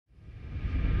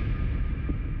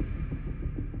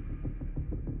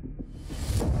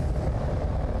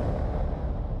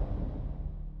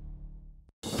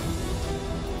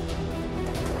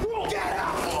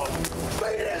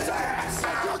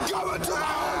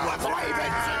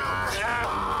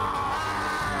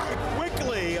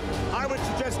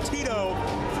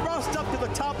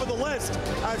list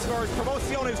as far as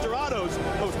Promociones Dorado's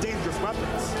most dangerous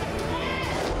weapons.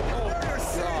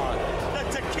 The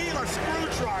tequila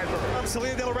screwdriver.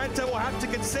 Salina de la Renta will have to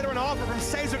consider an offer from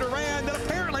Cesar Duran that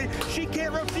apparently she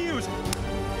can't refuse.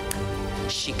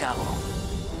 Chicago,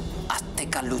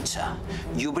 Azteca Lucha.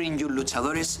 You bring your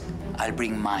luchadores, I'll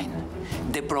bring mine.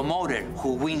 The promoter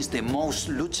who wins the most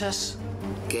luchas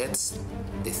gets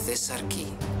the Cesar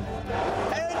key.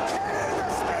 And Kane the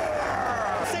spear!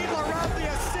 St. Laurent the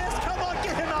assist. Come on,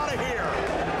 get him out of here.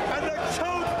 And the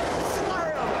choke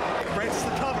slam. Breaks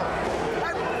the cover.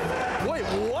 Wait,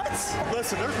 what?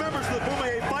 Listen, there's members of the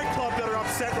Boomerang Fight Club that are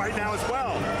upset right now as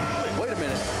well. Wait a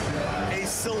minute. A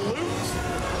salute?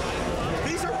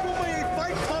 These are Boomerang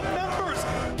Fight Club members.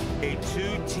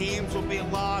 Two teams will be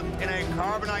locked in a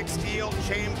carbonite steel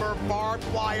chamber. Barbed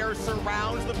wire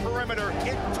surrounds the perimeter.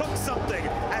 It took something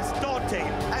as daunting,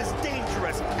 as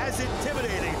dangerous, as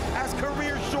intimidating, as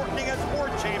career-shortening as War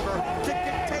Chamber to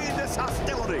contain this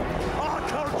hostility. Oh,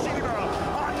 Kojima,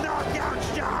 a knockout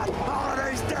shot.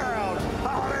 Holiday's down.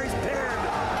 Holiday's pinned.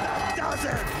 That does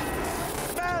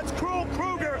it. Mads Cruel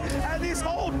Kruger and this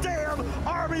whole damn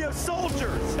army of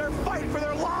soldiers. They're fighting for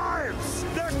their lives.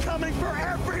 They're coming for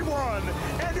everyone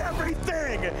and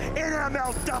everything in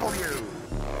MLW.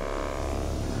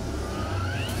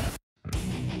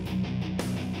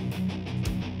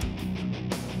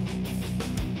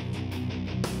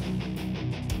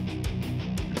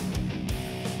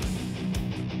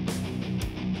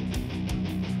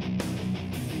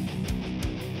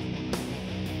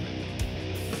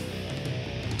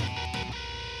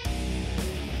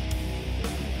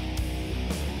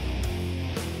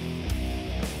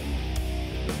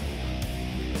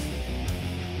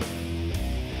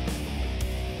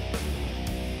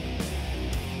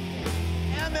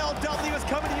 MLW is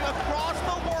coming to you across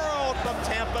the world from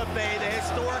Tampa Bay, the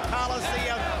historic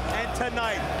Coliseum, and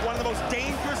tonight, one of the most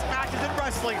dangerous matches in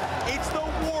wrestling. It's the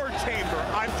War Chamber.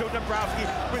 I'm Joe Dombrowski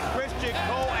with Christian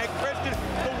Cole, and Christian,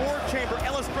 the War Chamber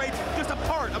illustrates just a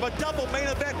part of a double main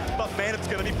event, but man, it's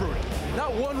gonna be brutal.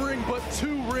 Not one ring, but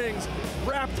two rings,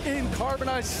 wrapped in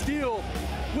carbonized steel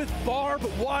with barbed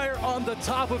wire on the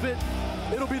top of it.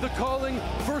 It'll be the Calling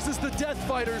versus the Death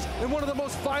Fighters in one of the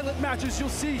most violent matches you'll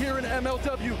see here in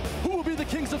MLW. Who will be the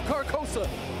kings of Carcosa?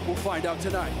 We'll find out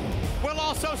tonight. We'll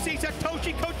also see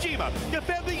Satoshi Kojima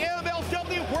defend the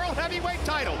MLW World Heavyweight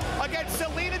title against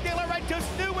Salina de la Renta's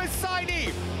newest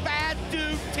signee, Bad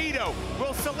Dude Tito.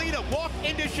 Will Salina walk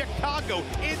into Chicago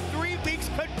in 3 weeks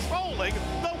controlling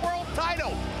the world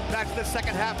title? That's the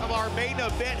second half of our main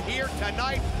event here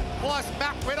tonight. Plus,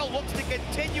 Riddle looks to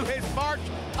continue his march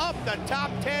up the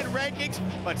top 10 rankings,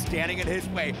 but standing in his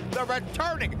way, the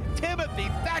returning Timothy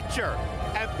Thatcher.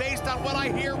 And based on what I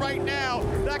hear right now,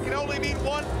 that can only mean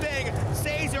one thing.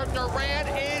 Cesar Duran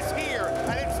is here,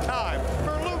 and it's time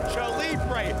for Lucha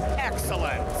Libre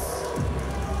excellence.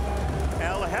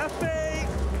 El Jefe,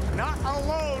 not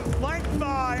alone, flanked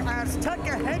by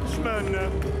Azteca henchmen.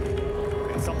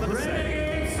 It's something to say.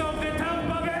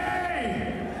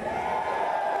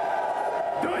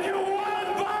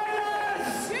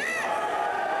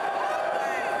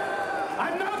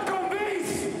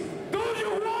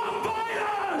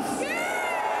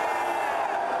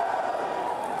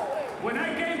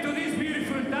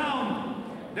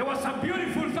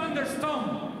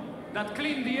 That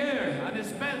cleaned the air and it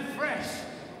smelled fresh.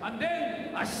 And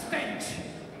then a stench.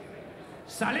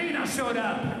 Salina showed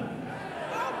up.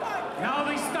 Now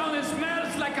this town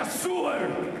smells like a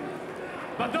sewer.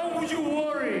 But don't you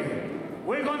worry.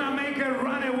 We're gonna make her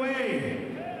run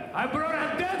away. I brought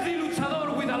a deadly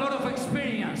luchador with a lot of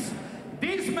experience.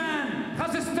 This man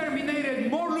has exterminated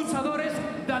more luchadores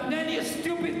than any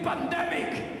stupid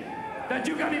pandemic that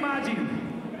you can imagine.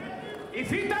 If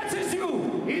he touches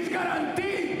you, he's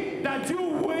guaranteed that you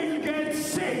will get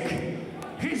sick.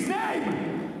 His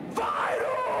name,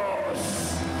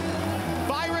 Virus!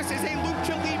 Virus is a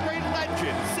Lucha Libre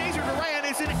legend. Cesar Duran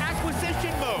is in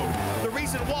acquisition mode. The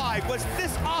reason why was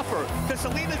this offer to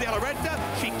Salina de la Renta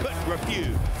she couldn't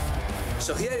refuse.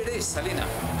 So here it is, Salina.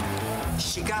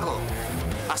 Chicago,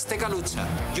 Azteca Lucha.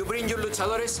 You bring your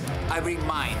luchadores, I bring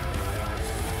mine.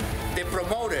 The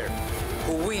promoter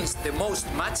who wins the most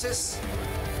matches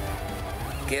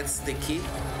gets the key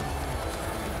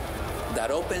that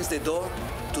opens the door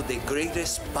to the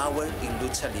greatest power in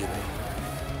Lucha Libre.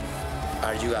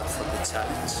 Are you up for the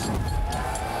challenge?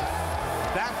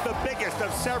 That's the biggest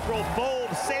of several bold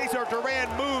Cesar Duran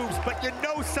moves, but you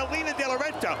know Salina de la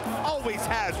Renta always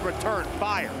has return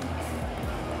fire.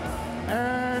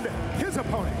 And his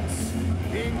opponents,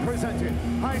 being presented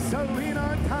by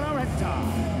Salina and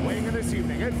Renta, weighing in this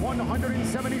evening at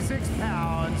 176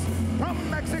 pounds, from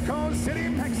Mexico City,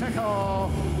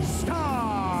 Mexico,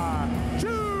 Star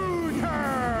Jr.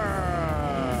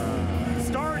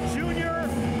 Star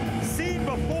Jr., seen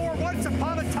before once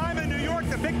upon a time in New York,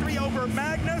 the victory over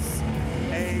Magnus,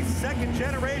 a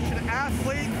second-generation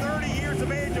athlete, 30 years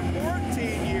of age, a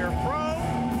 14-year pro,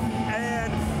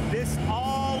 and this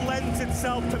all lends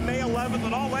itself to May 11th,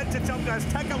 and all lends itself to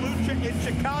Azteca Lucha in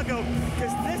Chicago,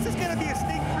 because this is going to be a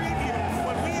sneak preview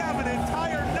when we have an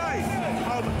entire night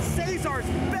of Cesar's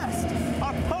best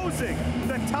opposing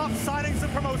the top signings of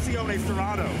Promociones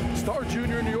Dorado. Star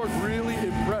Jr. in New York really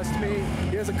impressed me.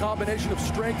 He has a combination of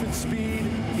strength and speed.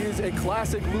 He is a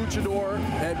classic luchador,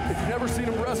 and if you've never seen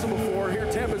him wrestle before,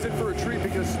 here Tampa's in for a treat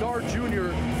because Star Jr.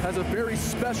 has a very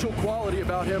special quality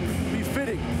about him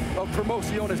befitting of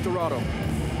Promociones Dorado.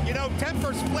 You know,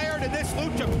 tempers flared in this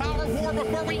lucha power war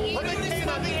before we even came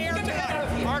on the air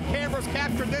tonight. Our cameras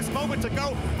captured this moments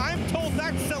ago. I'm told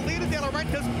that's Salina de la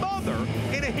Renta's mother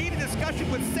in a heated discussion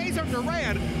with Cesar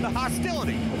Duran. The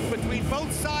hostility between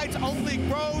both sides only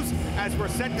grows as we're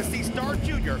set to see Star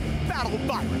Jr. battle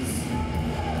Virus.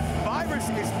 Virus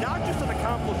is not just an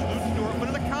accomplished luchador, but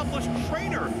an accomplished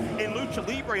trainer in Lucha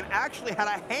Libre and actually had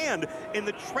a hand in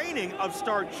the training of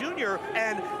Star Jr.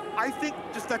 And I think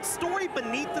just that story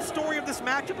beneath the story of this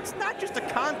matchup, it's not just a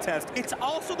contest, it's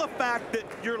also the fact that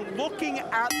you're looking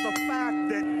at the fact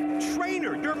that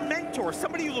trainer, your mentor,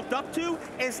 somebody you looked up to,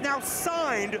 is now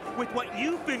signed with what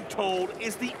you've been told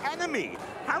is the enemy.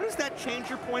 How does that change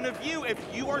your point of view if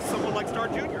you are someone like Star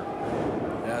Jr.?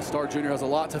 Yeah, Star Jr. has a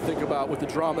lot to think about with the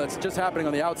drama that's just happening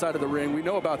on the outside of the ring. We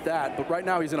know about that, but right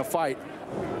now he's in a fight.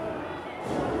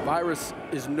 Virus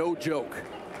is no joke.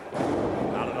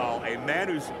 Not at all. A man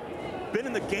who's been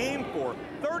in the game for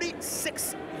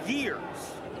 36 years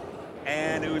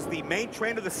and who is the main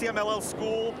trainer of the CMLL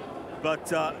school,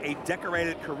 but a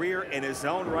decorated career in his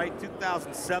own right.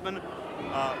 2007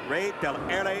 Rey del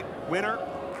Aire winner,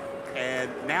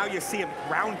 and now you see him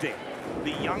grounding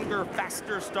the younger,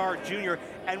 faster Star Jr.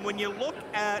 And when you look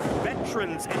at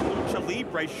veterans in Lucha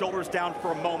Libre, shoulders down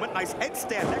for a moment, nice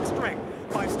headstand neck strength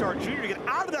by Star Jr. to get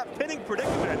out of that pinning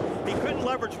predicament. He couldn't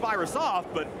leverage Virus off,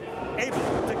 but able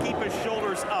to keep his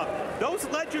shoulders up. Those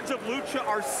legends of Lucha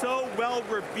are so well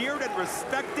revered and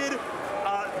respected.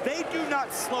 They do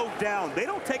not slow down. They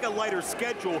don't take a lighter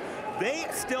schedule. They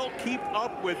still keep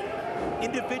up with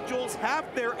individuals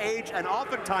half their age and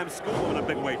oftentimes school them in a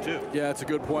big way too. Yeah, that's a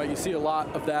good point. You see a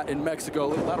lot of that in Mexico.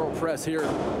 Lateral press here,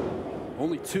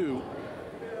 only 2. You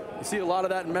see a lot of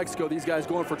that in Mexico. These guys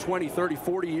going for 20, 30,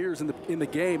 40 years in the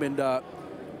game. And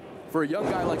for a young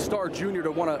guy like Star Jr.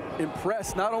 to want to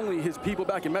impress not only his people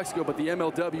back in Mexico, but the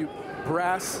MLW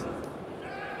brass,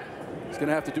 he's going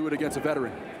to have to do it against a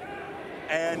veteran.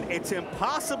 And it's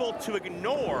impossible to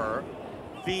ignore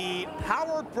the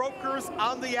power brokers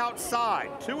on the outside.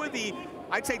 Two of the,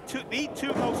 I'd say the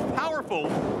two most powerful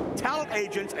talent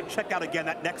agents. And check out again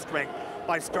that neck strength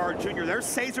by Star Jr. There's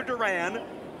Cesar Duran,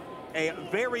 a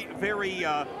very, very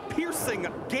piercing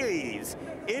gaze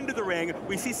into the ring.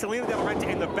 We see Salina de la Renta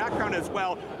in the background as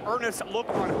well. Earnest look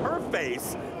on her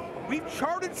face. We've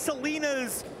charted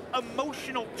Salina's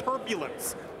emotional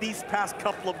turbulence these past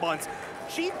couple of months.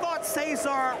 She thought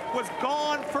Cesar was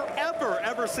gone forever,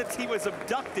 ever since he was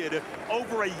abducted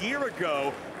over a year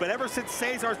ago. But ever since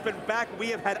Cesar's been back, we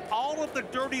have had all of the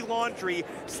dirty laundry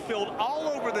spilled all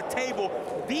over the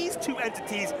table. These two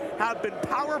entities have been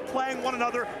power playing one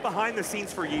another behind the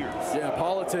scenes for years. Yeah,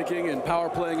 politicking and power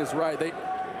playing is right. They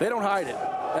don't hide it.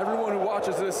 Everyone who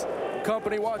watches this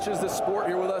company, watches this sport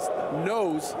here with us,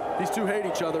 knows these two hate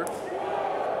each other.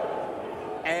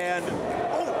 And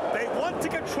they want to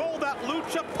control that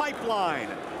Lucha pipeline.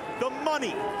 The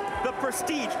money, the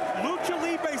prestige. Lucha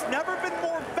Libre's never been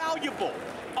more valuable.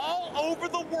 All over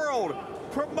the world,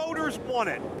 promoters want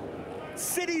it.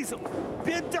 Cities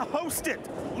bid to host it.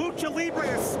 Lucha Libre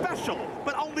is special,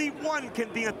 but only one can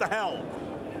be at the helm.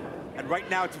 And right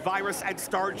now it's Virus and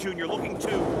Star Jr. looking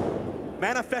to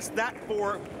manifest that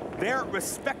for their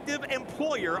respective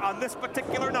employer on this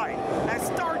particular night. As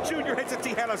Star Jr. hits a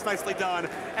Tijeras, nicely done.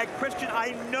 And Christian,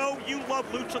 I know you love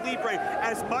Lucha Libre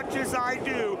as much as I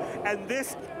do, and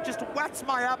this just whets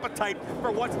my appetite for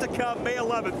what's to come May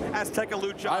 11th, Azteca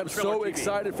Lucha. I'm so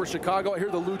excited for Chicago. I hear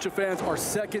the Lucha fans are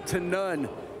second to none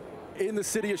in the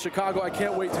city of Chicago. I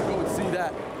can't wait to go and see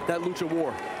that Lucha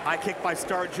war. High kick by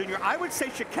Star Jr. I would say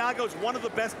Chicago is one of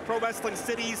the best pro wrestling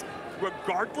cities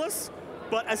regardless,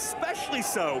 but especially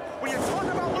so when you talk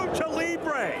about Lucha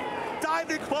Libre.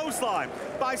 diving clothesline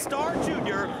by Star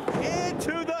Jr.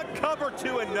 into the cover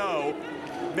 2-0.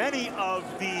 Many of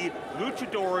the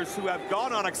luchadors who have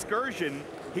gone on excursion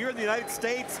here in the United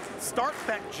States start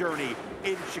that journey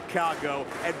in Chicago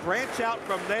and branch out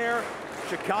from there.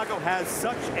 Chicago has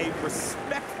such a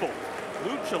respectful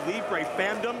Lucha Libre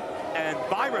fandom, and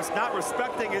Virus not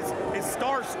respecting his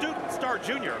star student, Star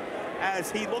Jr.,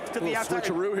 as he looks to the outside.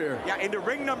 Switcheroo here. Yeah, into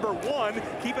ring number 1.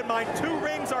 Keep in mind, 2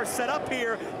 rings are set up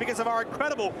here because of our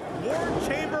incredible War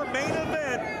Chamber main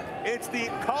event. It's the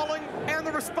calling and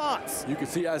the response. You can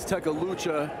see Azteca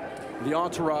Lucha, the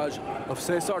entourage of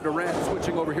Cesar Duran,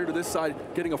 switching over here to this side,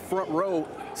 getting a front row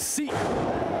seat.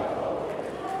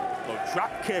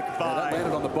 Drop kick by. Yeah, that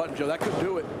landed on the button, Joe. That could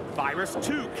do it. Virus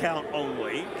 2 count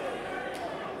only.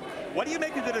 What do you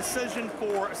make of the decision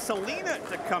for Salina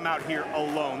to come out here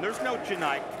alone? There's no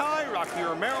Janai Kai, Rocky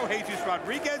Romero, Jesus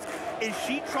Rodriguez. Is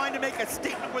she trying to make a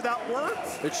statement without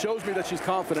words? It shows me that she's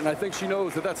confident. I think she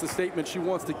knows that that's the statement she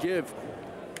wants to give.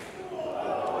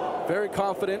 Very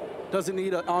confident, doesn't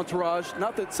need an entourage.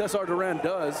 Not that Cesar Duran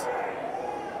does.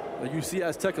 But you see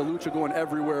Azteca Lucha going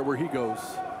everywhere where he goes.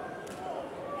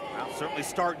 Well, certainly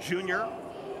Star Jr.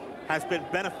 has been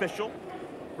beneficial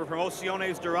for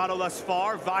Promociones Dorado thus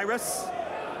far. Virus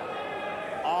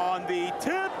on the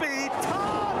tippy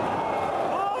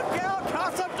top. Look out,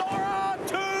 Casadora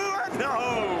 2-0.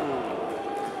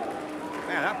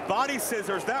 Man, that body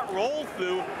scissors, that roll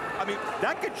through. I mean,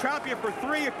 that could trap you for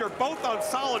 3 if you're both on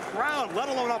solid ground, let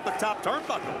alone off the top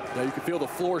turnbuckle. Yeah, you can feel the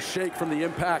floor shake from the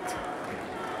impact.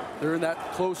 They're in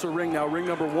that closer ring now, ring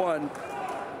number 1.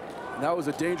 And that was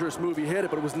a dangerous move. He hit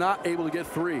it, but was not able to get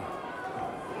 3.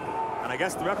 And I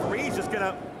guess the referee's just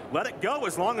gonna let it go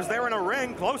as long as they're in a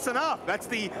ring close enough. That's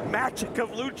the magic of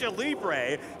Lucha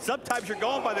Libre. Sometimes you're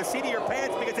going by the seat of your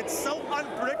pants because it's so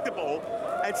unpredictable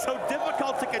and so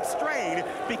difficult to constrain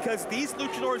because these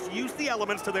luchadors use the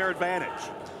elements to their advantage.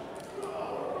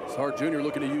 Star Jr.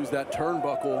 looking to use that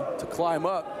turnbuckle to climb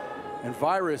up, and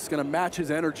Virus gonna match his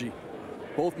energy.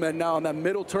 Both men now on that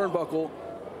middle turnbuckle,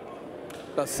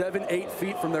 about 7-8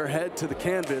 feet from their head to the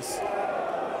canvas.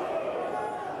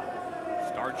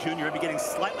 Star Jr. maybe getting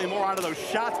slightly more out of those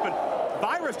shots, but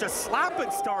Virus just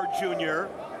slapping Star Jr.,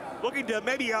 looking to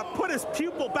maybe put his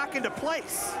pupil back into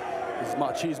place. This is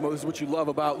machismo. This is what you love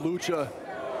about Lucha.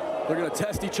 They're going to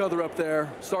test each other up there.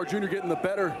 Star Jr. getting the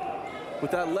better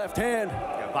with that left hand.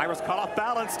 Yeah, Virus caught off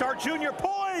balance. Star Jr.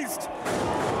 poised.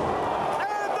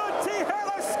 And the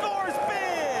Tijera scores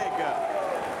big.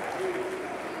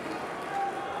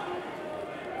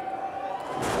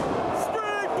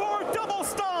 Springboard double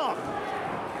stomp.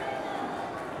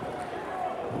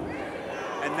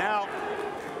 And now,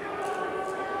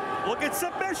 look at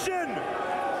submission.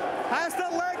 Has the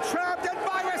leg trapped, and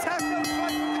Virus has no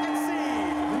choice to concede.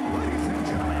 Ladies and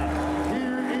gentlemen,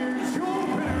 here is your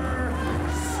winner,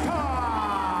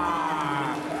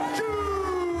 Star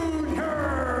Jr.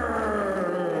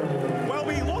 Well,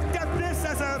 we looked at this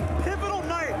as a pivotal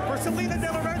night for Salina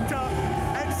de la Renta,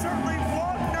 and certainly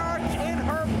one notch in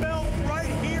her belt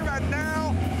right here and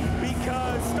now,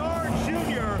 because Star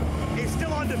Jr. is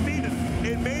still undefeated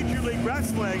in Major League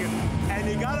Wrestling, and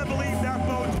you gotta believe that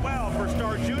bodes well for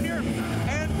Star Jr.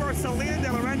 and for Salina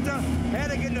de la Renta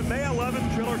heading into May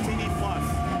 11th, Triller TV+.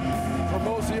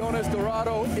 Promociones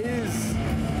Dorado is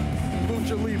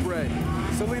Lucha Libre.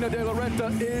 Salina de la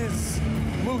Renta is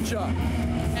Lucha.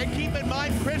 And keep in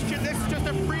mind, Christian, this is just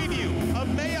a preview of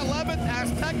May 11th,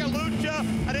 Azteca Lucha,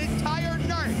 an entire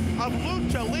night of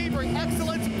Lucha Libre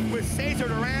excellence with Cesar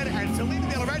Duran and Salina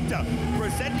de la Renta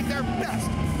presenting their best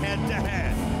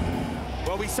head-to-head.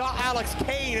 Well, we saw Alex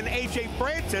Kane and AJ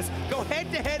Francis go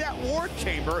head-to-head at War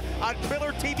Chamber on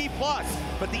Triller TV+,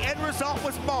 but the end result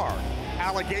was marred.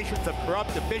 Allegations of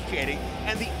corrupt officiating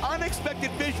and the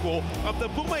unexpected visual of the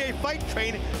Bumaye fight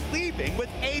train leaving with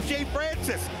AJ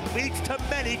Francis leads to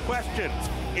many questions.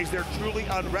 Is there truly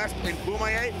unrest in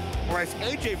Bumaye, or has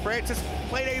AJ Francis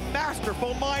played a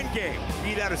masterful mind game?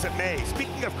 Be that as it may,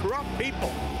 speaking of corrupt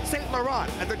people, St.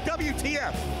 Laurent and the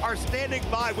WTF are standing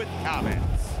by with comments.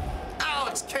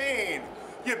 Alex Kane,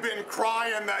 you've been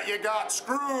crying that you got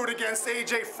screwed against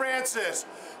AJ Francis.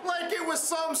 Like it was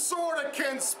some sort of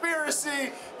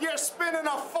conspiracy. You're spinning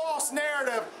a false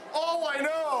narrative. All I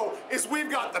know is we've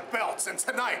got the belts, and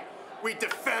tonight we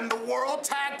defend the World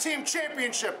Tag Team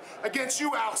Championship against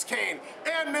you, Alex Kane,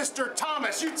 and Mr.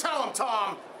 Thomas. You tell him,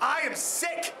 Tom. I am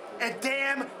sick and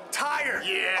damn tired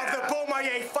of the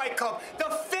Bumaye Fight Club, the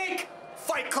fake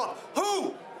Fight Club.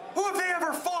 Who have they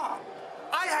ever fought?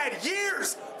 I had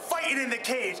years fighting in the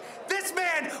cage. This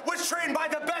man was trained by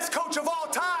the best coach of all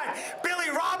time, Billy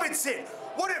Robinson.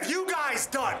 What have you guys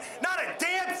done? Not a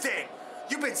damn thing.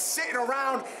 you've been sitting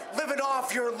around living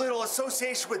off your little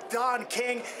association with Don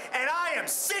King, and I am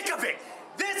sick of it.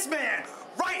 This man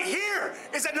right here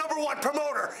is a #1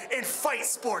 promoter in fight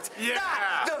sports. Yeah.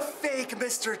 Not the fake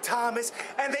Mr. Thomas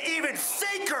and the even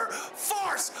faker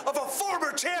farce of a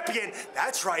former champion.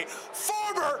 That's right,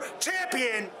 former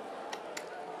champion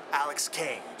Alex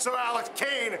Kane. So Alex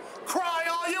Kane, cry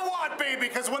all you want, baby,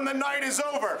 because when the night is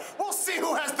over, we'll see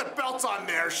who has the belts on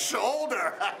their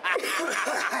shoulder.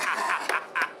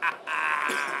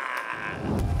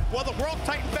 Well, the World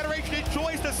Titan Federation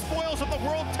enjoys the spoils of the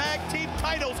World Tag Team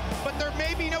titles, but there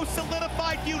may be no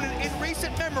solidified unit in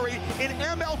recent memory in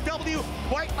MLW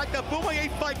quite like the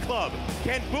Boomaier Fight Club.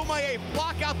 Can Boomaier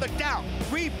block out the doubt,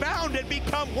 rebound, and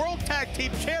become World Tag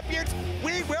Team champions?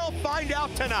 We will find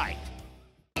out tonight.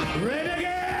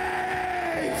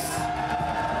 Renegades!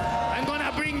 I'm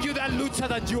gonna bring you that lucha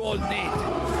that you all need.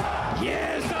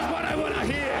 Yes, that's what I wanna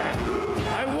hear.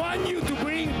 I want you to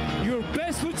bring your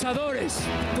best luchadores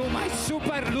to my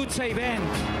Super Lucha event.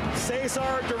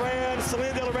 Cesar Duran,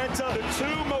 Salina de Renta, the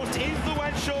two most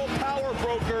influential power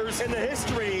brokers in the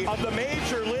history of the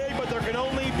Major League, but there can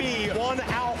only be one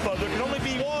alpha. There can only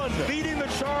be one leading the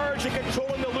charge and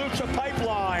controlling the lucha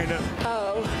pipeline.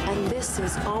 Oh, and this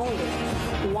is only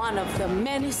one of the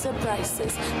many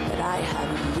surprises that I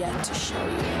have yet to show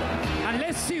you. And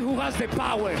let's see who has the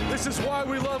power. This is why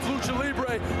we love Lucha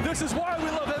Libre. This is why we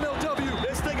love MLW.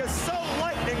 This thing is so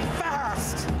lightning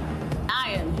fast.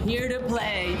 I am here to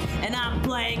play, and I'm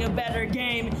playing a better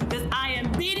game because I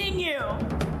am beating you.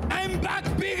 I'm back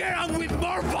bigger and with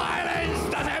more violence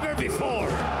than ever before.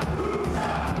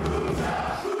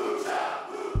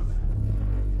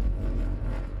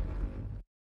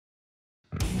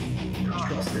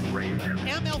 Trusted Raven.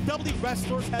 MLW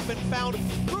wrestlers have been found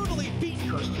brutally beaten.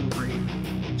 Trusted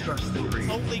Raven. Trusted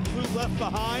Raven. Only clue left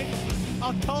behind,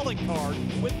 a calling card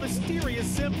with mysterious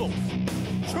symbols.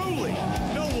 Truly,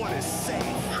 no one is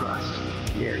safe. Trust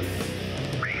in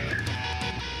Raven.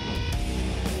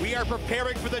 We are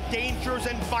preparing for the dangers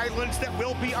and violence that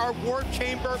will be our War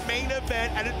Chamber main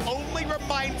event, and it only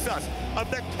reminds us of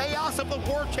the chaos of the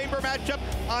War Chamber matchup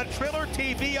on Triller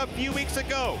TV a few weeks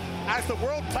ago, as the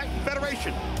World Titan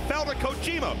Federation fell to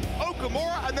Kojima,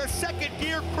 Okamura, and the Second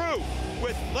Gear crew,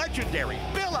 with legendary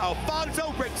Bill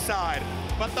Alfonso ringside.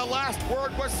 But the last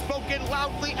word was spoken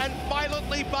loudly and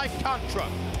violently by Contra,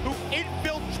 who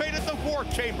infiltrated the War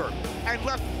Chamber and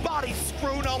left bodies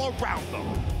strewn all around them.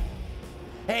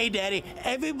 Hey, Daddy,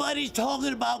 everybody's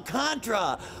talking about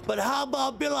Contra, but how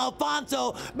about Bill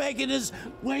Alfonso making his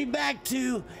way back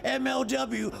to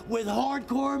MLW with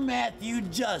Hardcore Matthew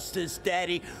Justice,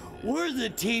 Daddy? We're the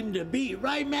team to beat,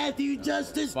 right, Matthew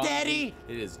Justice, Daddy?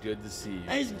 It is good to see you.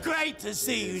 It's great to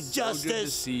see you, Justice. So good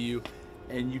to see you.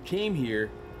 And you came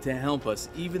here to help us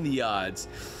even the odds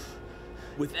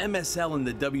with MSL and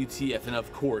the WTF, and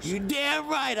of course... You damn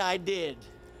right I did.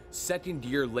 Second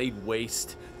Gear laid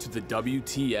waste to the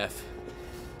WTF,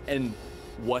 and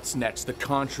what's next? The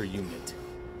Contra unit.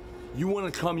 You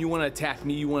want to come, you want to attack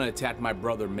me, you want to attack my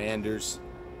brother Manders.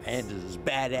 Manders is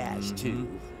badass, too.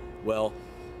 Well,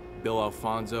 Bill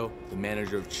Alfonso, the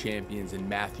manager of champions, and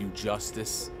Matthew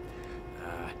Justice,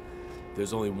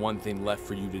 there's only one thing left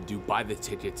for you to do. Buy the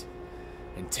ticket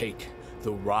and take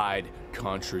the ride,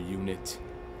 Contra unit.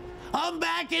 I'm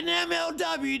back in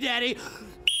MLW, Daddy.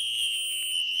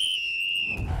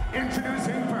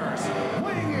 Introducing first,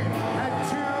 weighing in at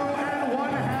 2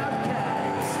 1/2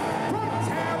 gags, from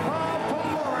Tampa,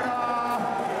 Florida,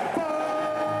 Bud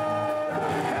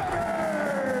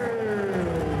Heavy!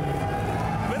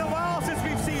 Been a while since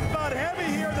we've seen Bud Heavy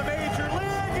here in the Major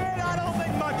League, and I don't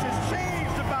think much has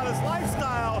changed about his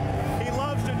lifestyle. He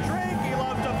loves to drink, he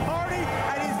loves to party,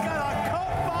 and he's got a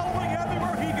cult following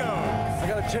everywhere he goes. I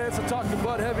got a chance to talk to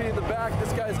Bud Heavy in the back.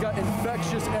 This guy's got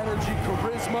infectious energy,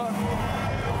 charisma.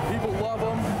 People love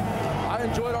him. I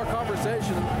enjoyed our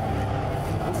conversation.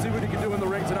 We'll see what he can do in the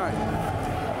ring tonight.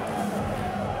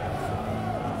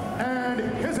 And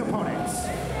his opponents,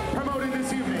 promoting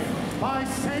this evening by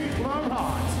St.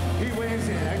 Laurent. He weighs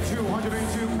in at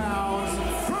 202 pounds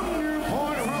from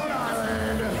Newport, Rhode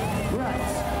Island.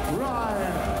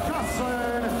 Ryan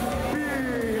Gosselin,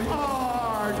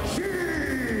 BRG.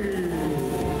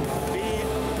 The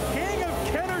king of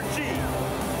Kennergy,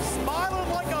 smiling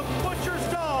like a butcher's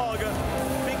dog,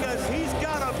 because he's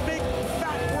got a big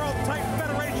fat World Titan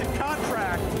Federation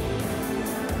contract.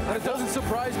 And it doesn't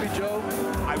surprise me, Joe.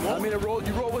 I mean, you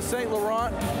roll with St.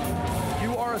 Laurent,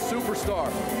 you are a superstar.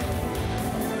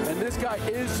 And this guy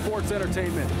is sports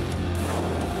entertainment.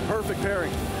 Perfect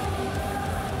pairing.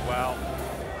 Well,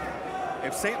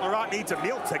 if St. Laurent needs a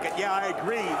meal ticket, yeah, I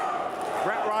agree.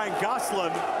 Ryan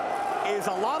Gosselin is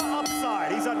a lot of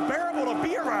upside. He's unbearable to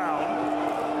be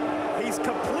around. He's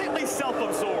completely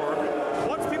self-absorbed,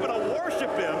 wants people to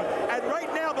worship him, and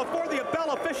right now, before the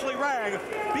bell officially rang,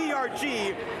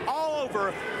 BRG all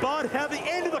over Bud Heavy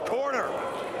into the corner.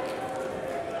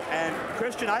 And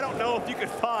Christian, I don't know if you could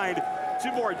find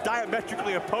two more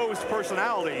diametrically opposed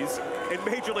personalities in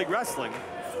Major League Wrestling.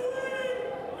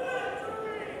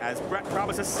 As Brett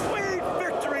promises sweet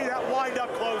victory, that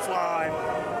wind-up clothesline.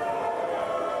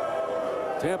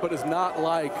 Tampa does not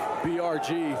like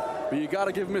BRG, but you got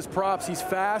to give him his props. He's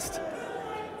fast,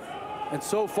 and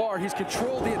so far he's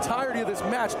controlled the entirety of this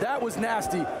match. That was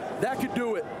nasty. That could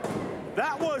do it.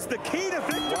 That was the key to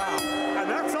victory, wow. And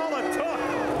that's all it took.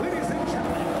 Ladies and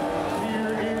gentlemen,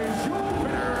 here is your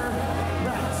winner,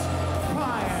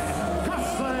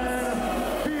 Gosselin,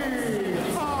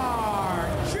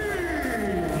 BRG.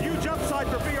 Huge upside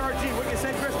for BRG, wouldn't you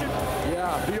say, Christian?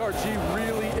 Yeah, BRG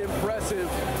really impressive.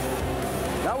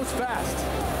 That was fast.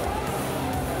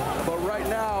 But right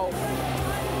now,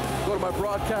 go to my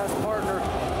broadcast partner,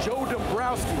 Joe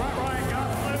Dombrowski. Brett Ryan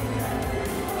Gosselin,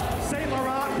 St.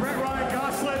 Laurent, Brett Ryan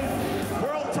Gosselin,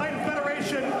 World Titan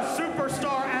Federation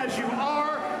superstar as you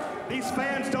are. These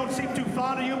fans don't seem too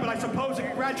fond of you, but I suppose a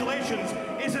congratulations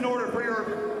is in order for your,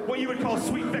 what you would call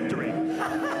sweet victory. Is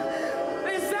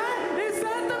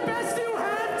that the best you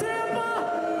had,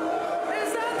 Tampa?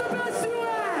 Is that the best you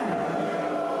had?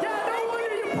 Yeah, no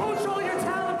wonder you poach all your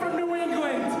talent from New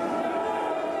England.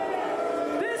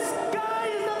 This guy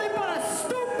is nothing but a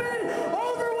stupid,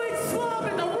 overweight slob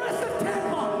in the rest of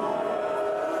Tampa.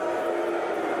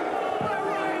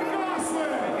 Ryan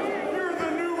Gosselin, you're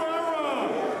the new era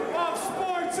of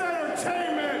sports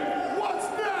entertainment. What's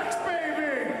next,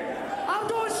 baby? I'm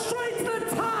going straight to the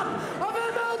top of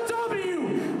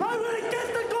MLW. I'm going to get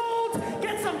the gold,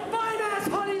 get some fine-ass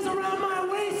honeys around my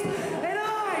waist, and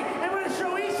I am going to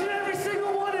show each and every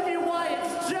single one of you why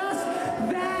it's just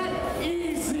that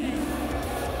easy.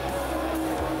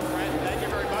 Brett, thank you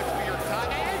very much for your time.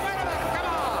 Hey, wait a minute, come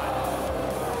on!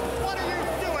 What are you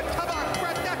doing? Come on,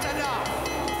 Brett, that's enough!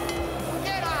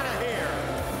 Get out of here!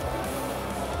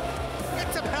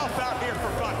 Get some help out here for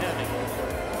Bud Heavy.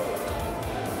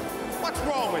 What's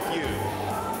wrong with you?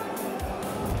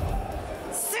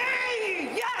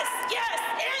 See! Yes!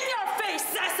 In your face,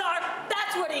 Cesar!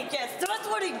 That's what he gets. That's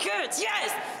what he gets.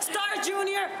 Yes! Star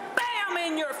Jr., bam!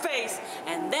 In your face.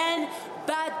 And then,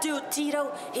 bad dude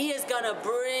Tito, he is gonna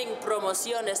bring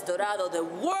Promociones Dorado the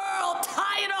world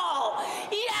title!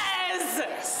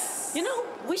 Yes! You know,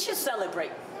 we should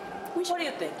celebrate. What do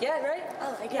you think? Yeah, right?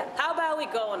 I like it. How about we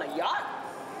go on a yacht?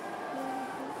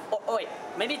 Oh, wait,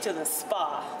 maybe to the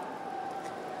spa.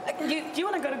 Do you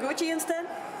want to go to Gucci instead?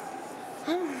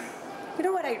 You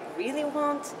know what I really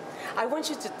want? I want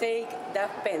you to take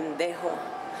that pendejo,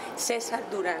 Cesar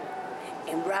Duran,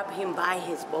 and grab him by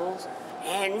his balls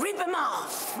and rip him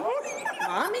off.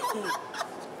 Mommy?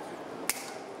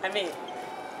 I mean,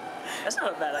 that's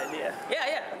not a bad idea.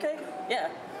 Yeah, okay. Yeah.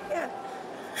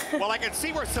 Well, I can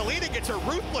see where Salina gets her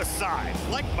ruthless side,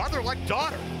 like mother, like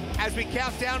daughter, as we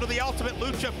count down to the Ultimate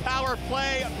Lucha Power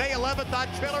Play, May 11th on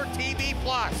Triller TV+.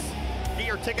 Get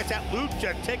your tickets at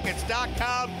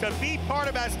luchatickets.com to be part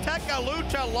of Azteca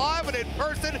Lucha live and in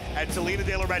person, and Salina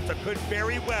de la Renta could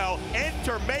very well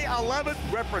enter May 11th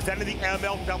representing the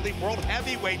MLW World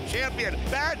Heavyweight Champion,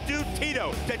 Bad Dude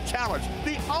Tito, to challenge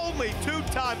the only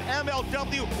two-time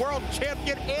MLW World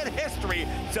Champion in history,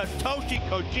 Satoshi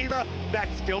Kojima.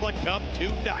 That's still to come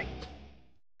tonight.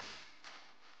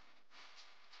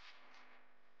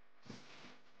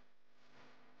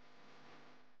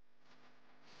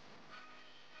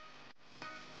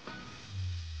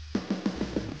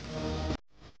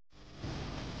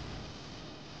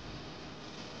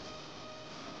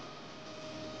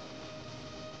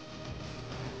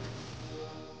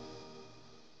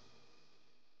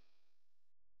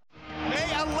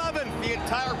 The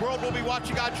entire world will be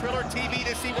watching on Triller TV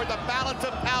to see where the balance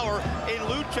of power in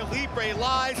Lucha Libre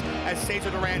lies as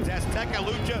Cesar Duran's Azteca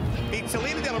Lucha meets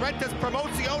Salina de la Renta's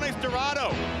Promociones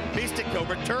Dorado. Místico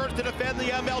returns to defend the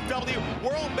MLW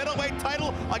World Middleweight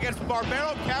title against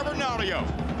Barbaro Cavernario.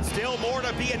 Still more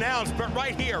to be announced, but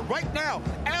right here, right now,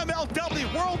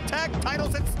 MLW World Tag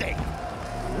titles at stake.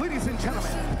 Ladies and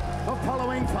gentlemen, the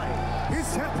following fight is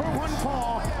set for one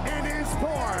fall and is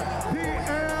for the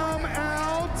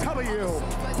MLW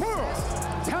World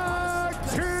Tag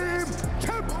Team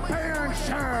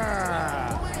Championship.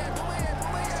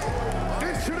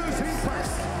 Introducing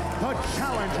first, the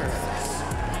challengers,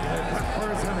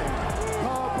 representing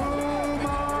the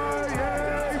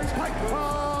Boomaye Fight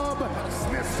Club,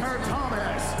 Mr.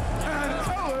 Thomas and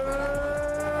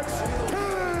Alex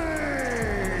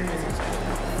Kane.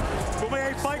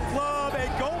 Fight Club a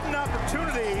golden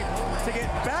opportunity to get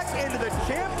back into the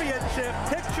championship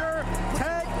picture.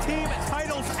 Tag team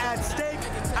titles at stake.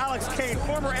 Alex Kane,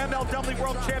 former MLW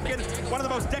world champion, one of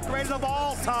the most decorated of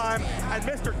all time, and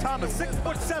Mr. Thomas,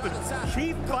 6'7",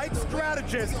 chief fight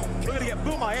strategist. We're gonna get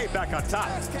Boumaier back on top.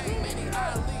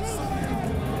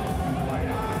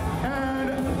 And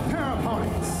their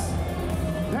opponents,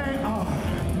 they are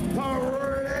the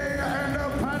reigning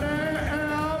independent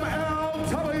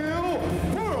MLW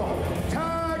World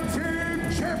Tag Team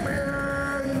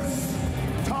Champions,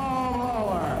 Tom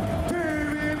Lawlor,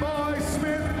 Davey Boy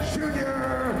Smith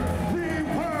Jr., the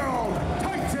World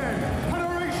Titan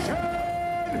Federation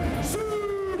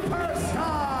Superstars.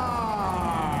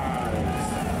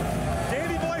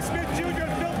 Davey Boy Smith Jr.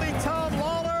 and Filthy Tom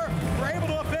Lawlor were able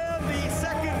to offend the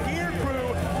second gear crew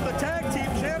for the tag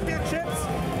team championships.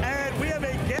 And we have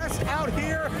a guest out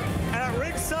here at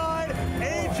ringside,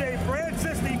 AJ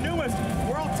Francis, the newest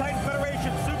World Titan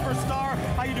Federation superstar.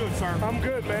 How you doing, sir? I'm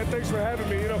good, man. Thanks for having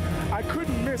me. You know, I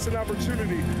couldn't miss an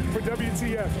opportunity for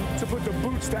WTF to put the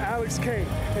boots to Alex Kane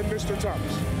and Mr.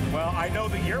 Thomas. Well, I know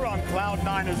that you're on cloud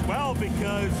 9 as well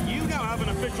because you now have an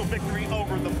official victory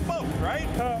over them both, right?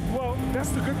 Well, that's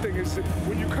the good thing is that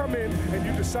when you come in and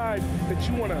you decide that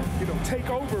you want to, you know, take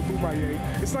over Boumaier,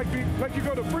 it's like you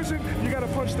go to prison, you got to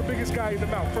punch the biggest guy in the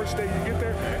mouth first day you get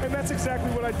there, and that's exactly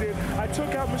what I did. I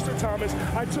took out Mr. Thomas,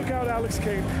 I took out Alex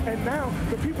Kane, and now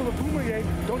the people of Boumaier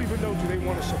don't even know, do they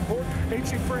want to support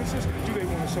AJ Francis? Do they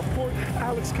want to support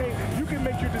Alex Kane? You can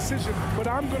make your decision, but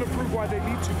I'm going to prove why they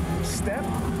need to step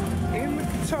in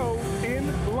tow,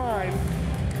 in line,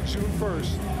 June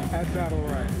 1st at Battle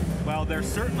Riot. Well, there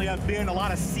certainly have been a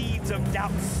lot of seeds of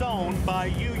doubt sown by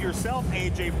you yourself,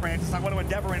 AJ Francis. I want to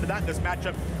endeavor into that. This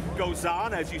matchup goes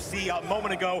on. As you see a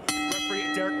moment ago,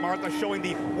 referee Derek Martha showing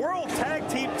the World Tag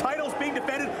Team titles being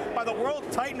defended by the World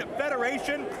Titan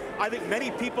Federation. I think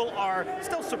many people are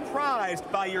still surprised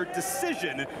by your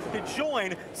decision to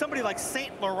join somebody like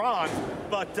St. Laurent,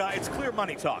 but it's clear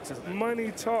money talks, isn't it?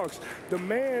 Money talks. The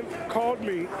man called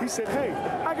me. He said, hey,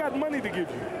 I got money to give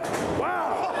you.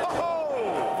 Wow.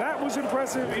 That was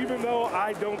impressive, even though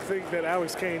I don't think that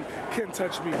Alex Kane can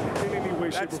touch me in any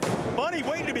way, shape, or form. Money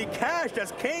waiting to be cashed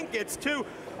as Kane gets to.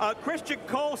 Christian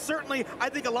Cole, certainly, I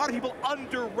think a lot of people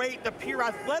underrate the pure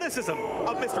athleticism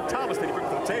of Mr. Thomas that he brings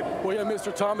to the table. Well, yeah,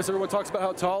 Mr. Thomas, everyone talks about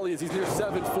how tall he is. He's near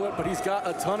 7 foot, but he's got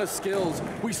a ton of skills.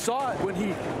 We saw it when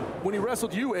he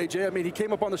wrestled you, AJ. I mean, he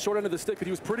came up on the short end of the stick, and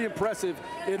he was pretty impressive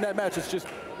in that match. It's just,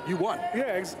 you won.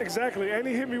 Yeah, exactly. And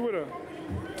he hit me with a...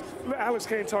 Alex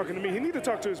Kane talking to me. He need to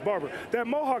talk to his barber. That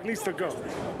mohawk needs to go.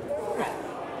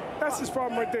 That's his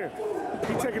problem right there.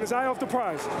 He's taking his eye off the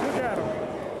prize. Look at him.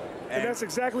 And that's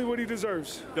exactly what he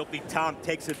deserves. Filthy Tom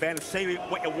takes advantage, saying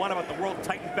what you want about the World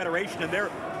Titan Federation and their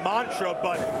mantra,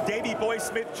 but Davey Boy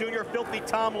Smith Jr., Filthy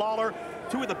Tom Lawlor,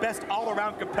 two of the best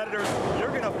all-around competitors you're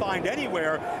going to find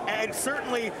anywhere. And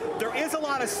certainly, there is a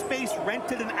lot of space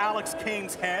rented in Alex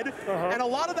Kane's head. And a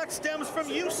lot of that stems from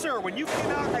you, sir, when you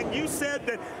came out and you said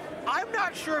that I'm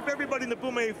not sure if everybody in the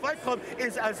Boumaier Fight Club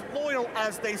is as loyal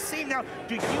as they seem. Now,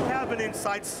 do you have an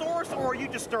inside source, or are you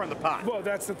just stirring the pot? Well,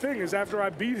 that's the thing, is after I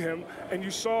beat him, and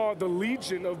you saw the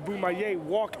Legion of Boumaier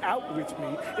walk out with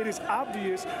me, it is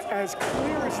obvious as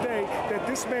clear as day that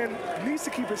this man needs to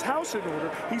keep his house in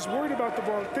order. He's worried about the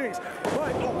wrong things.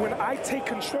 But when I take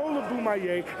control of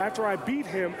Boumaier after I beat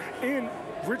him in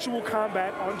ritual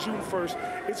combat on June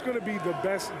 1st, it's going to be the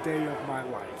best day of my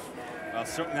life. Well,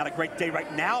 certainly not a great day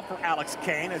right now for Alex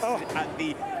Kane as at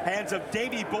the hands of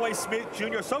Davey Boy Smith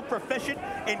Jr., so proficient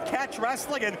in catch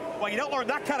wrestling. And, well, you don't learn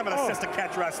that kind of an assist to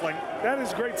catch wrestling. That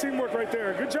is great teamwork right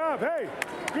there. Good job. Hey,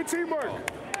 good teamwork.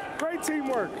 Great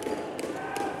teamwork.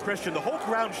 Christian, the whole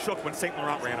ground shook when St.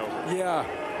 Laurent ran over. Yeah.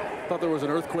 Thought there was an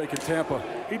earthquake in Tampa.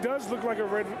 He does look like a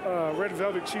red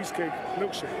velvet cheesecake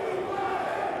milkshake.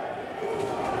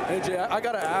 AJ, I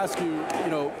got to ask you, you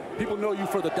know, people know you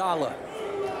for the dollar.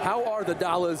 How are the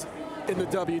dollars in the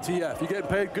WTF? You getting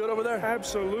paid good over there?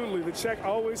 Absolutely. The check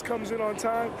always comes in on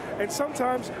time. And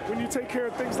sometimes when you take care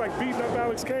of things like beating up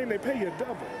Alex Kane, they pay you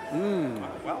double.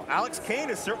 Well, Alex Kane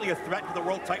is certainly a threat to the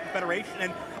World Titan Federation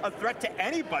and a threat to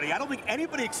anybody. I don't think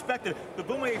anybody expected the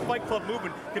Boumaier Fight Club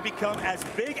movement to become as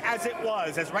big as it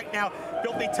was. As right now,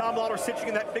 Filthy Tom Lawlor sitting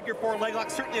in that figure 4 leg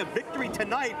lock. Certainly a victory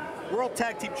tonight. World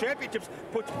Tag Team Championships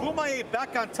puts Boumaier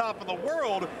back on top of the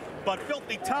world, but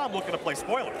Filthy Tom looking to play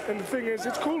spoiler. And the thing is,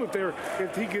 it's cool if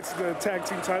he gets the tag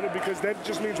team title, because that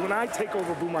just means when I take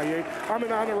over Boumaier, I'm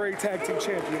an honorary tag team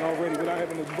champion already without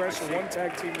having to wrestle one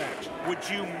tag team match. Would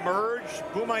you merge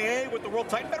Boumaier with the World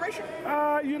Titan Federation?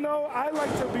 You know, I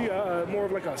like to be more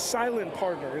of like a silent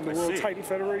partner in the World Titan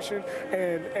Federation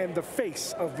and the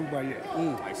face of Boumaier.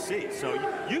 I see. So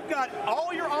you've got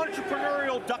all your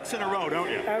entrepreneurial ducks in a row,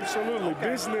 don't you? Absolutely. Okay.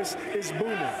 Business is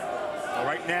booming. Well,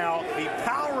 right now, the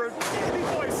power of Davey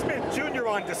Boy Smith Jr.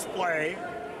 on display.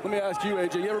 Let me ask you,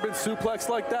 AJ, you ever been suplexed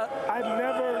like that? I've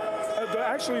never,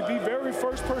 actually the very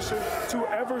first person to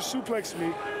ever suplex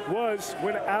me was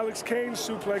when Alex Kane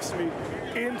suplexed me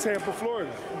in Tampa,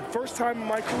 Florida. First time in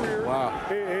my career. Wow.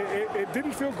 It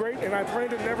didn't feel great, and I plan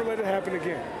to never let it happen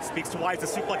again. Speaks to why he's a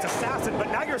suplex assassin, but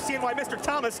now you're seeing why Mr.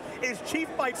 Thomas is chief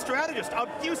fight strategist,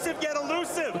 abusive yet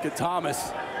elusive. Look at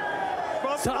Thomas.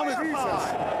 Thomas,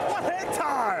 what hit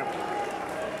time!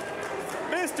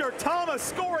 Mr. Thomas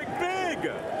scoring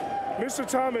big! Mr.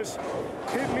 Thomas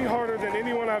hit me harder than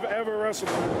anyone I've ever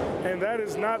wrestled with, and that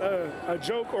is not a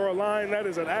joke or a line, that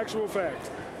is an actual fact.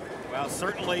 Well,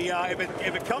 certainly,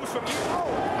 if it comes from you,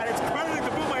 and it's crediting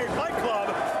the Boumaier Fight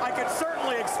Club, I can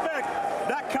certainly expect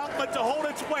that compliment to hold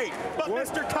its weight. But what?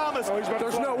 Mr. Thomas,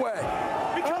 there's no way.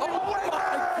 Becoming my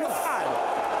God!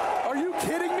 Are you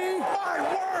kidding me? My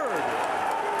word!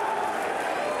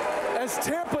 As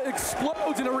Tampa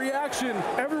explodes in a reaction,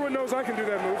 everyone knows I can do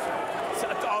that move.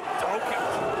 Okay.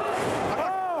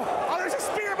 Oh, there's a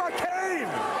spear by Kane!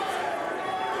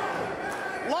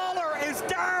 Lawlor is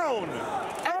down!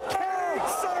 And Kane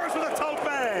soars with a tope!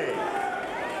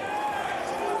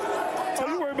 Oh,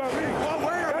 you worry about me. Well,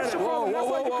 wait a minute. Whoa, that's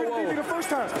why you couldn't beat me the first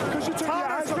time. Because you took your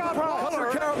eyes off the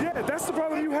prize. Yeah, that's the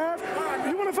problem you have.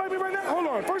 You want to fight me right now? Hold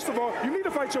on. First of all, you need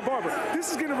to fight your barber. This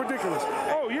is getting ridiculous.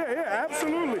 Oh, yeah,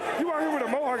 absolutely. You out here with a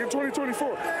mohawk in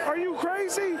 2024. Are you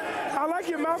crazy? I like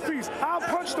your mouthpiece. I'll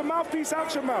punch the mouthpiece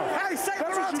out your mouth. Hey, say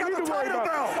that's what you need to worry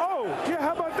about. Oh, yeah,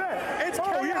 how about that? It's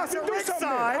chaos at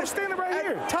ringside. I'm standing right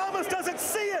here. Thomas doesn't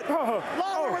see it.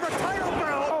 Lawlor with a title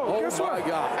belt. Oh, guess what? My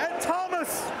God. And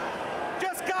Thomas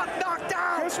just got knocked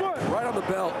out. Guess what? Right on the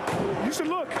belt. You should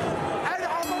look. And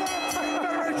on the World Titan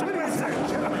Federation wins it.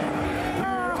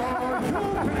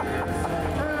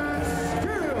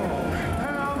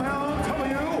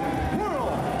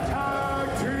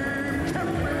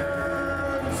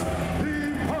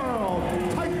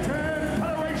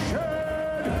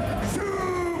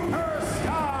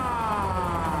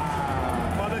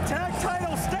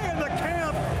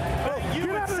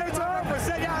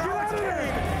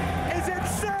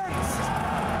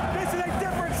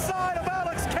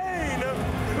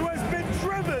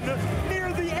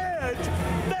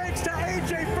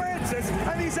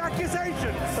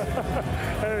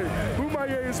 Hey,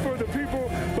 Boumaier is for the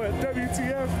people, but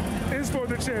WTF is for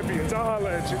the champions. I'll holler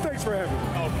at you. Thanks for having me.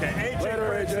 Okay, AJ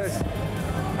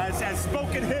has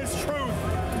spoken his truth,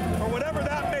 or whatever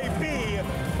that may be,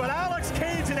 but Alex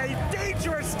Kane's in a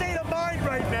dangerous state of mind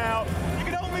right now. You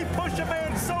can only push a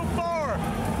man so far,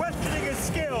 questioning his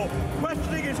skill,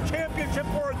 questioning his championship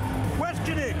worth,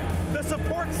 questioning the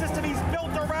support system he's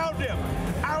built around him.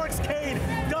 Alex Kane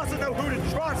doesn't know who to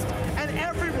trust, and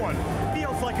everyone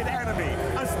feels like an enemy,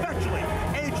 especially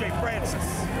AJ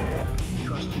Francis.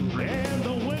 And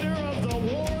the winner of the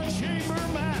War Chamber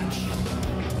match,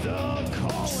 the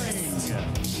Calling.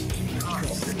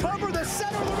 Cover the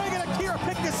center of the ring, and AKIRA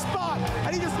picked his spot,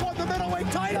 and he just won the middleweight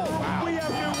title. Wow. We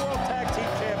have new World Tag Team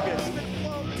Champions.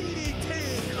 Well, DDT,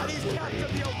 and he's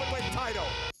captured the openweight title.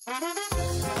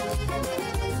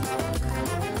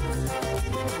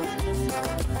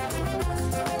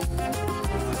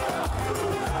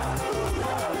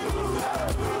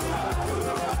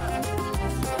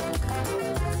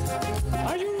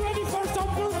 Are you ready for some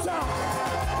lucha?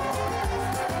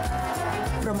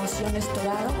 Promociones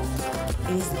Dorado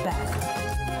is back.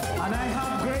 And I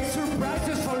have great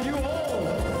surprises for you all.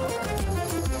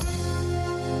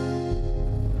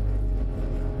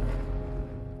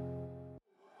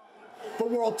 The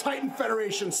World Titan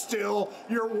Federation still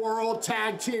your World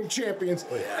Tag Team Champions.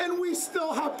 And we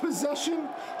still have possession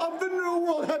of the new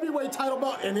World Heavyweight title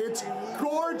belt, and it's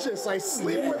gorgeous. I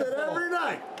sleep with it every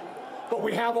night. But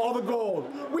we have all the gold.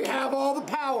 We have all the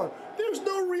power. There's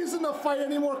no reason to fight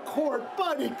any more court.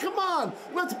 Buddy, come on.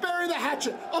 Let's bury the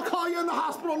hatchet. I'll call you in the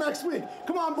hospital next week.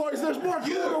 Come on, boys. There's more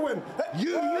to win.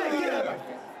 You have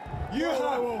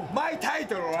my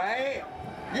title, right?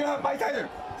 You have my title.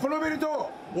 このベルト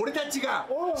を俺たちが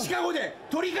シカゴで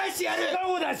取り返してやる。シカ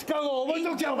ゴだ、シカゴ。覚え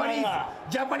とけよ、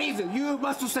Japanese. You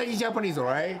must study Japanese,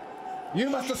 right?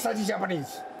 You must study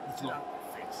Japanese.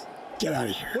 Get out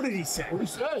of here. What did he say? What did he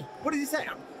say? What did he say?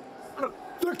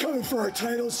 They're coming for our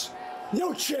titles.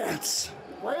 No chance.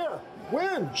 Where?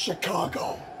 When?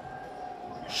 Chicago.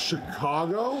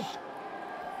 Chicago?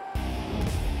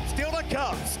 Still to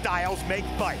come, styles make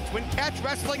fights when Catch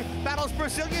Wrestling battles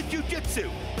Brazilian Jiu-Jitsu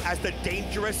as the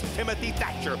dangerous Timothy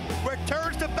Thatcher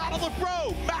returns to battle the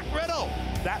bro, Matt Riddle.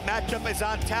 That matchup is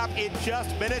on tap in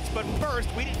just minutes, but first,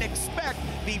 we didn't expect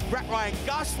the Brett Ryan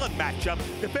Gosselin matchup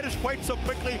to finish quite so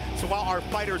quickly, so while our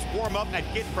fighters warm up and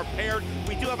get prepared,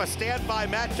 we do have a standby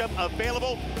matchup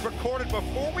available, recorded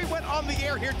before we went on the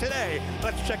air here today.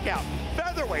 Let's check out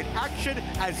featherweight action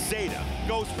as Zayda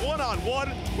goes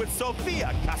one-on-one with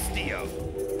Sofia Castillo.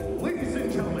 Ladies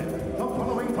and gentlemen, the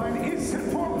following fight is set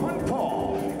for one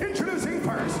fall. Introducing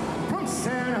first, from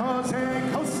San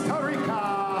Jose, Costa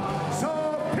Rica,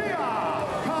 Sofia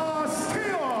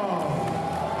Castillo.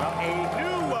 Well,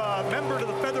 a new member to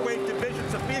the featherweight division,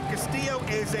 Sofia Castillo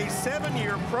is a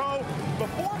 7-year pro.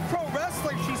 Before pro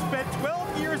wrestling, she spent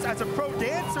 12 years as a pro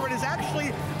dancer and is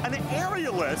actually an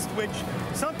aerialist, which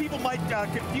some people might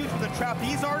confuse with a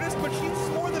trapeze artist, but she's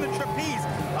more than a trapeze.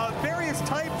 Various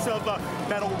types of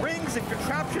metal rings and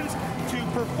contraptions to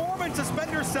perform and suspend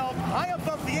herself high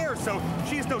above the air, so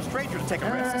she's no stranger to taking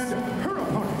risks. And her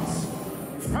opponents,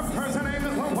 representing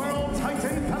the World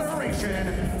Titan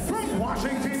Federation from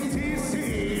Washington,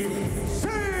 D.C.,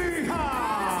 Zayda!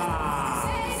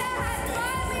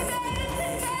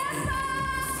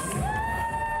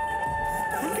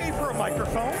 Who gave her a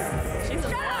microphone? She's a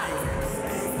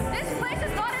This place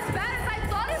is not as bad as I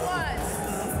thought it was.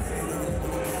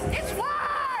 It's worse!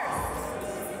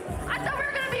 I thought we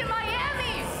were going to be in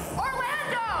Miami,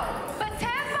 Orlando, but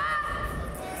Tampa?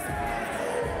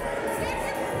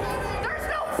 There's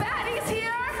no baddies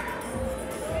here.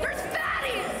 There's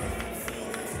fatties.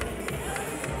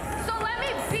 So let me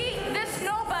beat this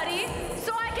nobody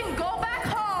so I can go back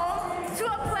home to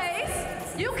a place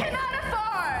you cannot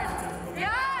afford.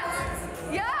 Yes!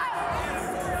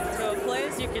 To a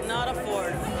place you cannot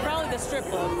afford. Probably the strip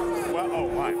club. Well, oh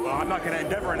my, well, I'm not going to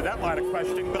endeavor into that line of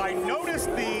questioning, but I noticed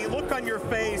the look on your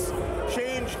face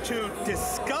change to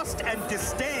disgust and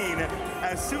disdain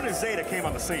as soon as Zayda came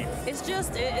on the scene. It's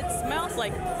just, it smells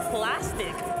like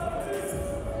plastic.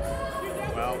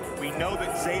 Well, we know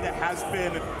that Zayda has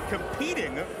been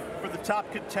competing for the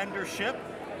top contendership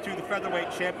to the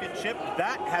featherweight championship.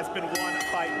 That has been won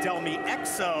by Delmi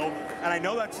Exo, and I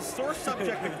know that's a sore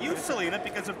subject with you, Salina,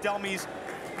 because of Delmi's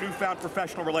newfound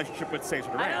professional relationship with Cesar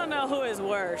Duran. I don't know who is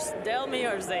worse, Delmi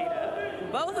or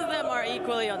Zayda. Both of them are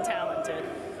equally untalented.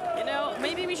 You know,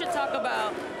 maybe we should talk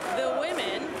about the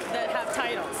women that have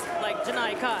titles, like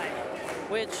Janai Kai,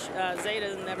 which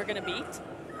Zayda is never going to beat,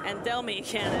 and Delmi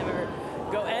can't ever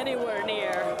go anywhere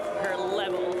near her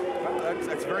level.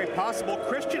 That's very possible.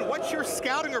 Christian, what's your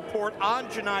scouting report on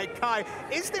Janai Kai?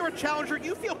 Is there a challenger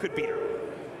you feel could beat her?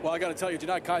 Well, I got to tell you,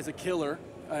 Janai Kai's a killer,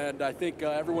 and I think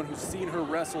everyone who's seen her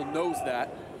wrestle knows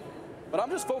that. But I'm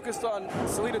just focused on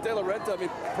Salina de la Renta. I mean,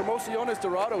 Promociones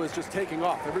Dorado is just taking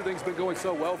off. Everything's been going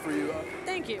so well for you.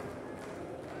 Thank you.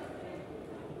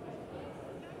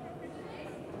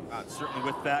 Certainly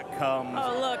with that comes...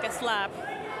 Oh, look, a slap.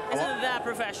 Isn't that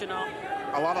professional?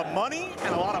 A lot of money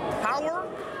and a lot of power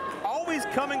always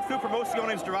coming through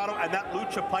Promociones Dorado and that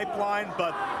Lucha pipeline,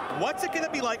 but what's it going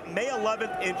to be like May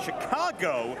 11th in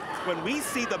Chicago when we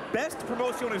see the best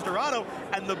Promociones Dorado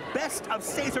and the best of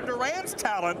Cesar Duran's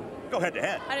talent go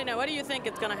head-to-head? I don't know. What do you think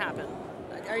is going to happen?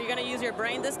 Are you going to use your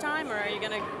brain this time, or are you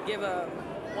going to give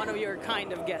one of your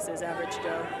kind of guesses, Average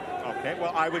Joe? Okay,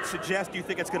 well, I would suggest you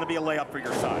think it's going to be a layup for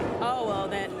your side. Oh, well,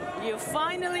 then you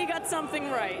finally got something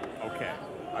right. Okay.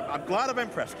 I'm glad I've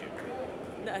impressed you.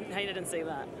 I didn't say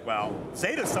that. Well,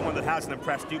 Zayda's someone that hasn't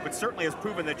impressed you, but certainly has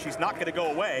proven that she's not going to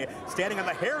go away. Standing on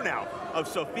the hair now of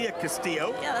Sofia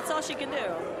Castillo. Yeah, that's all she can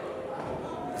do.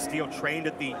 Castillo trained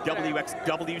at the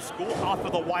WXW school off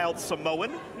of the Wild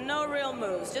Samoan. No real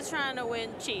moves, just trying to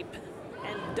win cheap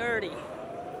and dirty.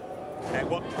 Okay,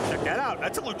 well, check that out.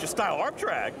 That's a lucha-style arm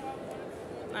drag.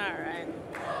 All right.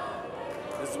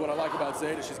 This is what I like about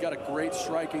Zayda. She's got a great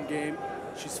striking game.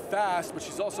 She's fast, but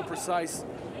she's also precise.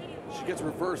 She gets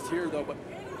reversed here, though, but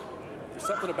there's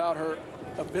something about her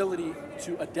ability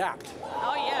to adapt.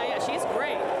 Oh, yeah, she's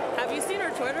great. Have you seen her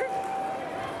Twitter?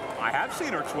 I have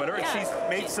seen her Twitter, and Yeah, she's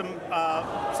made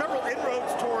several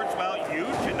inroads towards, well, you,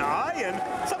 Janai,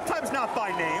 and sometimes not by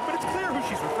name, but it's clear who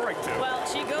she's referring to. Well,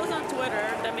 she goes on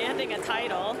Twitter demanding a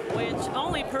title, which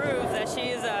only proves that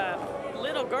she's a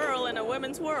little girl in a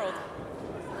women's world.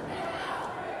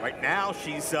 Right now,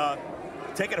 she's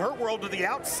taking her world to the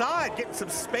outside, getting some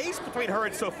space between her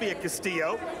and Sofia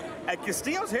Castillo. And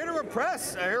Castillo's here to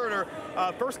impress. Here in her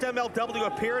first MLW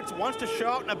appearance, wants to show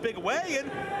out in a big way, and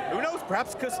who knows,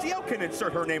 perhaps Castillo can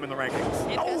insert her name in the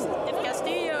rankings. If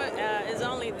Castillo is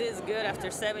only this good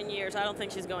after 7 years, I don't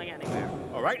think she's going anywhere.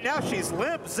 All right, now she's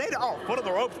limp. Zayda, foot of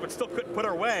the ropes, but still couldn't put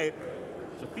her away.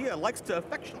 Sofia likes to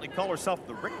affectionately call herself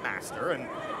the Ringmaster, and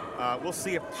we'll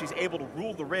see if she's able to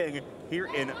rule the ring here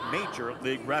in Major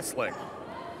League Wrestling.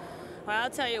 Well,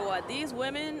 I'll tell you what, these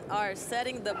women are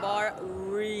setting the bar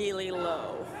really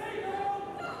low.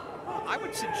 I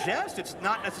would suggest it's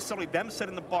not necessarily them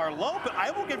setting the bar low, but I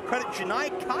will give credit.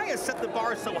 Janai Kai has set the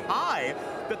bar so high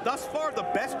that thus far the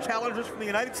best challengers from the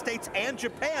United States and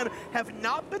Japan have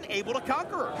not been able to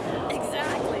conquer her.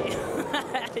 Exactly.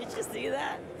 Did you see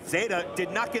that? Zayda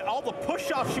did not get all the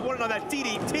push-off she wanted on that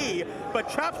DDT, but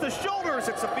traps the shoulders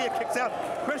and Sofia kicks out.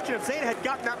 Christian, if Zayda had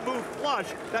gotten that move flush,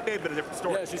 that may have been a different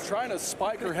story. Yeah, she's trying to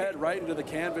spike her head right into the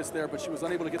canvas there, but she was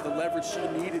unable to get the leverage she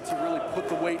needed to really put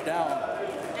the weight down.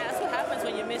 Yeah, that's what happens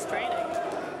when you miss training.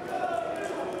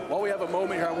 While we have a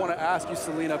moment here, I want to ask you,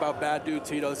 Salina, about Bad Dude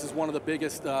Tito. This is one of the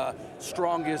biggest,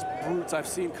 strongest brutes I've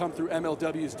seen come through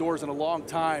MLW's doors in a long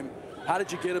time. How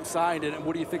did you get him signed, and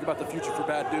what do you think about the future for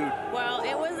Bad Dude? Well,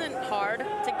 it wasn't hard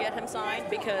to get him signed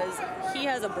because he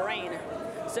has a brain.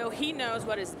 So he knows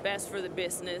what is best for the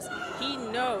business. He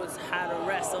knows how to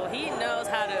wrestle. He knows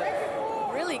how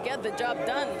to really get the job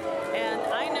done. And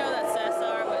I know that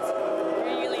Cesar was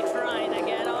really trying to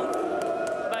get him,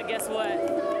 but guess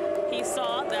what? He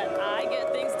saw that I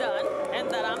get things done and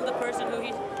that I'm the person who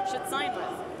he should sign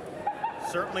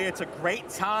with. Certainly, it's a great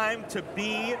time to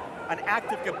be an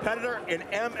active competitor in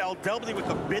MLW with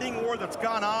the bidding war that's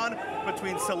gone on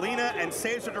between Salina and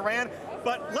Cesar Duran.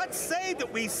 But let's say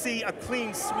that we see a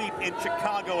clean sweep in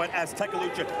Chicago and Azteca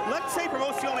Lucha. Let's say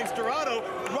Promociones Dorado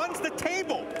runs the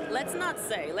table. Let's not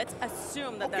say. Let's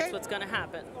assume that that's what's going to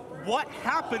happen. What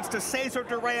happens to Cesar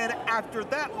Duran after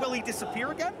that? Will he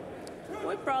disappear again?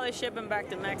 We'd probably ship him back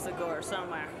to Mexico or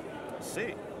somewhere. Let's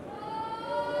see.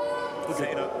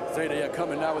 Zayda, yeah,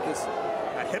 coming now with this.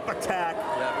 A hip attack.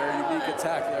 Yeah, very unique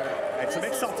attack there. And some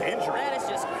insult to injury. That is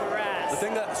just crass. The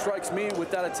thing that strikes me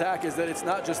with that attack is that it's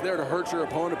not just there to hurt your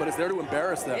opponent, but it's there to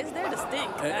embarrass them. It's there to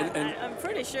stink. I'm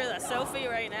pretty sure that Sophie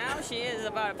right now, she is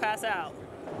about to pass out.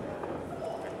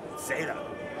 Zayda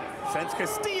sends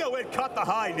Castillo in, cut the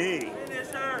high knee.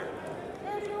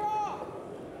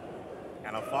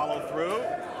 And a follow through.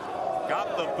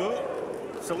 Got the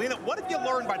boot. Salina, what have you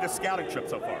learned by this scouting trip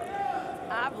so far?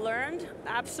 I've learned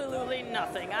absolutely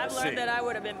nothing. I've learned that I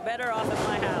would have been better off at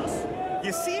my house.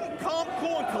 You seem calm,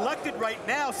 cool, and collected right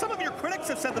now. Some of your critics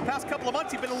have said the past couple of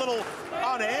months you've been a little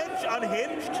on edge,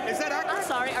 unhinged. Is that accurate? I'm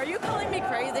sorry, are you calling me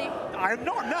crazy? I'm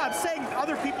not. No, I'm saying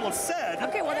other people have said.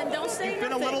 Okay, well then don't say you've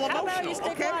been a little emotional. How about you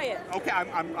stay quiet? Okay,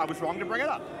 I was wrong to bring it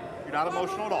up. You're not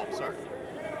emotional at all, sir.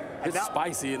 It's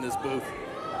spicy in this booth.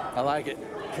 I like it.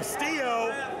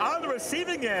 Castillo on the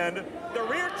receiving end, the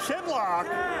rear chin lock.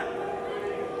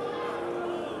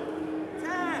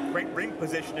 Great ring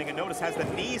positioning, and notice has the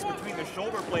knees between the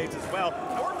shoulder blades as well.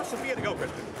 Nowhere for Sofia to go,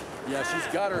 Christian. Yeah,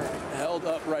 she's got her held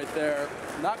up right there.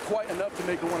 Not quite enough to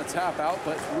make her want to tap out,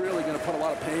 but really going to put a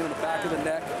lot of pain on the back of the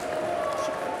neck.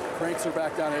 She cranks her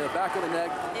back down here, the back of the neck,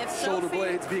 shoulder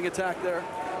blades being attacked there.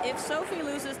 If Sophie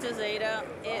loses to Zayda,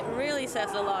 it really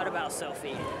says a lot about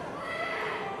Sophie.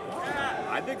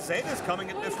 I think Zayda's coming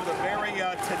at this with a very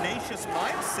tenacious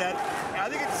mindset. I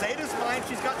think in Zayda's mind,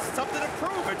 she's got something to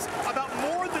prove. It's about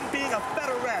more than being a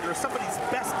veteran or somebody's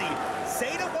bestie.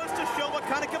 Zayda wants to show what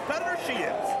kind of competitor she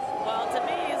is. Well, to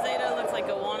me, Zayda looks like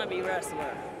a wannabe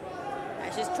wrestler.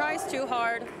 And she tries too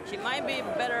hard. She might be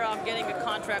better off getting a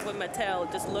contract with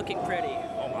Mattel, just looking pretty.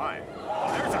 Oh, my.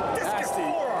 Oh, there's a discus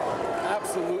forearm.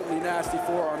 Absolutely nasty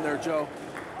forearm there, Joe.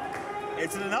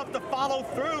 Is it enough to follow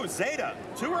through? Zayda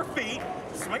to her feet,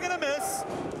 swing and a miss.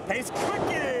 Pace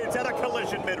quickens at a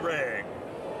collision mid-ring.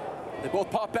 They both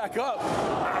pop back up.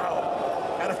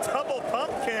 Wow. And a double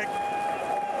pump kick.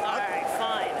 All right,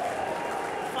 fine.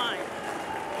 Fine.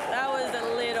 That was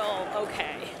a little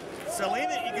okay.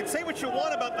 Salina, you can say what you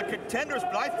want about the contenders,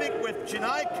 but I think with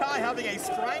Janai Kai having a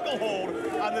stranglehold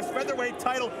on this featherweight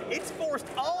title, it's forced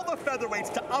all the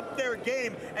featherweights to up their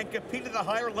game and compete at a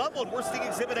higher level, and we're seeing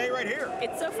Exhibit A right here.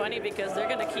 It's so funny because they're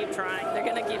going to keep trying. They're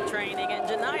going to keep training, and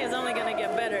Janai is only going to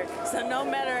get better. So no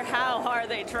matter how hard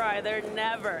they try, they're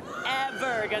never,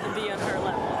 ever going to be on her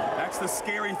level. That's the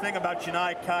scary thing about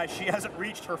Janai Kai. She hasn't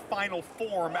reached her final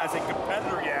form as a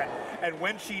competitor yet, and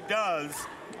when she does,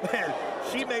 Man,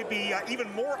 she may be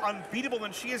even more unbeatable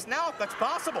than she is now, if that's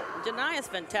possible. Janai is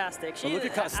fantastic. Well, look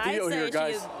at Castillo here,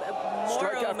 guys.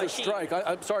 Strike after strike.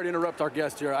 I'm sorry to interrupt our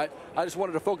guest here. I just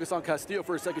wanted to focus on Castillo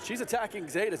for a second. She's attacking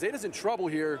Zayda. Zayda's in trouble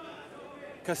here.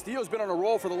 Castillo's been on a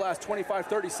roll for the last 25,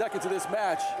 30 seconds of this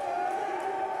match.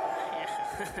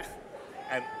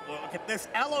 And look at this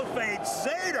elevate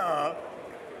Zayda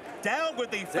down with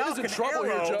the Falcon arrow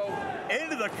here,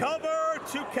 into the cover,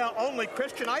 2 count only.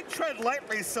 Christian, I tread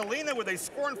lightly. Salina with a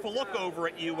scornful look over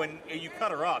at you when you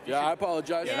cut her off. I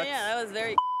apologize. Yeah, that was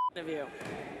very of you.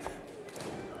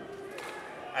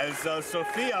 As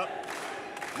Sofia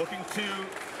looking to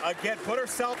again put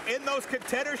herself in those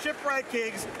contendership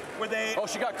rankings with a... Oh,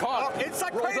 she got caught.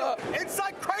 Inside cradle.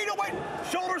 Inside cradle. Wait,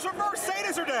 shoulders reversed.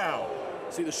 Zaydas are down.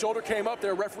 See, the shoulder came up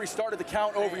there. Referee started the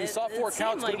count over. You saw 4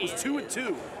 counts, but it was 2 and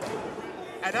 2.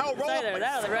 And now roll up.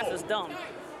 That the ref was dumb.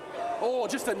 Oh,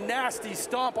 just a nasty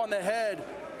stomp on the head.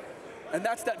 And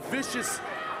that's that vicious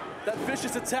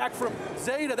attack from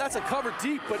Zayda. That's a cover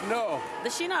deep, but no.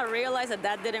 Did she not realize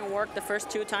that didn't work the first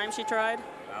 2 times she tried?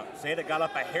 Zayda got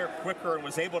up a hair quicker and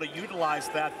was able to utilize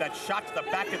that shot to the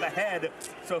back of the head.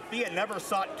 Sofia never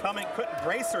saw it coming, couldn't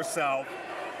brace herself.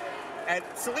 And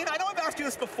Salina, I know I've asked you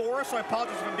this before, so I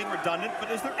apologize if I'm being redundant, but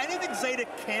is there anything Zayda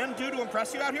can do to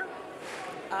impress you out here?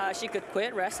 She could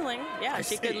quit wrestling. Yeah,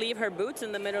 she could leave her boots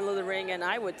in the middle of the ring, and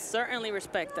I would certainly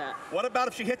respect that. What about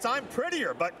if she hits I'm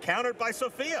prettier, but countered by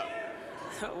Sofia?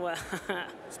 Well,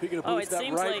 speaking of boots,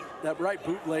 that right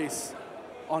boot lace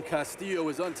on Castillo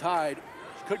is untied.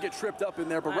 She could get tripped up in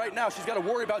there, but right now she's got to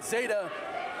worry about Zayda.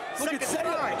 Look at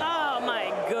Zayda. Oh,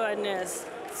 my goodness.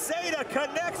 Zayda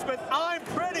connects with I'm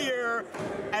prettier,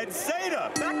 and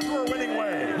Zayda back to her winning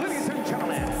way. Ladies and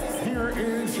gentlemen, here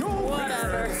is your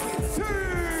winner,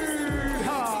 Zayda.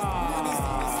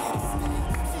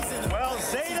 Well,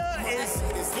 Zayda is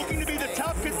looking to be the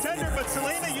top contender, but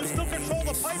Salina, you still control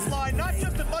the pipeline, not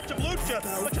just a bunch of lucha,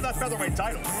 but to that featherweight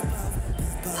title.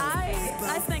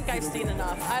 I think I've seen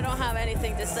enough. I don't have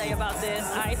anything to say about this.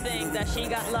 I think that she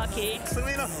got lucky.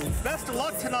 Salina, best of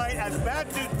luck tonight as bad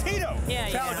dude Tito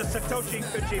challenges Satoshi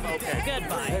Kojima. Okay.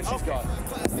 Goodbye. And she's gone.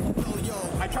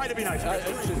 I tried to be nice.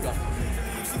 She's gone.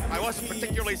 I wasn't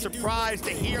particularly surprised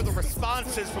to hear the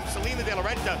responses from Salina de la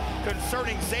Renta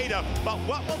concerning Zayda, but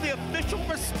what will the official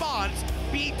response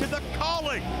be to the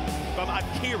calling from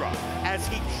AKIRA as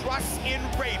he trusts in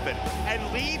Raven and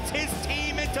leads his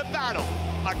team into battle?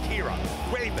 AKIRA,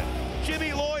 Raven,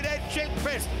 Jimmy Lloyd, and Jake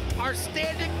Christ are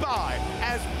standing by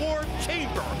as War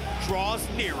Chamber draws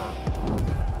nearer.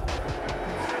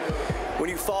 When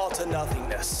you fall to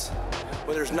nothingness,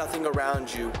 when there's nothing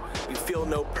around you, you feel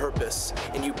no purpose,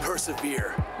 and you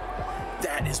persevere,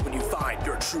 that is when you find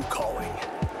your true calling.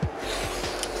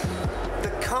 The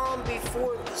calm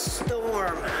before the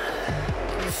storm.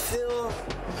 You feel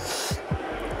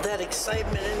that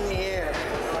excitement in the air.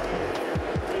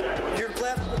 You're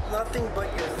left with nothing but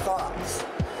your thoughts,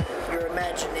 your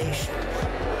imagination.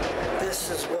 This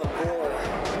is what war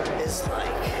is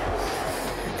like.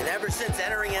 And ever since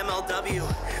entering MLW,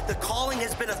 the calling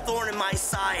has been a thorn in my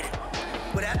side.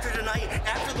 But after tonight,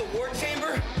 after the War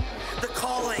Chamber, the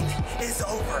calling is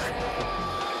over.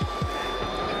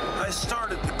 I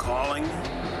started the calling,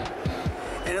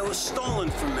 and it was stolen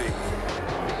from me.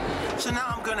 So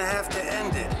now I'm gonna have to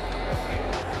end it.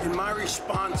 And my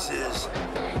response is,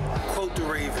 quote the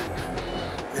Raven,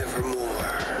 nevermore.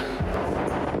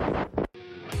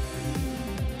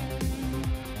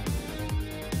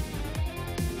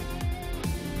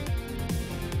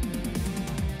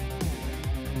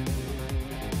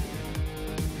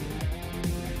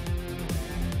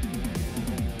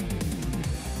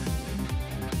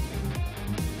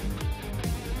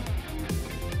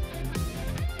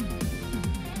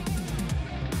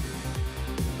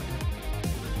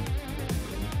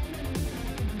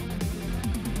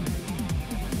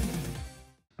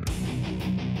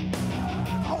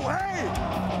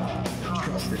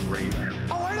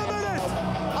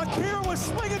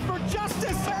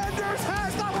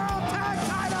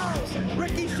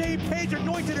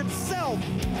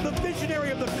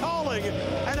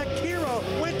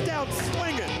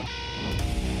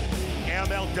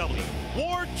 MLW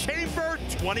War Chamber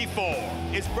 24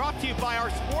 is brought to you by our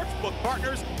sportsbook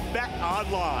partners, Bet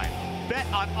Online. Bet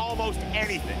on almost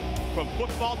anything, from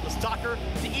football to soccer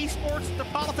to esports to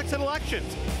politics and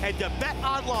elections. Head to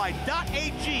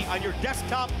betonline.ag on your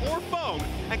desktop or phone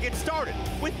and get started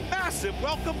with massive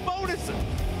welcome bonuses.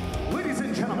 Ladies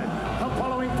and gentlemen, the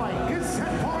following fight is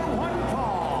set for one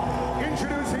fall.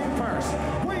 Introducing first,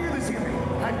 weighing in this evening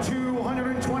at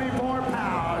 224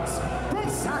 pounds, from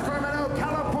Sacramento,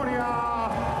 California,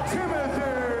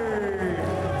 Timothy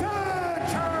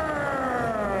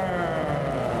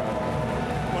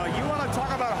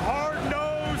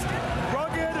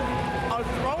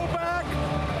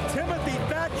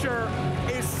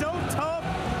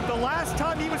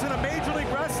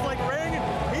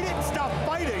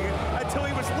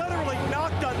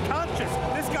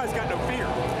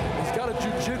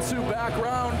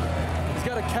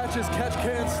catches,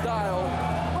 catch-can style.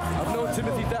 I've known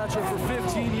Timothy Thatcher for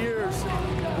 15 years.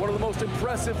 One of the most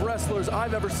impressive wrestlers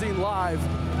I've ever seen live.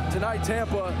 Tonight,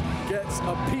 Tampa gets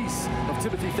a piece of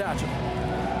Timothy Thatcher.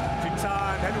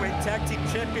 Two-time heavyweight tag team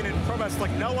champion in pro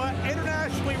wrestling, Noah,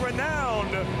 internationally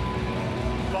renowned.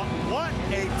 But what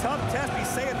a tough test. We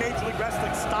say in Major League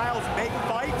Wrestling, styles make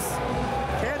fights.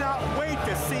 Cannot wait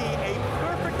to see a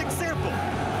perfect example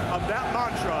of that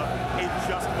mantra in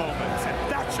just moments. And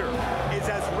Thatcher is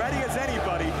as ready as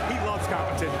anybody. He loves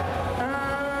competition.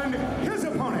 And his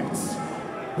opponents,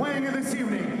 weighing in this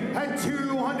evening at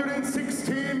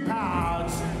 216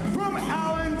 pounds, from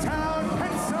Allentown,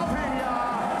 Pennsylvania,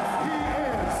 he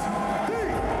is the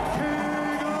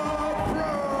King of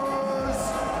Pros,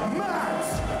 Matt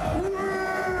Riddle!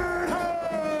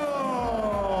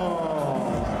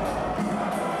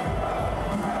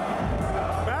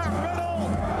 Matt Riddle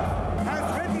has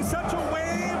ridden such a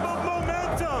wave of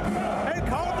momentum. Hey,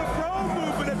 call it the pro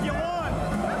movement if you want,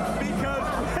 because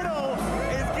Riddle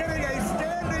is getting a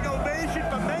standing ovation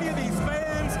from many of these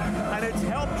fans, and it's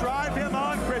helped drive him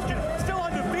on, Christian. Still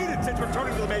undefeated since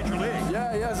returning to the Major League.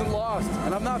 Yeah, he hasn't lost,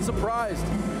 and I'm not surprised.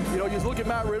 You know, you look at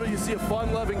Matt Riddle, you see a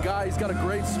fun-loving guy. He's got a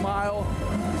great smile.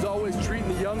 He's always treating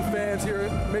the young fans here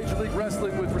at Major League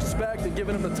Wrestling with respect and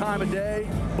giving them the time of day.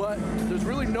 But there's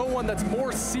really no one that's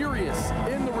more serious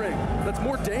in the ring, that's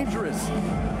more dangerous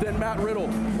than Matt Riddle.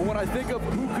 But when I think of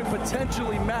who could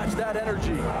potentially match that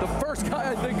energy, the first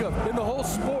guy I think of in the whole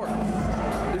sport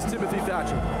is Timothy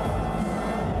Thatcher.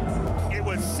 It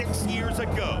was 6 years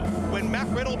ago when Matt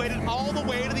Riddle made it all the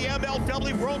way to the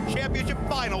MLW World Championship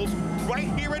Finals right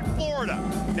here in Florida.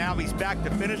 Now he's back to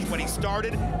finish what he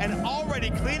started and already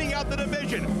cleaning out the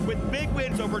division with big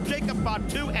wins over Jacob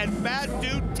Fatu and Bad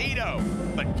Dude Tito.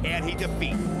 But can he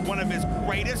defeat one of his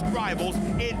greatest rivals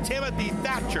in Timothy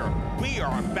Thatcher? We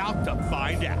are about to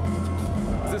find out.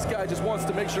 This guy just wants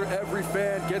to make sure every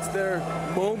fan gets their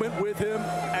moment with him.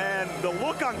 And the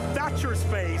look on Thatcher's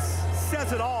face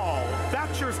says it all.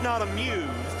 Thatcher's not amused.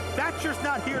 Thatcher's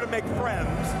not here to make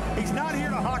friends. He's not here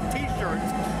to hawk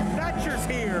t-shirts. Thatcher's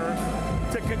here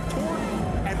to contort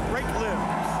and break limbs.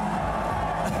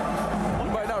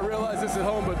 You might not realize this at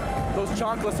home, but those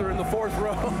chocolates are in the 4th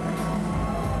row.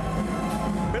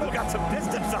 Riddle got some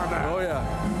distance on that. Oh, yeah.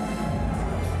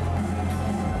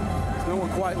 There's no one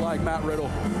quite like Matt Riddle.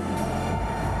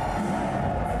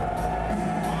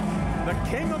 The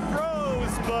king of pros,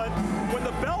 but when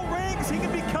the bell rings, he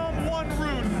can become one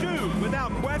rude dude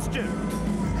without question.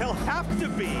 He'll have to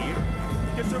be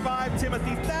to survive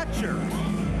Timothy Thatcher.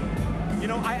 You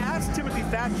know, I asked Timothy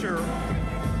Thatcher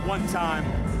one time,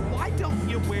 why don't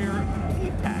you wear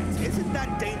knee pads? Isn't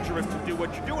that dangerous to do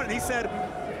what you're doing? And he said,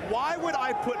 why would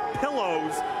I put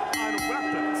pillows on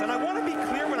weapons? And I want to be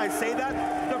clear when I say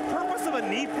that. The purpose of a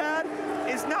knee pad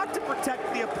is not to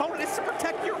protect the opponent, it's to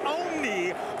protect your own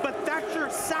knee, but Thatcher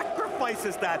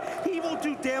sacrifices that. He will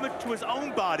do damage to his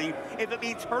own body if it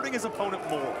means hurting his opponent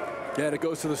more. Yeah, and it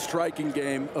goes to the striking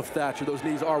game of Thatcher. Those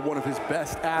knees are one of his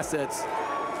best assets.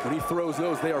 When he throws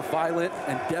those, they are violent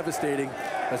and devastating.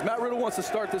 As Matt Riddle wants to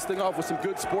start this thing off with some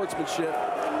good sportsmanship.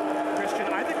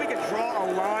 Christian, I think we could draw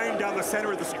a line down the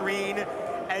center of the screen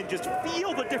and just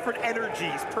feel the different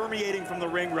energies permeating from the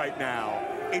ring right now.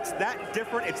 It's that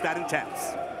different, it's that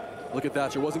intense. Look at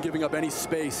Thatcher, wasn't giving up any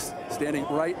space, standing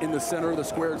right in the center of the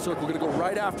squared circle. Gonna go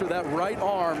right after that right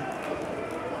arm.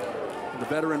 The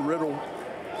veteran Riddle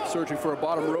searching for a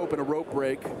bottom rope and a rope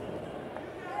break. All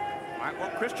right, well,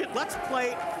 Christian, let's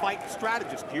play fight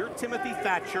strategist. You're Timothy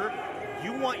Thatcher.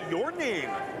 You want your name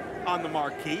on the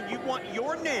marquee. You want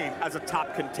your name as a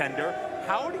top contender.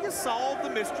 How do you solve the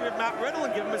mystery of Matt Riddle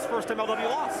and give him his first MLW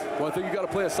loss? Well, I think you got to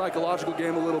play a psychological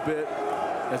game a little bit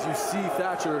as you see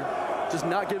Thatcher just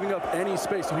not giving up any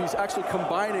space. So he's actually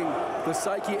combining the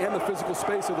psyche and the physical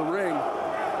space of the ring.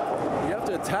 You have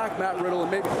to attack Matt Riddle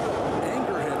and maybe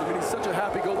anger him. I mean, he's such a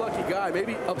happy-go-lucky guy.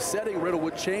 Maybe upsetting Riddle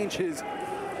would change his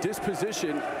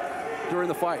disposition during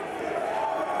the fight.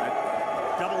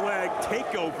 That double leg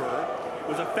takeover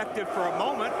was effective for a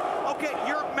moment. Okay,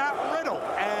 you're Matt Riddle,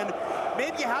 and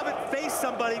maybe you haven't faced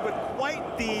somebody with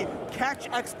quite the catch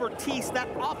expertise that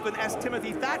often as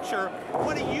Timothy Thatcher.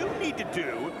 What do you need to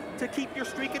do to keep your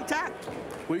streak intact?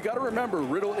 Well, you got to remember,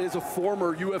 Riddle is a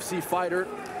former UFC fighter.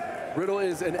 Riddle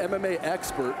is an MMA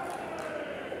expert.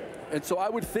 And so I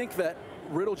would think that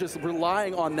Riddle just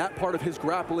relying on that part of his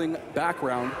grappling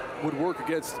background would work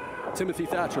against Timothy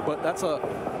Thatcher, but that's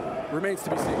remains to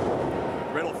be seen.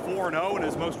 Riddle 4-0 in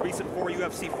his most recent 4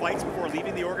 UFC fights before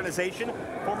leaving the organization.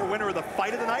 Former winner of the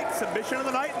fight of the night, submission of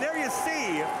the night, and there you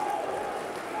see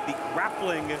the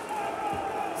grappling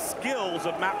skills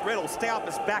of Matt Riddle. Stay off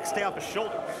his back, stay off his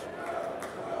shoulders.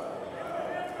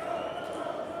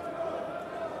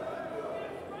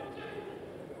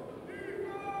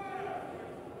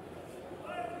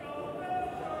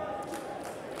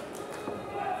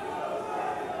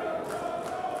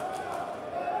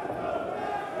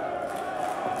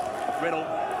 Riddle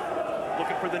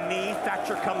looking for the knee.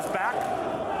 Thatcher comes back.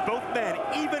 Both men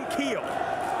even keel.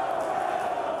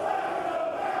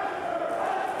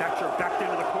 Thatcher backed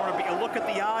into the corner, but you look at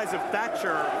the eyes of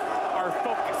Thatcher are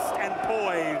focused and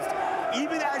poised,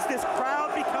 even as this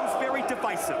crowd becomes very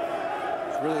divisive.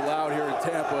 It's really loud here in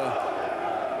Tampa.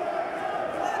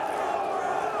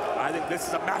 I think this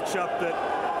is a matchup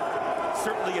that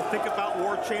certainly you think about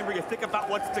War Chamber, you think about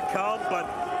what's to come, but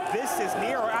this is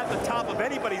near or at the top of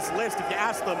anybody's list. If you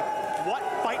ask them, what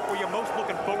fight were you most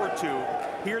looking forward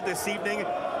to here this evening?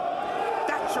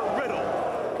 Thatcher Riddle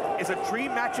is a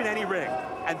dream match in any ring.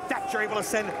 And Thatcher able to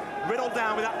send Riddle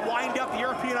down with that wind-up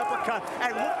European uppercut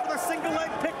and look for the single leg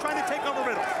pick trying to take over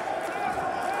Riddle.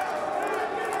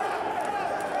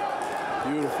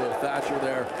 Beautiful Thatcher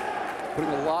there,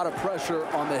 putting a lot of pressure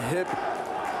on the hip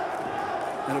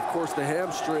and of course the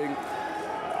hamstring.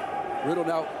 Riddle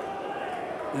now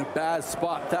in a bad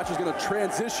spot. Thatcher's gonna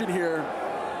transition here.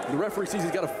 The referee sees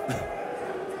he's got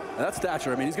a, that's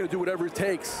Thatcher. I mean, he's gonna do whatever it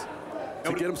takes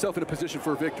to get himself in a position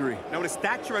for a victory. Notice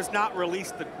Thatcher has not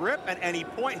released the grip at any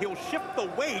point. He'll shift the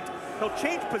weight, he'll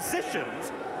change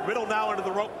positions. Riddle now under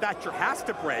the rope, Thatcher has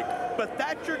to break, but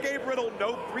Thatcher gave Riddle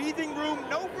no breathing room,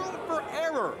 no room for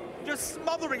error, just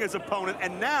smothering his opponent,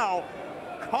 and now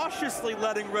cautiously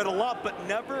letting Riddle up, but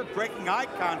never breaking eye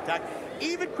contact.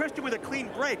 Even Christian with a clean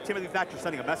break, Timothy Thatcher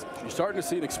sending a message. You're starting to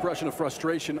see an expression of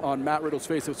frustration on Matt Riddle's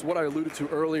face. It's what I alluded to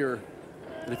earlier.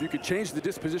 And if you could change the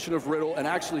disposition of Riddle and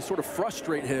actually sort of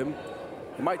frustrate him,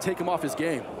 it might take him off his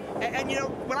game. And you know,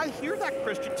 when I hear that,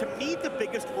 Christian, to me the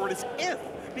biggest word is if,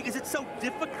 because it's so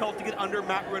difficult to get under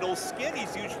Matt Riddle's skin.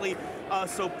 He's usually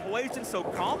so poised and so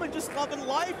calm and just loving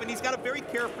life, and he's got a very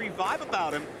carefree vibe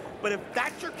about him. But if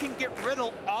Thatcher can get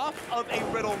Riddle off of a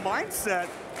Riddle mindset,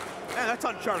 man, that's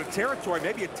uncharted territory.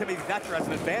 Maybe Timothy Thatcher has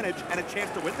an advantage and a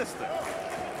chance to win this thing.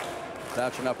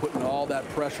 Thatcher now putting all that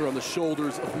pressure on the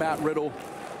shoulders of Matt Riddle.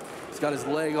 He's got his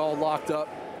leg all locked up.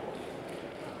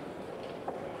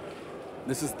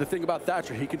 This is the thing about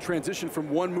Thatcher. He can transition from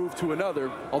one move to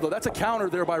another, although that's a counter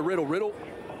there by Riddle. Riddle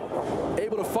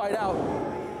able to fight out.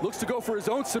 Looks to go for his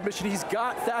own submission. He's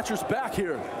got Thatcher's back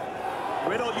here.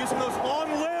 Riddle using those long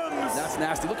limbs. That's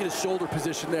nasty. Look at his shoulder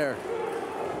position there.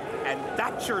 And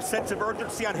Thatcher's sense of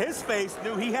urgency on his face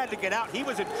knew he had to get out. He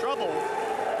was in trouble.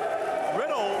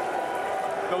 Riddle,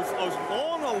 those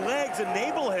long legs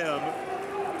enable him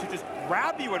to just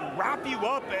grab you and wrap you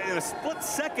up in a split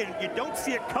second. You don't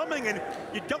see it coming, and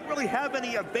you don't really have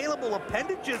any available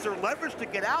appendages or leverage to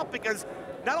get out, because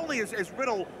not only is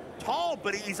Riddle tall,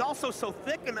 but he's also so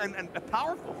thick and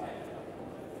powerful.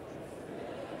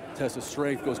 Test of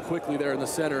strength goes quickly there in the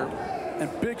center, and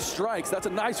big strikes. That's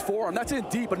a nice forearm. That's in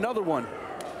deep, another one.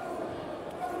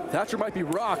 Thatcher might be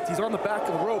rocked. He's on the back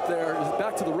of the rope there. He's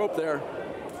back to the rope there.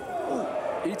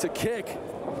 Ooh, eats a kick.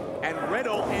 And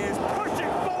Riddle is pushing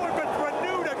forward with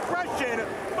renewed aggression,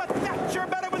 but Thatcher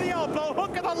better with the elbow,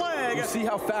 hook of the leg. You see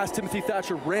how fast Timothy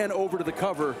Thatcher ran over to the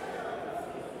cover.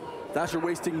 Thatcher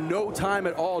wasting no time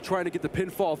at all trying to get the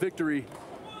pinfall victory.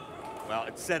 Well,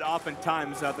 it's said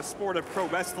oftentimes the sport of pro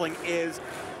wrestling is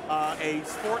a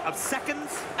sport of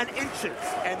seconds and inches,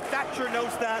 and Thatcher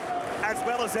knows that as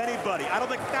well as anybody. I don't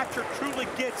think Thatcher truly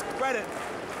gets credit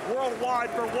worldwide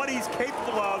for what he's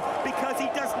capable of, because he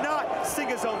does not sing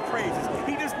his own praises.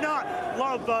 He does not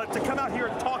love to come out here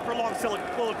and talk for long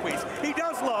soliloquies. He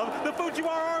does love the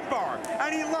Fujiwara armbar,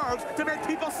 and he loves to make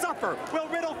people suffer. Will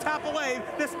Riddle tap away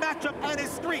this matchup and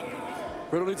his streak?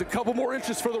 Riddle needs a couple more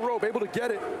inches for the rope, able to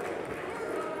get it,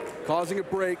 causing a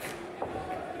break.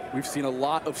 We've seen a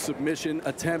lot of submission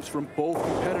attempts from both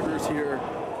competitors here.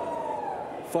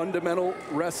 Fundamental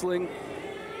wrestling.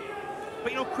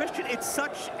 But you know, Christian, it's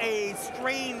such a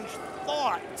strange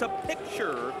thought to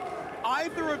picture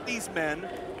either of these men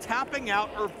tapping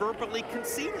out or verbally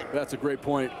conceding. That's a great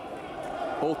point.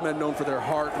 Both men known for their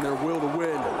heart and their will to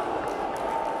win.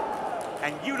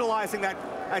 And utilizing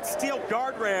that steel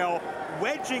guardrail,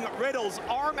 wedging Riddle's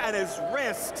arm and his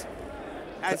wrist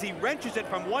as he wrenches it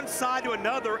from one side to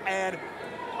another, and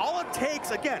all it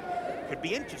takes, again, could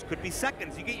be inches, could be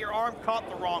seconds. You get your arm caught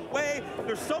the wrong way.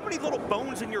 There's so many little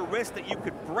bones in your wrist that you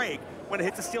could break when it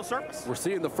hits a steel surface. We're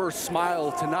seeing the first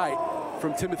smile tonight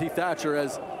from Timothy Thatcher,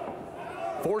 as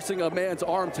forcing a man's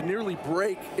arm to nearly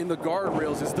break in the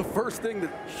guardrails is the first thing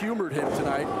that humored him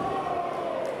tonight.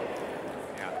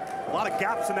 Yeah. A lot of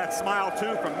gaps in that smile,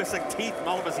 too, from missing teeth from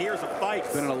all of his years of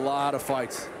fights. Been in a lot of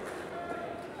fights.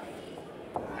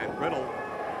 And Riddle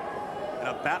in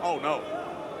a bat. Oh, no.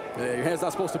 Yeah, your hand's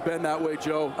not supposed to bend that way,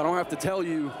 Joe. I don't have to tell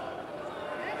you.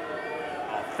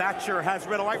 Oh, Thatcher has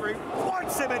Riddle right where he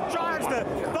wants him and drives the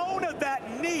bone of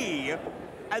that knee.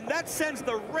 And that sends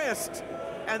the wrist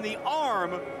and the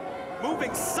arm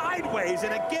moving sideways.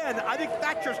 And again, I think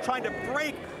Thatcher's trying to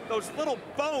break those little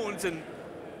bones, and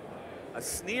a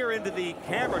sneer into the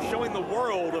camera showing the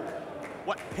world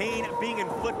what pain being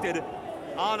inflicted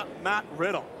on Matt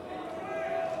Riddle.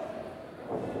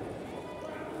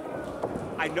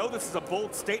 I know this is a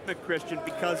bold statement, Christian,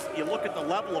 because you look at the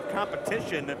level of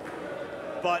competition,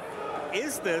 but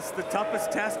is this the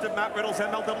toughest test of Matt Riddle's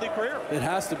MLW career? It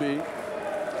has to be.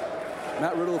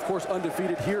 Matt Riddle, of course,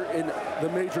 undefeated here in the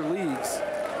major leagues.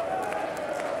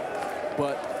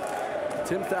 But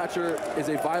Tim Thatcher is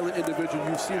a violent individual.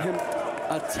 You've seen him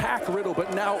attack Riddle,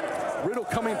 but now Riddle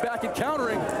coming back and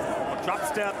countering. Drop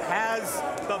step has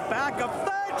the back of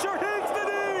Thatcher, hits the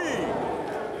knee!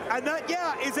 And that,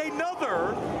 yeah, is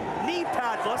another knee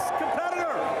padless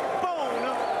competitor. Bone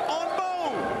on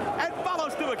bone, and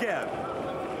follows through again.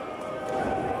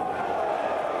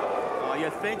 You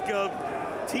think of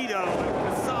Tito,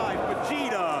 Kasai,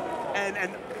 Vegeta,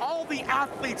 and all the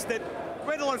athletes that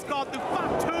Riddle has gone through.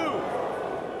 But two,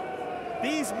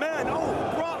 these men,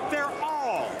 brought their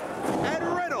all. And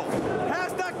Riddle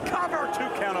has the cover, 2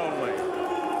 count only.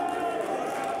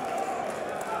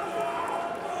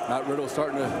 Matt Riddle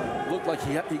starting to look like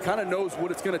he kind of knows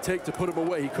what it's going to take to put him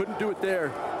away. He couldn't do it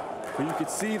there, but you could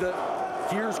see the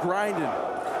gears grinding.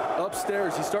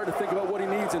 Upstairs, he's starting to think about what he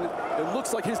needs, and it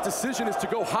looks like his decision is to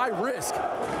go high risk.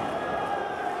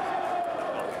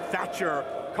 Thatcher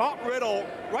caught Riddle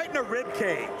right in a rib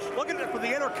cage. Looking for the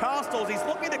intercostals, he's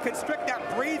looking to constrict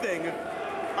that breathing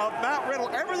of Matt Riddle.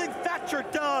 Everything Thatcher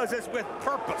does is with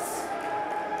purpose.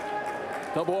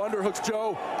 Double underhooks,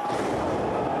 Joe.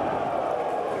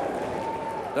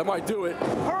 That might do it.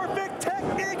 Perfect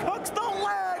technique, hooks the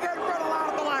leg, and Riddle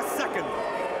out at the last second.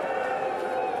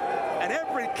 And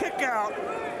every kick out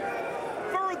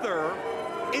further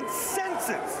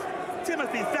incenses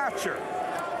Timothy Thatcher.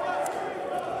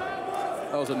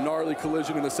 That was a gnarly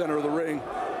collision in the center of the ring.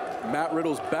 Matt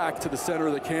Riddle's back to the center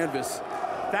of the canvas.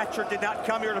 Thatcher did not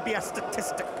come here to be a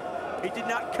statistic. He did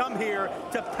not come here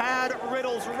to pad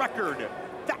Riddle's record.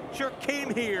 Thatcher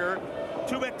came here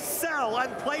to excel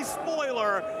and play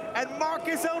spoiler and mark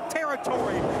his own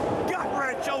territory. Gut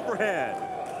wrench overhead.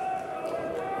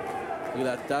 Look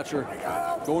at that, Thatcher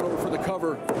going over for the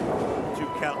cover. 2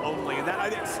 count only, and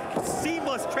that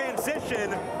seamless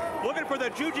transition. Looking for the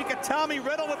Juji Katami.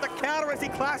 Riddle with the counter as he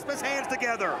clasps his hands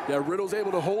together. Yeah, Riddle's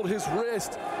able to hold his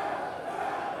wrist.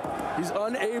 He's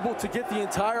unable to get the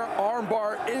entire arm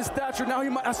bar. Is Thatcher now? He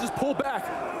might have to just pull back.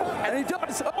 And he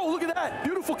does. Oh, look at that.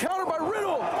 Beautiful counter by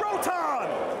Riddle. Roton!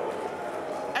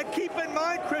 And keep in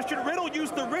mind, Christian, Riddle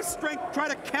used the wrist strength to try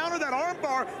to counter that arm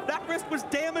bar. That wrist was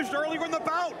damaged earlier in the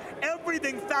bout.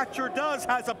 Everything Thatcher does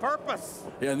has a purpose.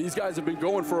 Yeah, and these guys have been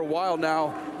going for a while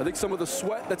now. I think some of the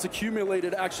sweat that's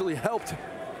accumulated actually helped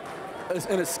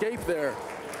an escape there.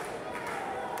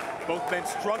 Both men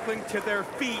struggling to their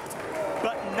feet,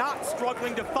 but not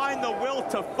struggling to find the will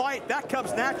to fight. That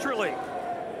comes naturally.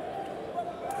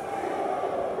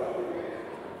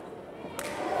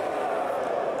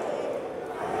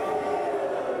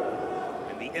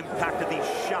 And the impact of these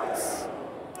shots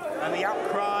and the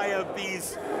outcry of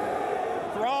these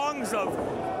throngs of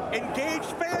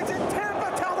engaged fans in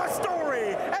Tampa tell the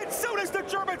story, and so does the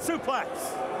German suplex.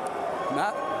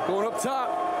 Matt going up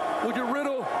top. Look at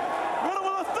Riddle. Riddle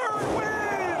with a third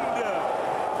wind.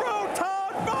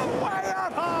 Roton from way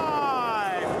up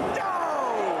high.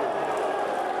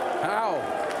 No!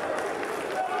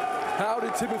 How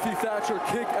did Timothy Thatcher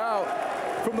kick out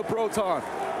from the Proton?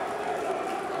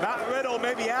 Matt Riddle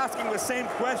may be asking the same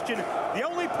question. The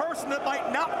only person that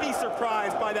might not be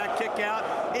surprised by that kick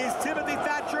out is Timothy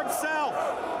Thatcher himself.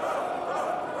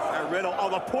 And Riddle,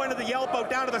 the point of the elbow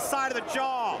down to the side of the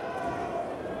jaw.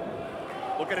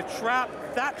 Look at a trap.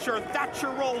 Thatcher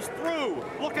rolls through.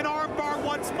 Looking armbar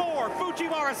once more.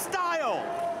 Fujiwara style.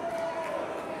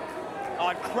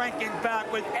 Cranking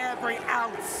back with every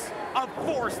ounce of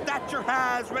force Thatcher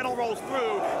has. Riddle rolls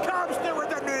through. Comes through with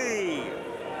the knee.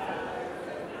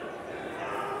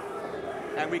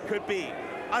 And we could be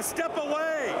a step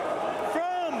away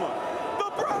from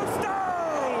the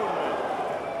Brostone.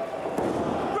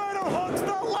 Riddle hooks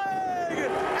the leg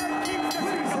and keeps the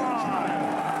streak alive.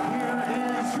 Here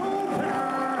is your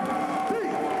winner, the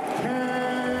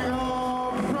King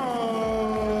of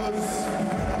Pros,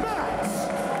 Matt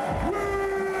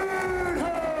Riddle.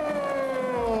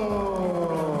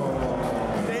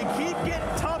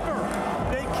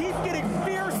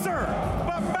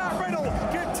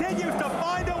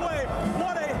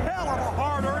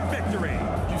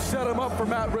 him up for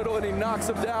Matt Riddle, and he knocks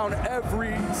him down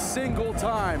every single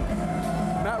time.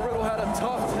 Matt Riddle had a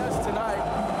tough test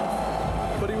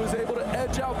tonight, but he was able to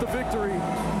edge out the victory.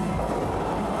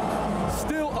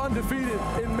 Still undefeated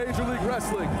in Major League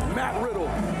Wrestling, Matt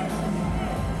Riddle.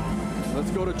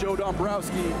 Let's go to Joe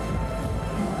Dombrowski,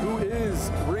 who is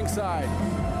ringside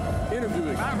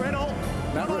interviewing Matt Riddle.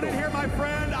 Come on in here, my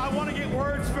friend. I want to get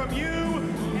words from you.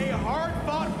 A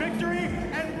hard-fought victory,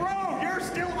 and bro, you're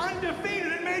still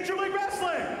undefeated in Major League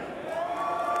Wrestling.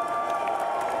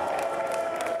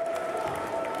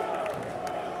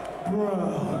 Bro,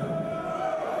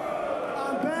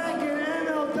 I'm back in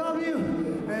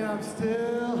MLW, and I'm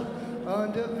still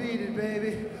undefeated,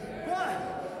 baby.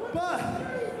 But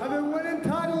I've been winning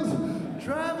titles,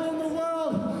 traveling the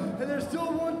world, and there's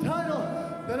still one title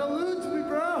that eludes me,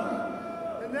 bro.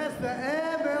 And that's the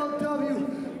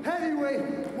MLW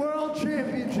Heavyweight World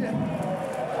Championship.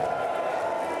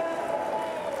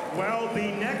 Well,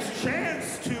 the next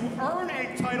chance to earn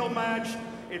a title match,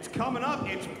 it's coming up.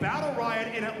 It's Battle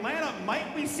Riot in Atlanta.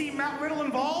 Might we see Matt Riddle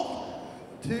involved?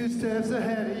 2 steps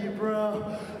ahead of you,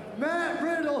 bro. Matt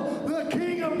Riddle, the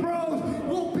king of bros,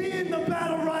 will be in the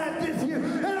Battle Riot this year,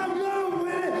 and I'm gonna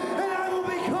win it, and I will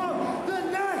become the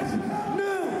next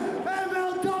new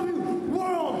MLW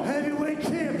World Heavyweight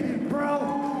Champion, bro.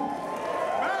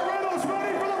 Matt Riddle's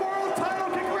ready for the world title.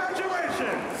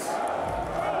 Congratulations.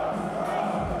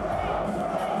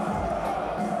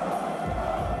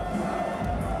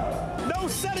 No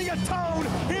setting a tone.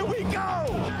 Here we go.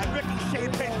 And Rickey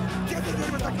Shaping digging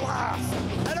in with the glass.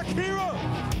 And AKIRA.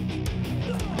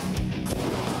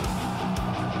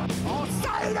 Oh,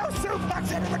 Zayda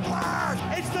suplex into the glass.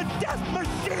 It's the death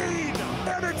machine.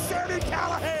 And Sami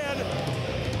Callihan.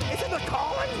 Is it the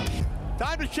calling?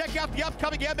 Time to check out the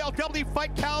upcoming MLW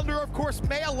fight calendar. Of course,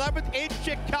 May 11th in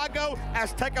Chicago,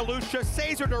 Azteca Lucha,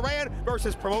 Cesar Duran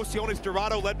versus Promociones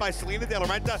Dorado, led by Salina de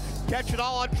Renta. Catch it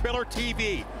all on Triller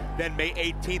TV. Then May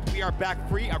 18th, we are back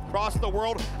free across the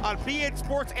world on beIN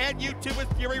Sports and YouTube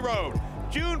with Fury Road.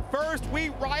 June 1st, we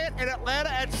riot in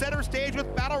Atlanta at Center Stage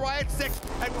with Battle Riot 6.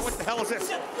 And what the hell is this?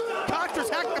 Contra's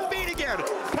hacked the feed again.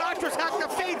 Contra's hacked the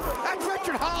feed. That's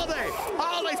Richard Holiday.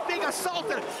 Holiday's being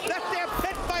assaulted. That damn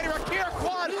pit fighter, AKIRA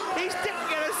Quad, he's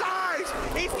sticking in his eyes.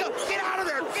 He's going, get out of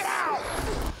there, get out.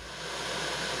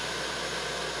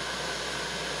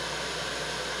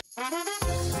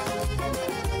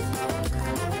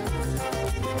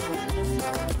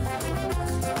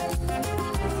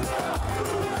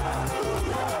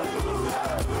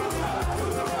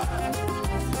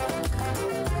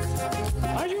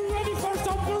 Are you ready for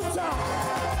some lucha?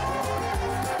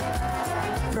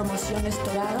 Promociones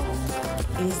Dorado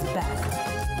is back.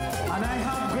 And I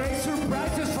have great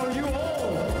surprises for you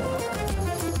all.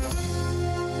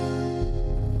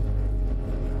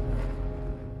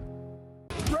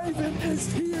 Raven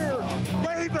is here.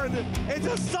 Raven is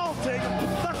assaulting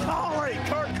the calling.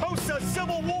 Carcosa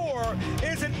Civil War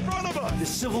is in front of us. The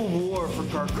civil war for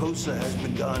Carcosa has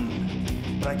begun,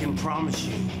 but I can promise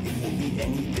you it will be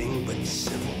anything but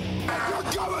civil. You're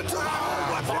going to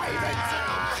hell with Raven!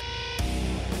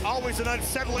 Always an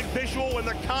unsettling visual when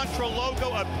the Contra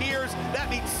logo appears. That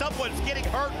means someone's getting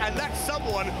hurt, and that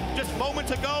someone just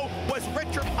moments ago was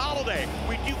Richard Holiday.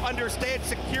 We do understand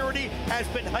security has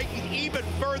been heightened even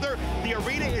further. The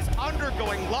arena is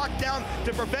undergoing lockdown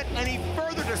to prevent any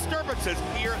further disturbances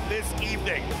here this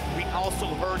evening. We also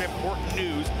heard important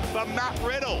news from Matt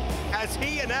Riddle as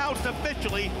he announced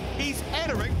officially he's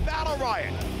entering Battle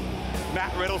Riot.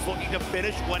 Matt Riddle's looking to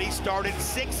finish what he started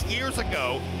 6 years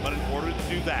ago, but in order to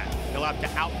do that, he'll have to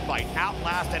outfight,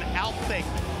 outlast, and outthink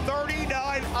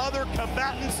 39 other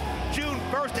combatants. June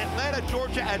 1st, Atlanta,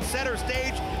 Georgia, and Center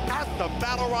Stage at the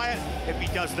Battle Riot. If he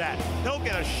does that, he'll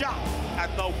get a shot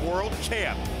at the World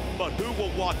Champ. But who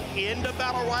will walk into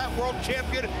Battle Riot World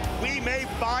Champion? We may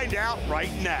find out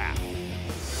right now.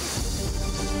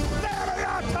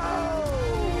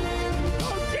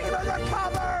 Kojima the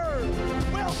cover!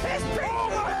 Will history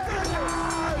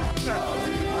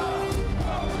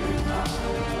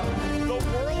The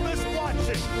world is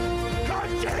watching.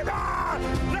 Kojima!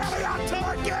 Lariato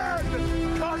again!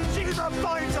 Kojima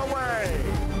finds a way!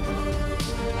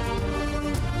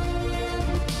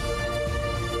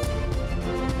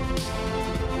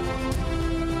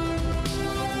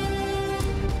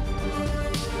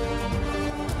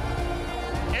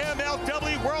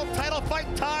 MLW World Title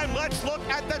fight time. Let's look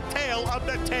at the tail of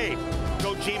the tape.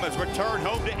 Kojima's return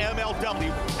home to MLW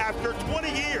after 20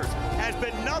 years has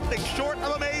been nothing short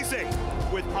of amazing,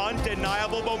 with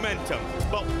undeniable momentum.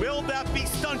 But will that be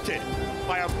stunted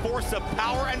by a force of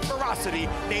power and ferocity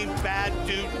named Bad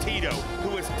Dude Tito,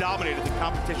 who has dominated the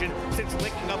competition since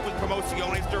linking up with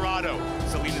Promociones Dorado?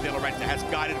 Salina de la Renta has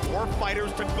guided more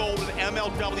fighters to gold in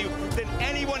MLW than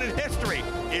anyone in history.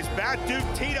 Is Bad Dude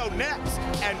Tito next?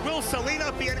 And will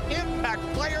Salina be an impact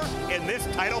player in this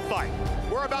title fight?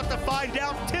 We're about to find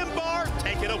out. Tim Barr,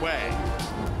 take it away.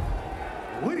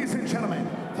 Ladies and gentlemen,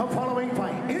 the following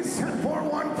fight is set for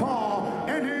one fall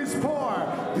and is for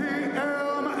the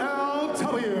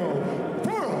MLW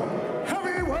World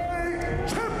Heavyweight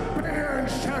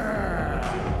Championship.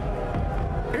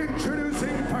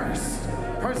 Introducing first,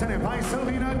 presented by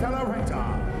Salina de la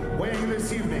Renta, weighing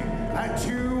this evening at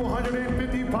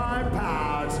 255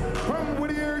 pounds from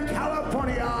Whittier,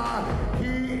 California.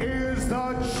 He is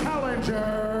the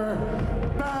challenger,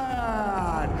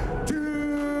 Bad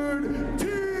Dude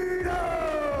Tito.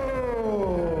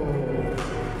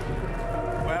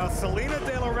 Well, Salina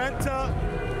de la Renta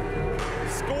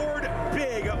scored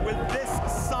big with this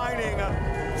signing.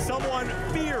 Someone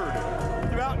feared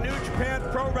throughout New Japan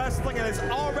Pro Wrestling and has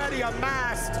already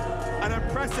amassed an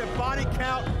impressive body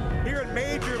count here in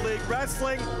Major League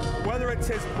Wrestling. Whether it's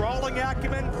his brawling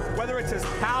acumen, whether it's his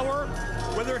power,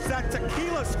 whether it's that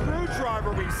tequila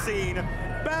screwdriver we've seen,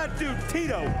 Bad Dude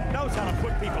Tito knows how to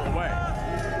put people away.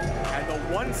 And the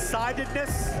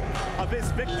one-sidedness of his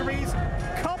victories,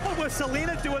 coupled with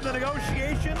Salina doing the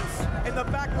negotiations in the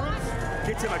back rooms,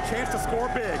 gets him a chance to score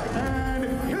big. And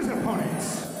his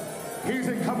opponents, he's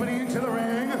accompanied to the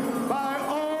ring by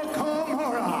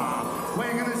Okamura,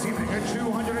 weighing in this evening at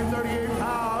 238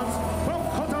 pounds from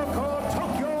Kotoko,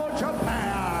 Tokyo,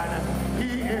 Japan.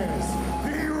 He is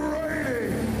the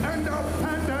reigning and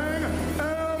defending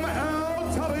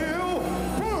MLW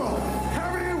World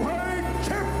Heavyweight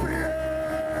Champion,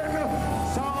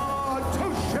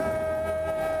 Satoshi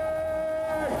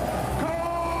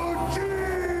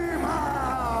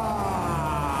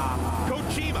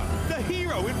Kojima, the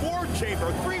hero in War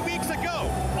Chamber 3 weeks ago,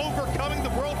 overcoming the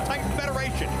World Titan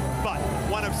Federation, but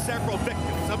one of several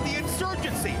victims of the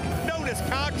insurgency known as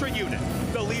Contra Unit,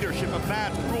 the leadership of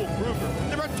Mads Rule Kruger,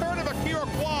 the return of Akira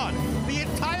Kwan, the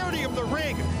entirety of the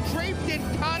ring draped in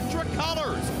Contra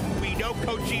colors. We know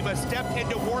Kojima stepped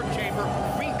into War Chamber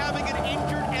rehabbing an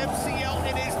injured MCL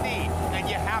in his knee, and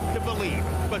you have to believe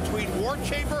between War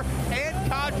Chamber and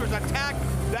Contra's attack,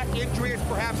 that injury is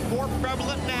perhaps more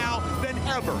prevalent now than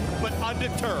ever, but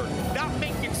undeterred, not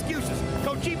making excuses.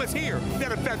 Kojima's here to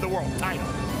defend the world title.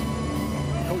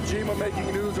 Kojima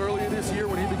making news earlier this year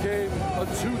when he became a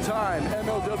two-time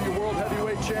MLW World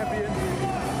Heavyweight Champion.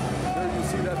 There you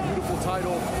see that beautiful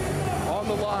title on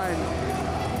the line.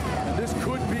 And this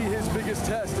could be his biggest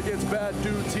test against Bad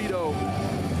Dude Tito.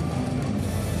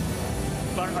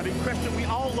 But, I mean, Christian, we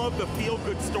all love the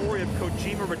feel-good story of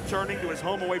Kojima returning to his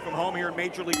home away from home here in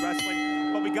Major League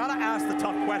Wrestling, but we gotta ask the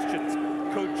tough questions.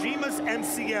 Kojima's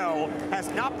MCL has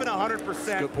not been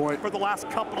 100% for the last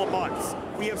couple of months.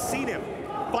 We have seen him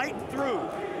fight through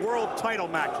world title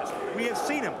matches. We have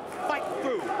seen him fight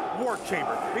through War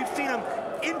Chamber. We've seen him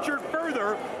injured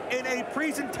further in a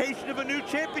presentation of a new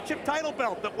championship title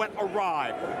belt that went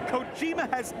awry. Kojima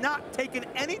has not taken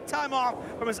any time off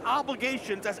from his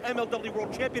obligations as MLW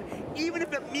World Champion, even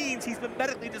if it means he's been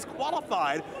medically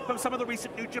disqualified from some of the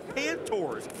recent New Japan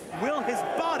tours. Will his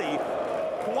body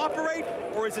cooperate,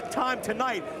 or is it time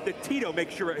tonight that Tito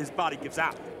makes sure his body gives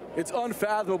out? It's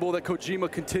unfathomable that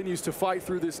Kojima continues to fight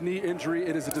through this knee injury.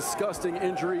 It is a disgusting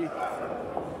injury.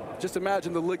 Just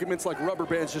imagine the ligaments like rubber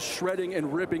bands just shredding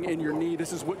and ripping in your knee.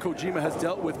 This is what Kojima has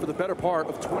dealt with for the better part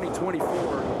of 2024.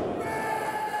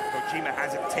 Kojima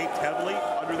has it taped heavily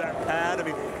under that pad. I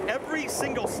mean, every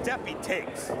single step he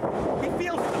takes, he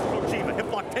feels it. Kojima, hip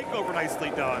lock takeover,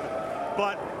 nicely done.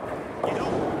 But you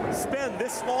don't spend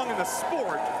this long in the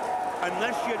sport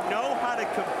unless you know how to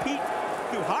compete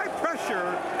through high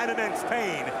pressure and immense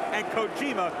pain. And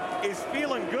Kojima is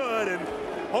feeling good and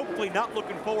hopefully not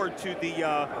looking forward to the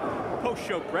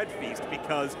post-show bread feast,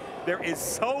 because there is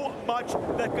so much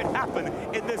that could happen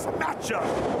in this matchup.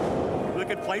 Look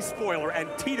at play spoiler, and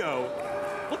Tito,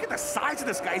 look at the size of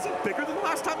this guy. Is he bigger than the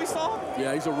last time we saw him?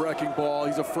 Yeah, he's a wrecking ball.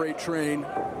 He's a freight train.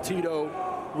 Tito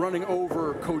running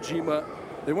over Kojima.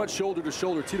 They went shoulder to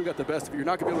shoulder. Tito got the best of it. You're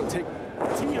not going to be able to take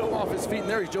Tito off his feet, and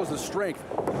there he shows his strength.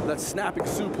 That snapping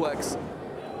suplex.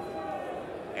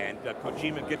 And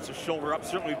Kojima gets his shoulder up.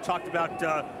 Certainly we've talked about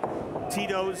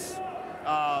Tito's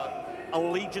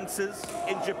allegiances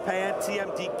in Japan,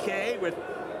 TMDK, with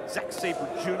Zack Sabre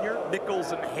Jr.,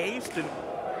 Nichols, and Haste. And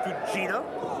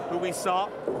Fujita, who we saw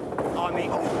on the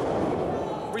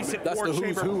recent War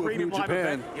Chamber Premium Live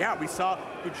event. Yeah, we saw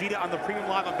Fujita on the Premium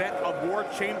Live event of War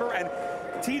Chamber, and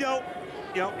Tito,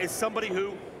 is somebody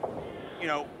who,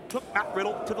 took Matt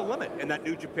Riddle to the limit in that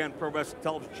New Japan Pro Wrestling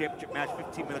Television Championship match,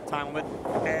 15-minute time limit,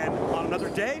 and on another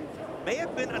day, may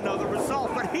have been another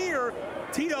result. But here,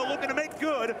 Tito looking to make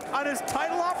good on his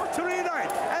title opportunity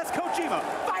tonight as Kojima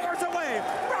fires away,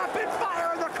 rapid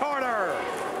fire in the corner.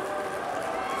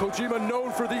 Kojima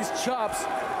known for these chops.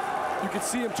 You can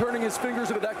see him turning his fingers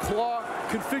into that claw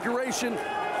configuration.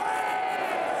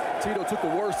 Tito took the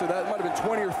worst of that. It might have been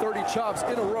 20 or 30 chops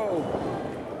in a row.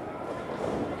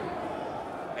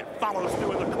 And follows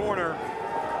through in the corner.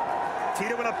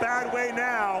 Tito in a bad way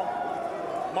now.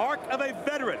 Mark of a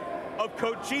veteran of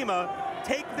Kojima.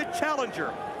 Take the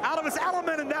challenger out of his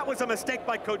element, and that was a mistake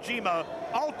by Kojima.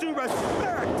 All due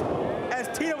respect, as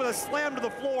Tito with a slam to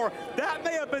the floor. That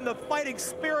may have been the fighting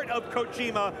spirit of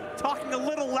Kojima, talking a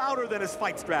little louder than his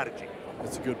fight strategy.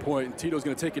 That's a good point, and Tito's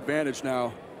gonna take advantage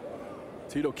now.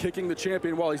 Tito kicking the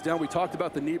champion while he's down. We talked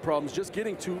about the knee problems. Just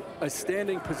getting to a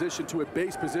standing position, to a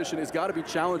base position, has got to be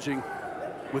challenging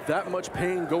with that much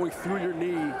pain going through your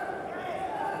knee.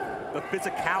 The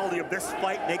physicality of this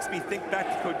fight makes me think back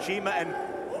to Kojima and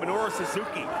Minoru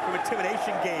Suzuki from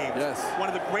Intimidation Games. Yes. One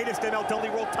of the greatest MLW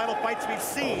World title fights we've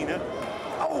seen.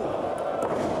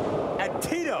 Oh! And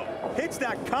Tito hits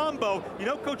that combo.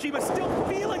 Kojima's still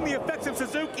feeling the effects of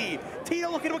Suzuki. Tito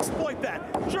looking to exploit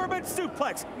that. German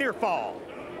suplex, near fall.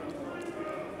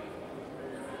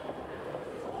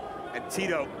 And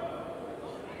Tito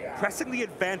pressing the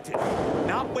advantage,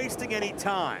 not wasting any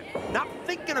time, not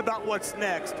thinking about what's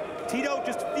next. Tito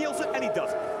just feels it and he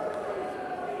does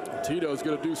it. Tito's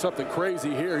gonna do something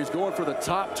crazy here. He's going for the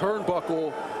top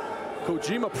turnbuckle.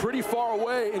 Kojima pretty far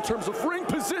away in terms of ring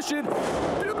position.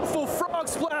 Beautiful frog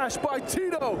splash by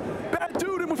Tito. Bad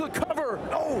dude in with a cover.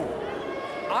 Oh,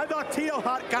 I thought Tito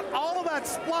got all of that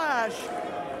splash.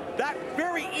 That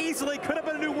very easily could have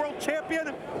been a new world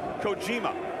champion.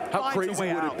 Kojima. How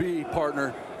crazy would it be,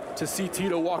 partner, to see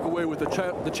Tito walk away with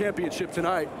the championship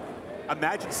tonight?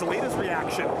 Imagine Salina's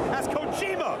reaction as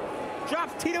Kojima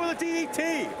drops Tito with a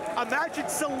DDT. Imagine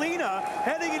Salina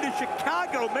heading into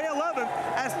Chicago May 11th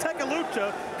as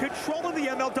Tekalucha controlling the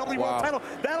MLW World title.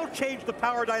 That'll change the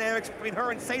power dynamics between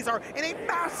her and Cesar in a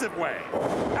massive way.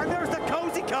 And there's the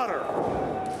cozy cutter.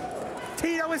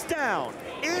 Tito is down.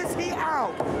 Is he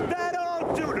out?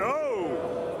 That'll do. No.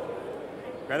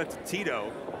 Credit to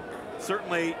Tito.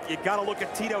 Certainly, you got to look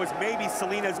at Tito as maybe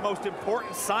Salina's most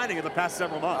important signing in the past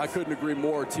several months. I couldn't agree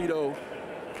more. Tito,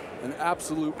 an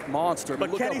absolute monster.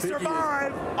 But can he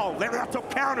survive? Oh, Laurent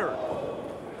counter.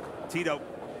 Tito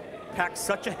packs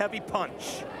such a heavy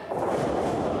punch.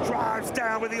 Drives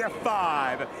down with the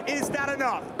F5. Is that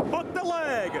enough? Hook the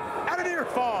leg and a near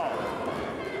fall.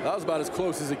 That was about as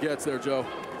close as it gets there, Joe.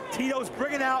 Tito's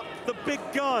bringing out the big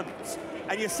guns.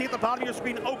 And you see at the bottom of your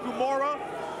screen, Okumura,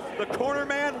 the corner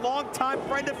man, longtime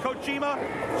friend of Kojima,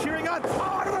 cheering on.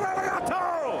 Oh, to the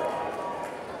Regato!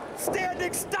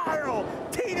 Standing style,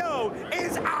 Tito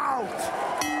is out!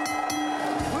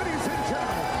 Ladies and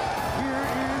gentlemen, here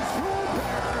is your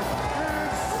winner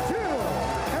and still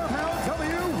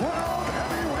MLW World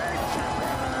Heavyweight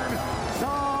Champion,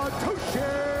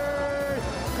 Satoshi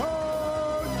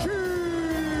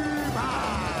Kojima!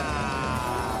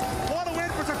 What a win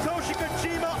for Satoshi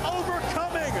Kojima,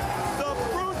 overcoming the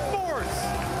brute force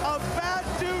of bad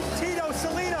dude Tito.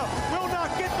 Salina will not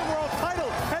get the world title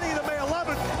heading to May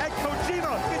 11th, and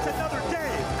Kojima gets another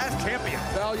day as champion.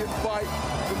 Valiant fight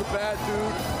from the bad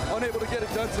dude. Unable to get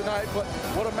it done tonight, but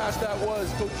what a match that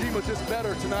was. Kojima just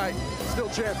better tonight. Still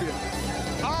champion.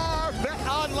 Our Bet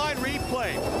Online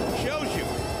replay shows you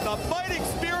the fighting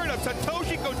spirit of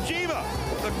Satoshi Kojima,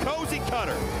 the cozy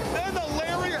cutter, then the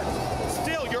lariat.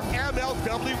 Still your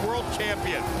MLW World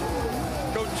Champion.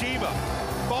 Kojima,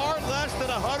 far less than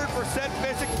 100%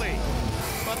 physically,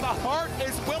 but the heart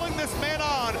is willing this man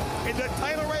on in the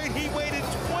title reign he waited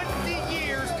 20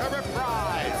 years to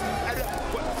reprise. And,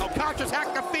 Contra's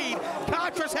hacked the feed.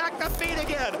 Contra's hacked the feed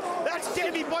again. That's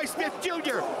Davey Boy Smith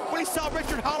Jr. We saw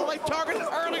Richard Holloway targeted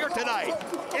earlier tonight.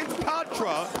 In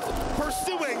Contra,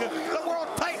 pursuing the World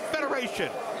Titan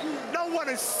Federation. No one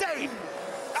is safe.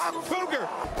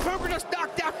 Kruger just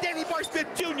knocked out Davey Boy Smith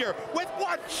Jr. with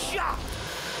one shot.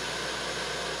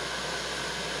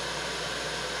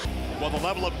 Well, the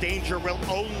level of danger will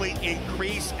only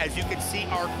increase. As you can see,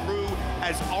 our crew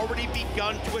has already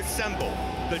begun to assemble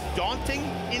the daunting,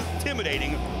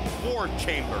 intimidating War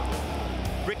Chamber.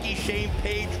 Rickey Shane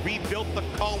Page rebuilt the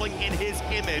calling in his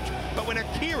image, but when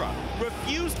AKIRA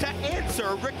refused to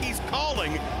answer Rickey's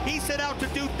calling, he set out to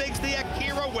do things the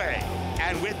AKIRA way.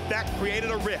 And with that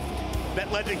created a rift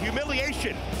that led to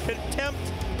humiliation, contempt,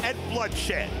 and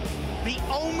bloodshed. The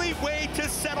only way to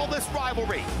settle this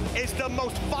rivalry is the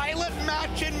most violent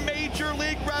match in Major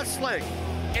League Wrestling.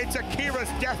 It's AKIRA's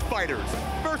Death Fighters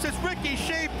versus Rickey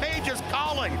Shane Page's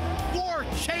calling. War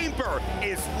Chamber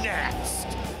is next.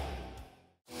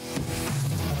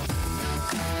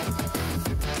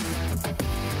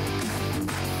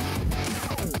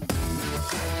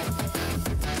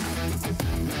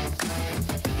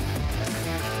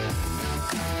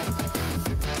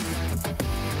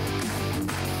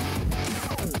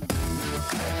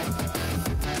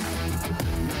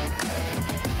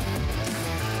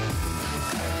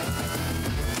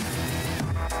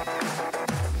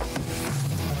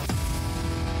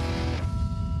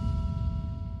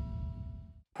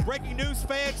 Breaking news,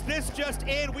 fans, this just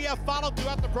in. We have followed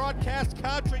throughout the broadcast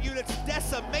Contra Unit's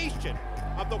decimation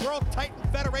of the World Titan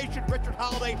Federation. Richard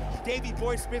Holiday, Davey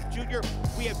Boy Smith Jr.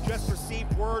 We have just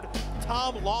received word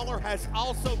Tom Lawlor has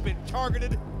also been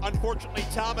targeted. Unfortunately,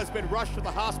 Tom has been rushed to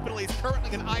the hospital. He's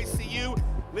currently in ICU.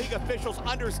 League officials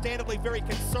understandably very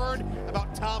concerned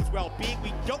about Tom's well-being.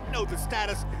 We don't know the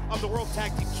status of the World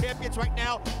Tag Team Champions right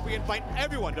now. We invite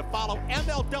everyone to follow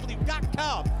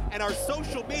MLW.com and our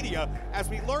social media as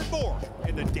we learn more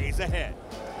in the days ahead.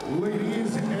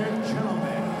 Ladies and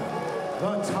gentlemen,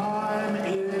 the time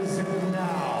is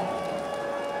now.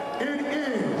 It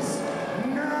is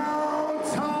now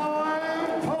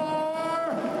time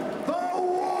for the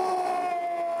War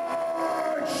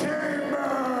Chamber.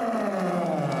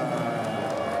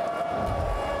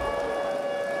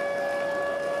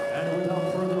 And without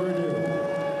further ado,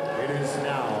 it is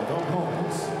now the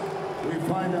moment we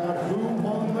find out who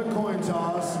won the coin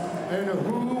toss and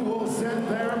who will send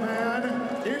their man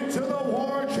into the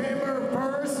War Chamber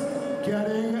first,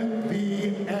 getting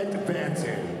the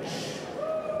advantage.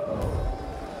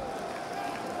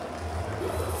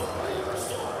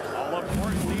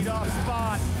 All-important lead-off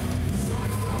spot.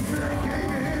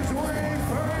 Making his way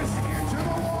first into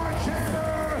the War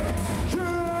Chamber,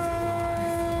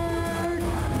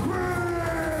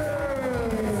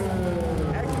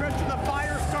 And Christian, the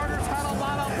Firestarter's had a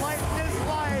lot of light in his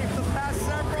life the past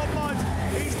several months.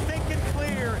 He's thinking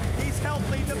clear. He's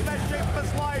healthy, the best shape of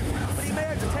his life. But he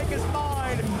managed to take his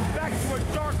mind back to a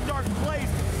dark, dark place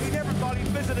he never thought he'd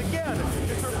visit again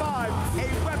to survive a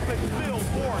weapon-filled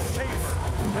war chamber.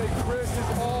 Hey, Chris is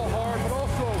all hard, but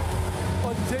also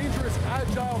a dangerous,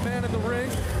 agile man in the ring.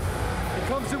 He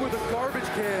comes in with a garbage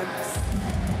can.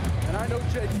 And I know,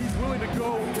 Jake, he's willing to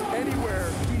go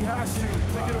anywhere he has to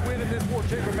get a win in this War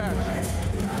Chamber match.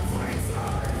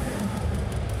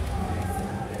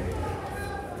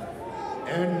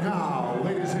 And now,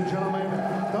 ladies and gentlemen,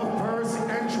 the first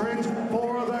entrant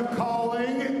for the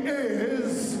calling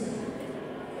is...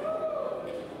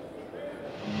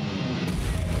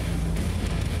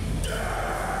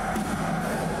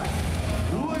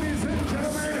 Ladies and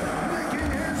gentlemen,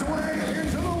 making his way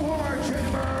into the War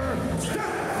Chamber,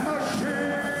 Death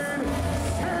Machine,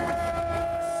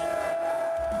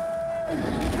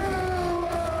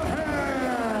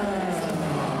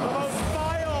 The most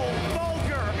vile,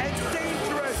 vulgar, and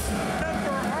dangerous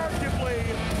member, arguably,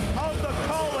 of the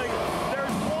calling.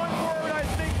 There's one word I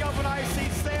think of when I see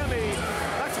Sami.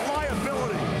 That's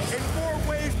liability, in more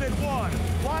ways than one.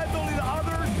 Liability to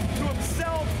others, to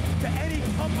himself, to any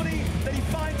company that he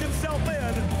finds himself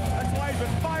in. That's why he's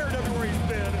been fired everywhere he's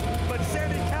been. But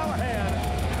Sami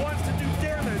Callihan wants to do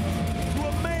damage to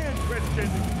a man, Christian,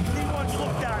 he once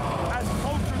looked at as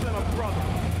closer than a brother.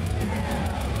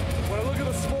 When I look at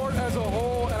the sport as a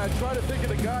whole, and I try to think of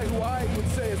the guy who I would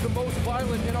say is the most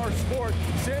violent in our sport,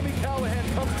 Sami Callihan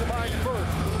comes to mind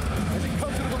first. As he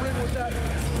comes into the ring with that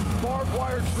barbed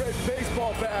wire thread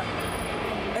baseball bat.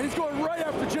 And he's going right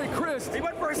after Jay Christ. He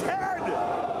went for his head,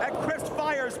 and Christ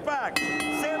fires back.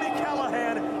 Sami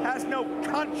Callihan has no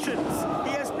conscience.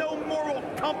 He has no moral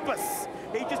compass.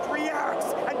 He just reacts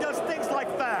and does things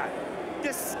like that.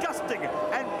 Disgusting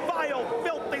and vile,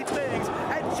 filthy things.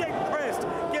 And Jay Christ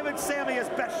giving Sami his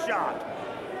best shot.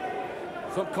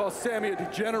 Some call Sami a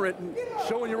degenerate, and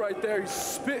showing you right there, he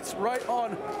spits right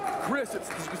on Chris. You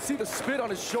can see the spit on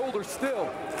his shoulder still.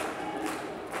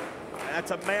 And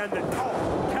that's a man that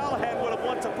Callihan would have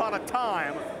once upon a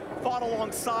time fought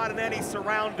alongside in any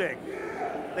surrounding.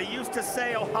 They used to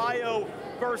say Ohio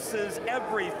versus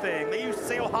everything. They used to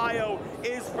say Ohio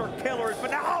is for killers,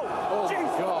 but now,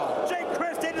 Jay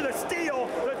Christ into the steel.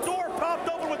 The door popped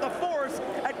open with the force,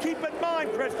 and keep in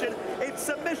mind, Christian, it's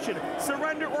submission submission,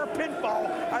 surrender, or pinfall,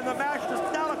 and the match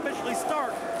does not officially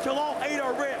start till all 8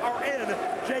 are in.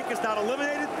 Jake is not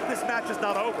eliminated. This match is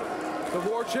not over. The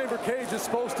War Chamber cage is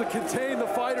supposed to contain the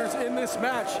fighters in this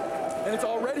match, and it's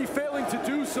already failing to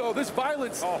do so. This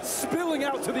violence spilling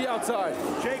out to the outside.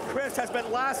 Jake Crist has been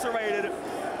lacerated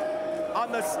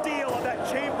on the steel of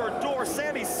that chamber door.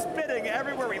 Sami's spitting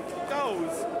everywhere he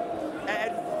goes.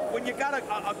 And when you got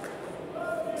a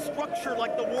structure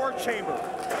like the War Chamber,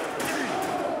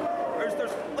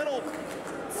 there's little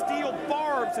steel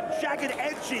barbs and jagged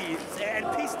edges and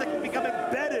pieces that can become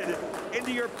embedded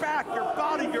into your back, your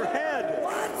body, your head.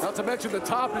 Not to mention the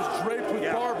top is draped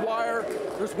with barbed wire.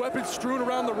 There's weapons strewn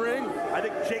around the ring. I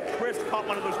think Jake Crist caught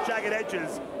one of those jagged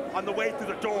edges on the way through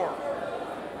the door.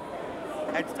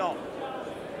 And he's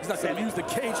not going to use the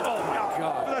cage. Oh my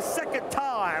God. For the second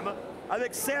time, I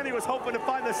think Sami was hoping to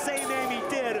find the same aim he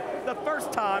did the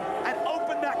first time and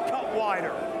open that cut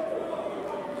wider.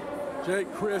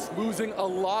 Jake Crist losing a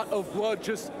lot of blood,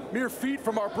 just mere feet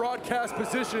from our broadcast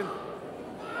position.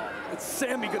 It's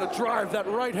Sami gonna drive that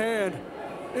right hand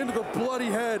into the bloody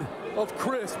head of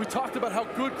Crist. We talked about how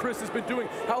good Crist has been doing,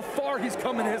 how far he's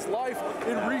come in his life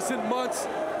in recent months.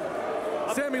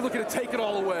 Sami looking to take it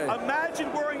all away.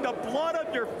 Imagine wearing the blood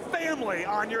of your family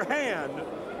on your hand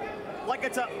like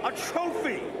it's a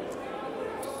trophy.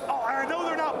 Oh, I know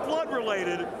they're not blood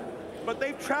related, but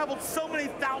they've traveled so many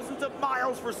thousands of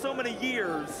miles for so many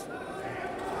years.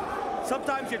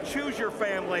 Sometimes you choose your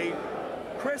family.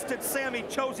 Crist and Sami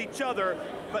chose each other,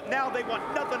 but now they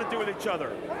want nothing to do with each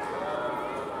other.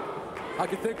 I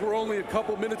can think we're only a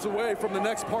couple minutes away from the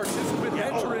next participant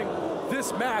entering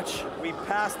this match. We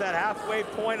passed that halfway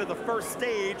point of the first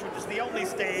stage, which is the only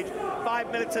stage,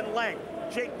 5 minutes in length.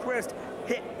 Jake Crist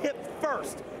hit hip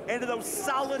first into those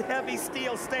solid, heavy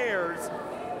steel stairs.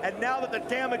 And now that the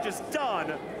damage is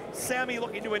done, Sami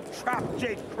looking to entrap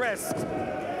Jake Crist.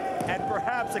 And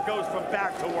perhaps it goes from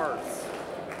bad to worse.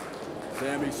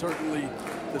 Sami, certainly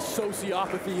the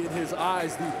sociopathy in his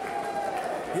eyes.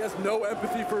 He has no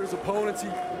empathy for his opponents.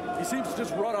 He seems to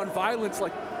just run on violence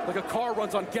like a car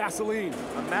runs on gasoline.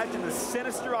 Imagine the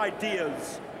sinister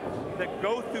ideas that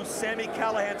go through Sami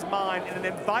Callihan's mind in an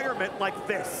environment like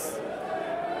this.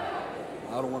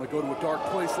 I don't want to go to a dark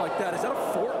place like that. Is that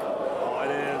a fork? Oh,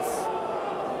 it is.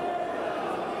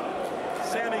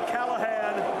 Sami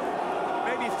Callihan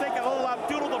made me think of old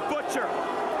Abdullah the Butcher.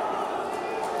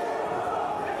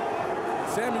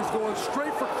 Sami's going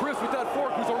straight for Crist with that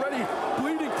fork, who's already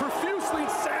bleeding profusely.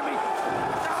 And Sami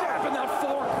jabbing that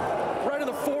fork right in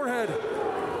the forehead.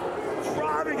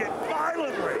 Driving it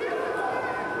violently.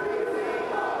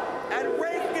 And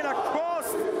raking it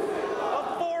across the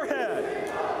forehead.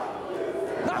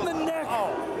 Not in the neck.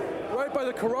 Oh. Right by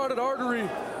the carotid artery.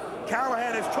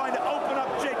 Callihan is trying to open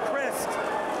up Jake Crist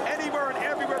anywhere and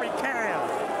everywhere he can.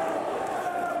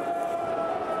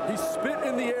 He spit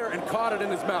in the air and caught it in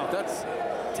his mouth. That's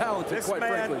talented, quite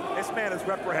frankly. This man is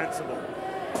reprehensible.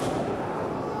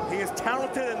 He is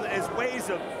talented in his ways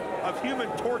of human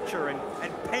torture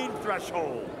and pain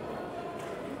threshold.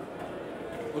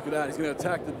 Look at that, he's gonna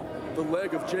attack the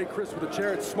leg of Jake Crist with a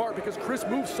chair. It's smart because Crist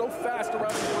moves so fast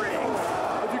around the ring.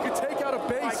 If you could take out a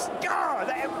base. My God,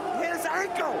 they hit his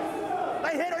ankle.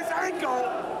 They hit his ankle,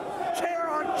 chair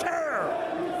on chair.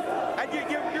 And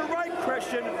you're right,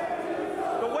 Christian.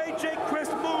 The way Jake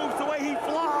Crist moves, the way he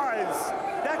flies,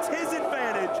 that's his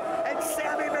advantage. And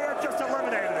Sami may have just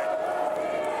eliminated it.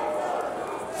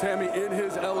 Sami in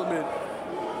his element,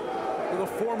 with a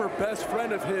former best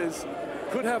friend of his,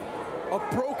 could have a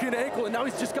broken ankle, and now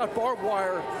he's just got barbed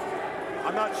wire.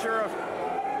 I'm not sure if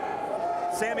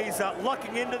Sami's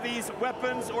lucking into these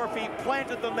weapons or if he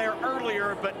planted them there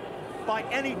earlier, but by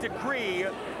any degree,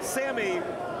 Sami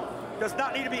does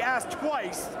not need to be asked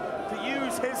twice to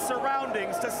use his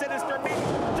surroundings to sinister meet.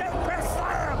 Jake Crist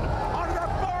slam on the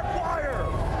barbed wire.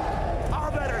 Oh,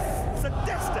 that is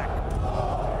sadistic.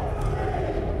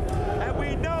 And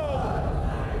we know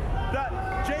that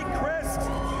Jake Crist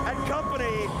and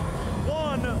company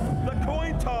won the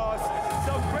coin toss,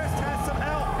 so Crist has some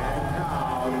help. And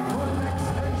now, your next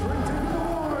entrant in the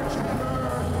War Chamber.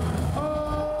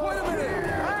 Wait a minute!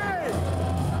 Hey!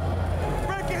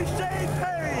 Rickey Shane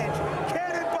Page,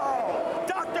 Cannonball,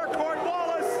 Dr.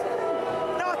 Cornwallis,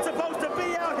 not supposed to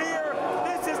be out here.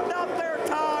 This is not their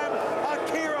time.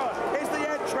 AKIRA is the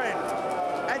entrant.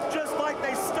 And just like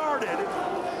they started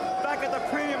back at the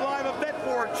Premium Live Event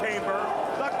War Chamber,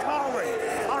 the calling,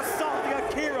 assaulting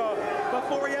AKIRA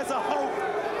before he has a hope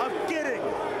of getting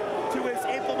to his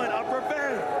implement of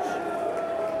revenge.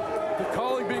 The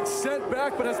calling being sent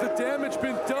back, but has the damage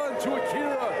been done to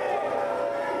AKIRA?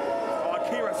 Oh,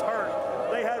 AKIRA's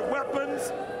hurt. They had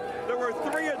weapons,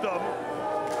 were 3 of them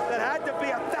that had to be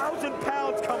 1,000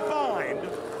 pounds combined,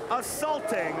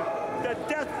 assaulting the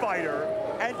Death Fighter,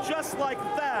 and just like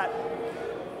that,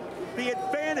 the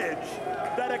advantage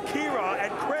that AKIRA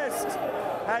and Christ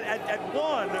had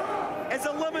won is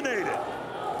eliminated.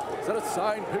 Is that a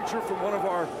signed picture from one of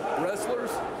our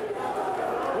wrestlers?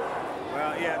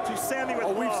 Well, yeah, to Sami with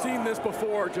we've love. seen this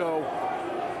before, Joe.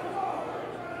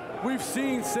 We've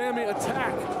seen Sami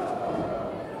attack.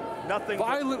 Nothing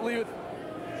violently with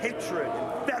hatred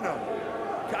and venom.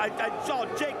 I saw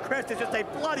Jake Christ is just a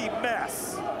bloody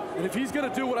mess. And if he's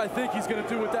gonna do what I think he's gonna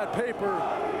do with that paper,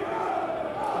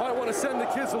 I might want to send the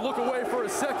kids to look away for a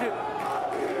second.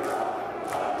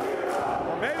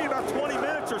 Or maybe about 20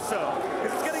 minutes or so,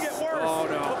 because it's gonna get worse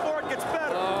before it gets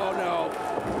better. Oh no.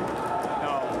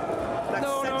 That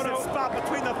sensitive spot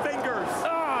between the fingers.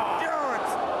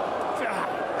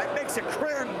 That makes it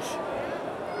cringe.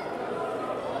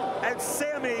 And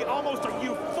Sami, almost a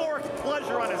euphoric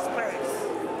pleasure on his face.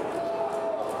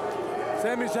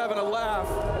 Sami's having a laugh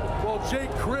while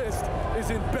Jake Christ is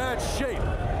in bad shape.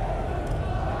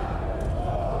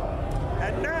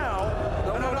 And now,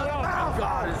 oh my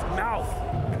God, his mouth.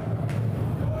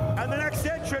 And the next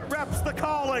entrant reps the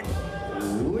calling.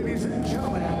 Ladies and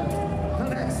gentlemen, the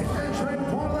next entrant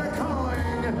for the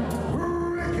calling,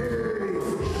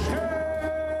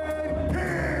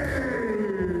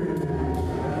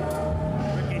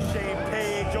 Rickey Shane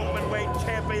Page, open weight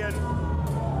champion.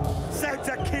 Sends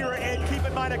AKIRA in. Keep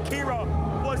in mind, AKIRA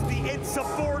was the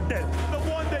insubordinate, the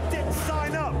one that didn't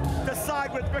sign up to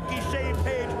side with Rickey Shane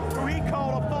Page, who he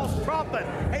called a false prophet,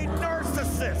 a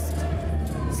narcissist,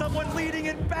 someone leading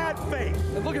in bad faith.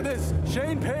 And look at this,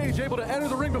 Shane Page able to enter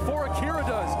the ring before AKIRA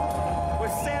does.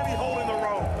 With Sami holding the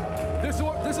rope.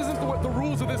 This isn't the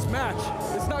rules of this match.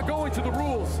 It's not going to the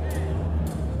rules.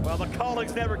 Well, the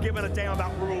calling's never given a damn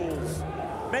about rules.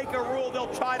 Make a rule,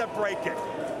 they'll try to break it.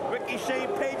 Rickey Shane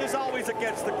Page is always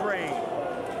against the grain.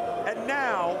 And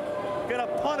now, gonna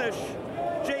punish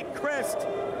Jake Christ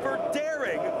for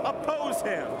daring oppose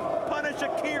him. Punish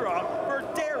AKIRA for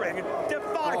daring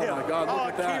defy him. My God,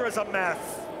 look at that. AKIRA's a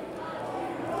mess.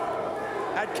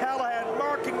 And Callihan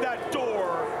marking that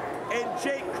door in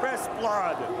Jake Christ's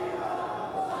blood.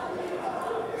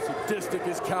 Sadistic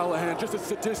is Callihan, just as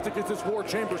sadistic as this War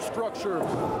Chamber structure.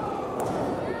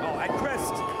 Oh, and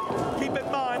Christ, keep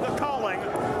in mind the calling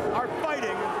are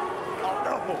fighting. Oh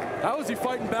no. How is he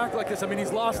fighting back like this? I mean,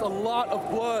 he's lost a lot of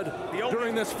blood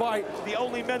during this fight. The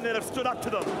only men that have stood up to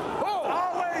them.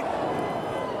 Oh wait!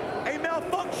 A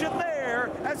malfunction there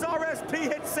as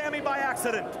RSP hits Sami by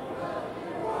accident.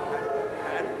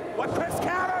 And what Chris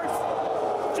counters?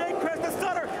 Jake Chris the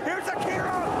stunner. Here's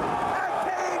AKIRA and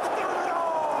Page through the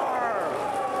door.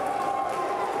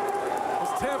 As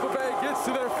Tampa Bay gets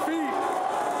to their feet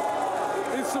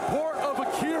in support of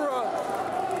AKIRA,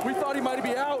 we thought he might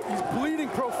be out. He's bleeding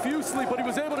profusely, but he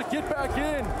was able to get back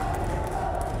in.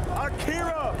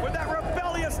 AKIRA with that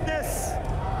rebelliousness.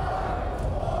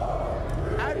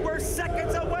 And we're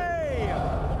seconds away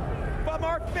from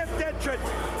our 5th entrant.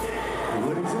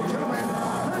 Ladies and gentlemen,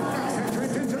 the next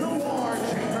entrant into the War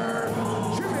Chamber,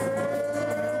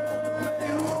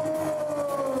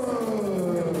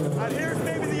 And here's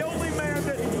maybe the only man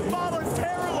that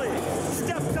voluntarily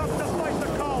stepped up to fight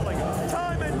the calling.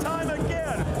 Time and time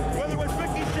again, whether it was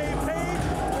Rickey Shane Page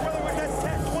or whether it was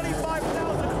that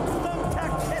 25,000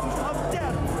 thumbtack hits of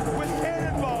death with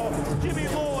Cannonball, Jimmy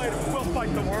Lloyd will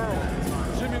fight the world.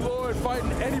 Jimmy Lloyd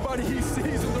fighting anybody he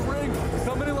sees in the ring,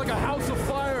 coming in like a house of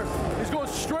fire. He's going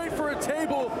straight for a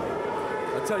table.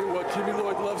 I tell you what, Jimmy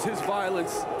Lloyd loves his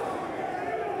violence.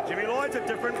 Jimmy Lloyd's a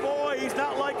different boy. He's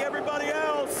not like everybody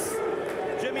else.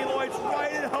 Jimmy Lloyd's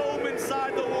right at home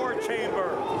inside the War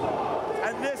Chamber.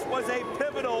 And this was a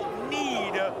pivotal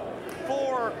need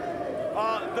for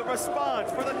the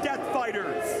response, for the Death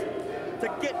Fighters to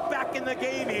get back in the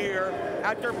game here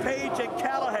after Page and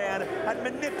Callihan had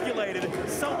manipulated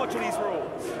so much of these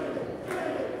rules.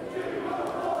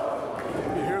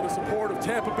 You hear the support of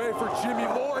Tampa Bay for Jimmy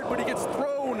Lloyd, but he gets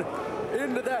thrown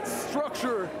into that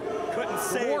structure. Couldn't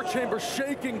save. The War Chamber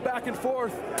shaking back and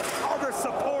forth. Other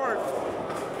support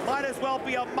might as well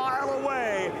be a mile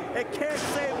away. It can't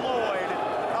save Lloyd.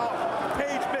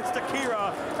 Page missed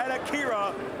AKIRA, and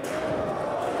AKIRA,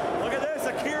 look at this,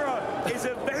 AKIRA is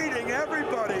evading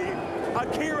everybody.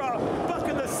 AKIRA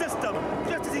bucking the system,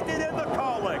 just as he did in the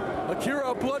calling.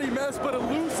 AKIRA a bloody mess, but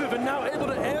elusive, and now able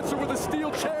to answer with a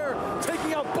steel chair,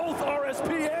 taking out both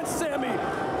RSP and Sami.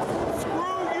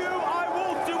 Screw you, I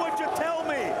won't do what you tell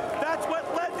me. That's what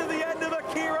led to the end of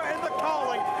AKIRA and the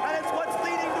calling, and it's what's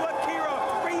leading to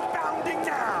AKIRA rebounding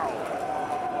now.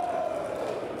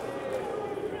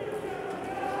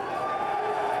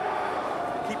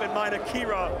 in mind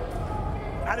AKIRA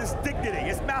had his dignity,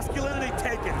 his masculinity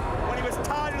taken when he was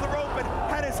tied to the rope and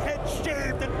had his head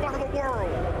shaved in front of the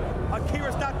world.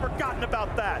 AKIRA's not forgotten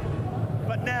about that.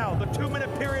 But now, the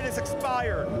 2-minute period is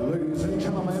expired. Ladies and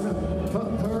gentlemen, the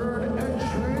third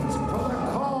entrant for the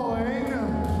calling,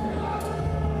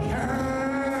 Cannonball.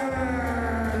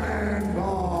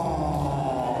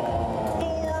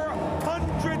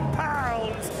 400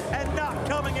 pounds and not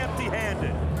coming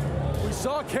empty-handed. We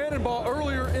saw Cannonball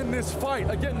earlier in this fight.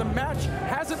 Again, the match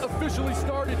hasn't officially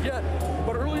started yet,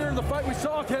 but earlier in the fight we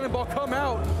saw Cannonball come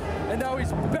out, and now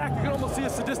he's back. You can almost see a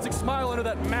sadistic smile under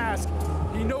that mask.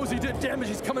 He knows he did damage,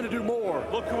 he's coming to do more.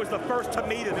 Look who was the first to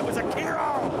meet him. It was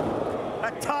AKIRA!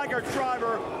 A Tiger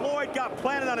driver. Lloyd got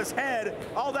planted on his head.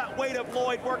 All that weight of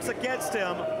Lloyd works against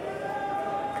him.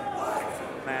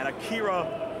 Man, AKIRA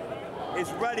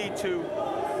is ready to...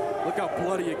 Look how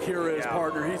bloody AKIRA is,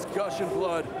 partner. He's gushing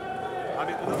blood. I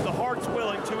mean, the heart's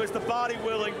willing to, is the body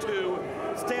willing to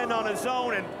stand on his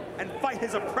own and fight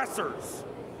his oppressors?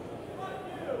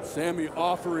 Sami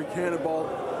offering Cannonball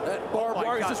that barbed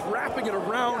wire. He's just wrapping it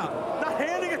around. Yeah, not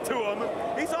handing it to him.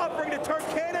 He's offering to turn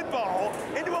Cannonball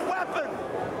into a weapon,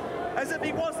 as if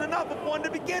he wasn't enough of one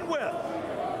to begin with.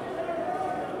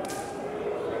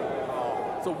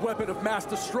 It's a weapon of mass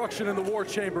destruction in the war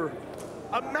chamber.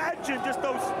 Imagine just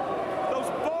those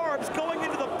barbs going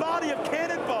into the body of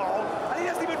Cannonball, and he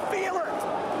doesn't even feel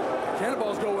it.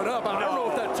 Cannonball's going up. I don't know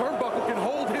if that turnbuckle can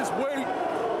hold his weight.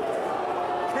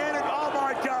 Oh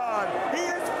my God, he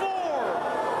is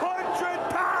 400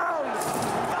 pounds!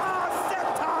 Ah,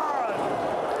 senton!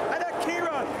 And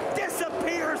AKIRA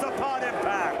disappears upon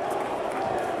impact.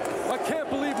 I can't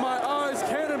believe my eyes.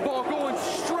 Cannonball going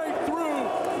straight through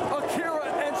AKIRA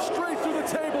and straight through the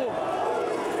table.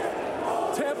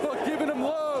 Tampa giving him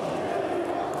love.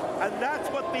 And that's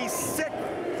what the sick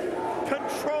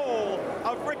control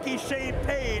of Rickey Shane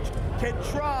Page can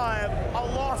drive a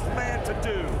lost man to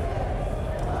do.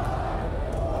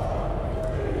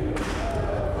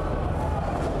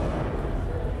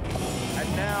 And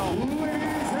now,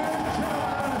 ladies and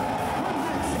gentlemen, the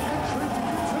next entrant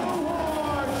into the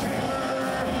war chamber,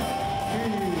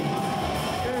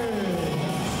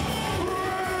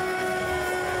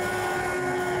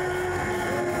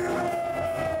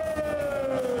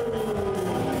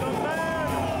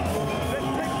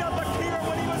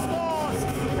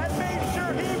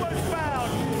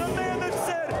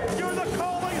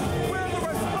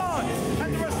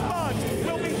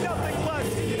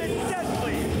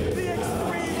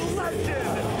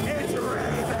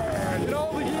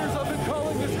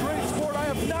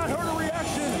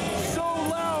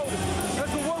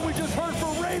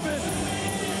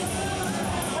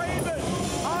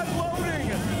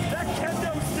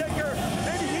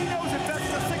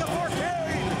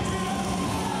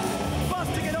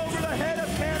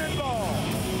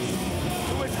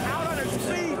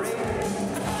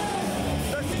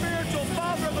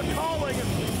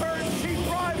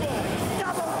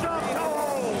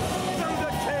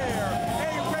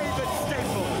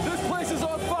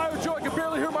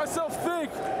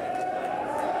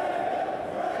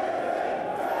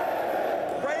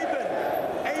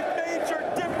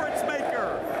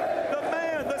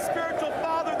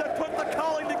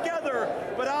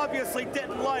 he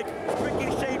didn't like Rickey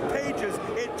Shane Page's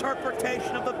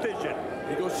interpretation of the vision.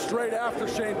 He goes straight after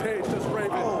Shane Page, does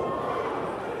Raven.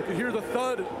 You can hear the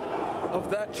thud of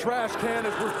that trash can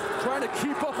as we're trying to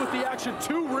keep up with the action.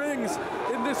 2 rings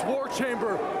in this war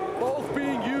chamber, both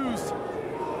being used.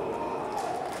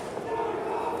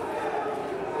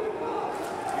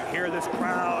 You hear this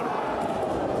crowd.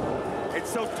 It's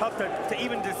so tough to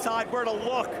even decide where to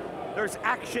look. There's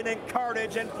action and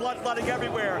carnage and bloodletting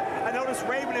everywhere. I notice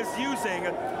Raven is using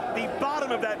the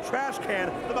bottom of that trash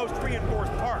can, the most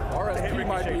reinforced part. RSP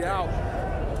might be out.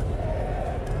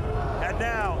 And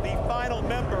now, the final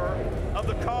member of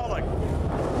the calling.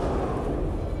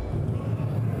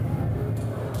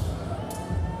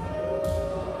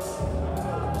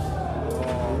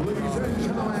 ladies and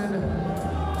gentlemen, the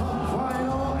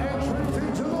final entrant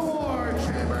into the war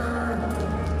chamber,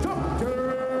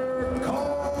 Dr.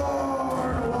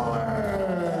 Cornwallis.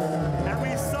 And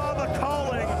we saw the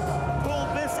calling pull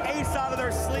this ace out of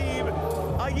their sleeve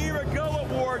a year ago at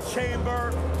War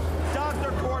Chamber.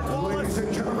 Dr. Cornwallis. Ladies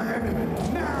and gentlemen,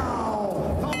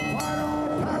 now the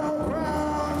final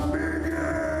battleground begins.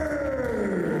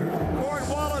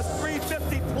 Cornwallis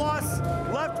 350 plus,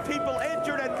 left people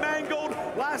injured and mangled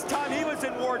last time he was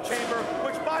in War Chamber,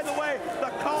 which by the way, the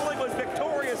calling was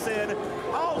victorious in.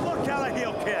 Oh, look how the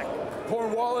heel kick.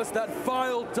 Cornwallis, that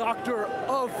vile doctor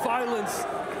of violence.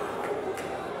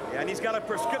 And he's got a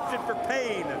prescription for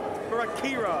pain for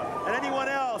AKIRA and anyone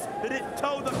else that didn't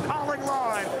toe the calling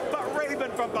line, but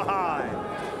Raven from behind.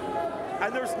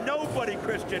 And there's nobody,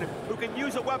 Christian, who can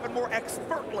use a weapon more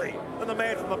expertly than the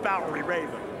man from the Bowery,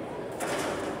 Raven.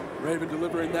 Raven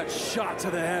delivering that shot to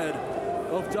the head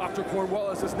of Dr.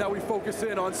 Cornwallis as now we focus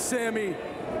in on Sami.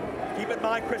 Keep in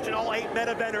mind, Christian, all 8 men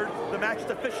have entered. The match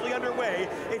is officially underway.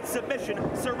 It's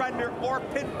submission, surrender, or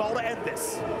pinfall to end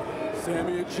this.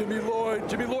 Sami and Jimmy Lloyd.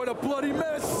 Jimmy Lloyd, a bloody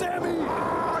mess. Sami!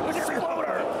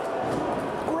 Exploder!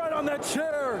 Right on that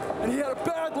chair. And he had a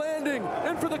bad landing.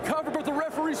 In for the cover, but the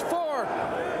referee's far.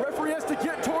 Referee has to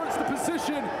get towards the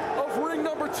position of ring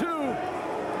number 2.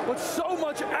 But so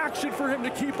much action for him to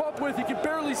keep up with. He can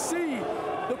barely see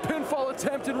the pinfall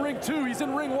attempt in ring 2. He's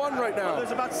in ring 1 right now. Well,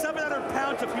 there's about 700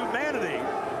 pounds of humanity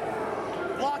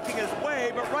blocking his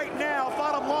way, but right now,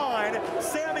 bottom line,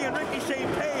 Sami and Rickey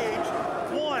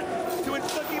want to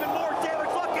inflict even more damage.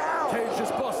 Look out! Cage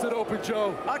just busted open,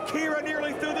 Joe. AKIRA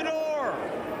nearly through the door.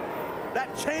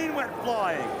 That chain went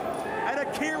flying. And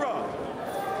AKIRA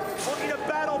looking to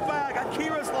battle back.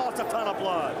 AKIRA's lost a ton of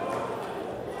blood.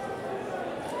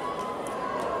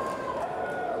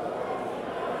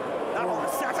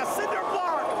 That's a cinder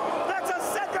block! That's a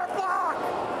cinder block!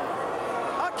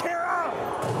 AKIRA!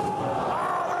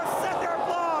 Oh, the cinder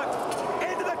block!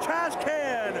 Into the trash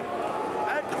can!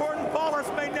 And Cornwallis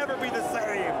may never be the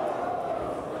same.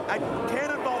 And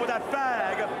Cannonball with that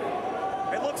bag.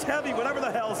 It looks heavy, whatever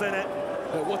the hell's in it.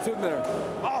 Hey, what's in there?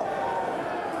 Oh!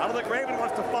 I don't think Raven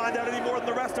wants to find out any more than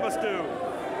the rest of us do.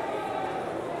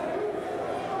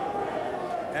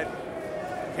 And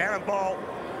Cannonball.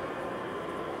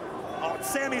 Oh,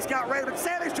 Sami's got Raven.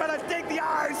 Sami's trying to dig the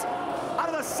eyes out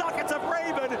of the sockets of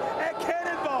Raven. And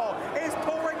Cannonball is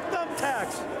pouring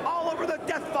thumbtacks all over the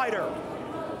Death Fighter.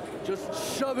 Just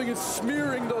shoving and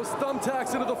smearing those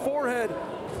thumbtacks into the forehead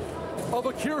of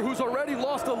AKIRA, who's already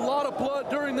lost a lot of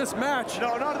blood during this match.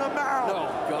 No, not in the mouth.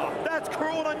 Oh, God. That's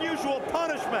cruel and unusual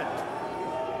punishment.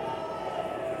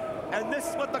 And this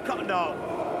is what the... No.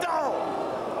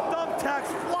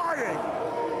 Thumbtacks flying.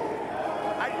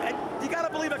 You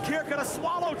gotta believe AKIRA could have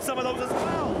swallowed some of those as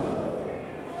well.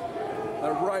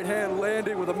 That right hand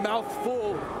landing with a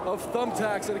mouthful of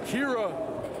thumbtacks, and AKIRA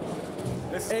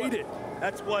ate it.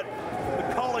 That's what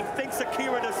the calling thinks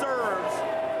AKIRA deserves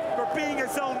for being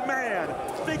his own man,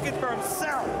 thinking for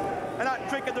himself, and not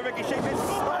drinking the Rickey shape. It's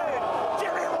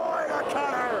Jimmy Lloyd, a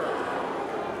cutter.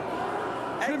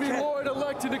 Jimmy Lloyd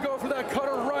elected to go for that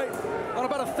cutter right on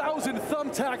about 1,000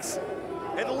 thumbtacks.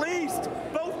 At least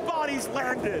both bodies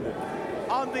landed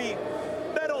on the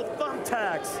metal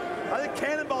thumbtacks. I think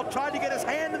Cannonball tried to get his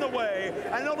hand in the way,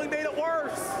 and it only made it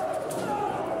worse.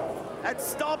 And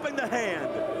stomping the hand,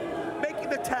 making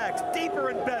the tacks deeper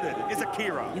embedded, is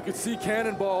AKIRA. You could see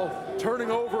Cannonball turning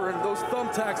over, and those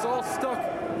thumbtacks all stuck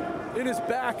in his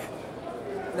back,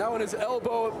 now in his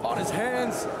elbow, on his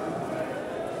hands.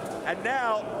 And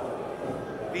now,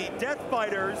 the Death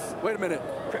Fighters... Wait a minute.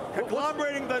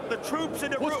 Conglomerating the troops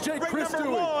into ring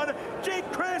number 1. Jake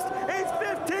Christ is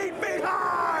 15 feet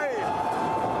high!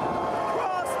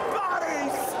 Cross body,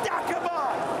 stack him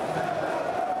up!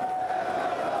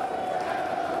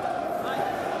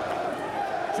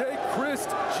 Jake Christ,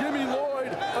 Jimmy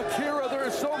Lloyd, AKIRA, there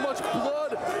is so much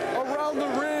blood around the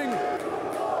ring.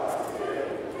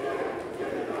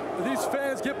 These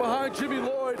fans get behind Jimmy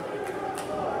Lloyd.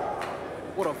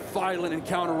 What a violent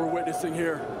encounter we're witnessing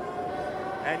here.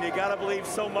 And you gotta believe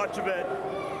so much of it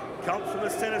comes from the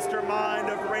sinister mind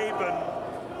of Raven.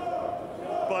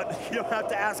 But you don't have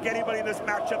to ask anybody in this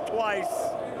matchup twice.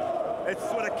 It's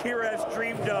what AKIRA has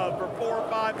dreamed of for 4 or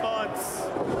 5 months.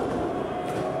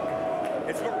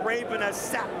 It's what Raven has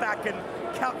sat back and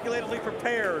calculatedly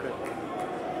prepared.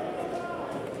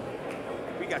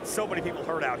 We got so many people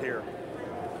hurt out here.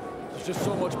 There's just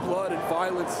so much blood and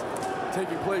violence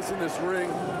taking place in this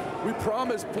ring. We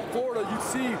promised Florida you'd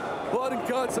see blood and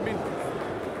guts. I mean,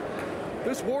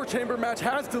 this War Chamber match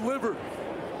has delivered.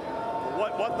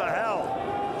 What the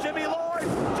hell? Jimmy Lloyd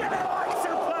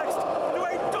suplexed to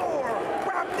a door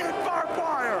wrapped in barbed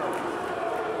wire.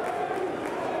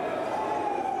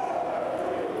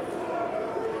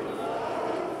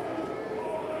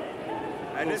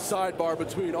 And this sidebar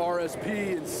between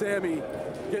RSP and Sami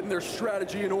getting their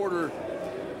strategy in order,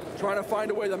 trying to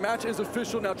find a way. The match is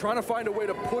official now, trying to find a way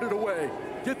to put it away,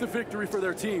 get the victory for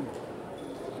their team.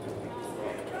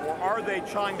 Or are they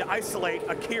trying to isolate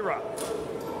AKIRA,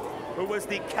 who was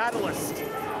the catalyst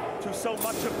to so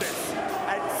much of this?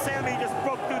 And Sami just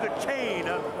broke through the chain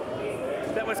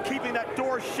that was keeping that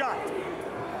door shut.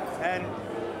 And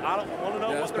I don't want to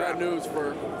know That's bad news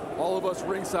for all of us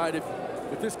ringside. If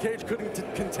If this cage couldn't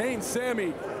contain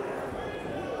Sami.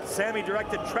 Sami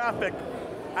directed traffic,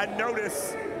 and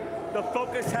notice the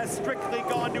focus has strictly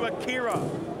gone to AKIRA,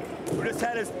 who just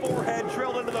had his forehead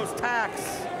drilled into those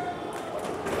tacks.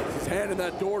 He's handing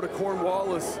that door to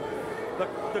Cornwallis.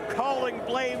 The calling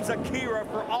blames AKIRA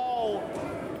for all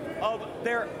of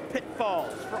their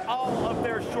pitfalls, for all of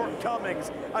their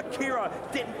shortcomings. AKIRA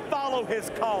didn't follow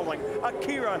his calling.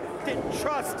 AKIRA didn't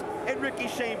trust in Rickey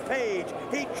Shane Page.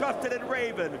 He trusted in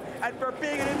Raven. And for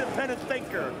being an independent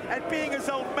thinker and being his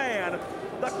own man,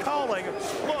 the calling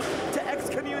looked to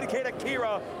excommunicate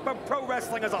AKIRA from pro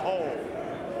wrestling as a whole.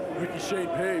 Rickey Shane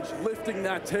Page lifting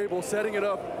that table, setting it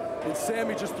up, and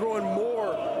Sami just throwing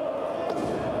more.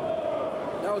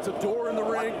 Now it's a door in the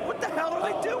ring. What the hell are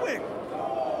they doing?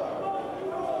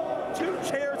 2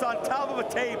 chairs on top of a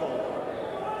table.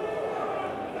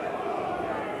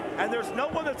 And there's no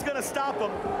one that's gonna stop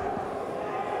them.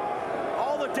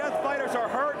 All the Death Fighters are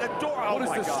hurt. The door, oh my God.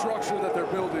 What is the structure that they're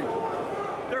building?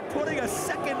 They're putting a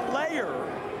second layer.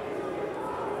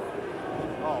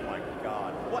 Oh my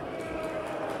God,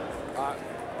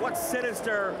 what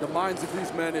sinister. The minds of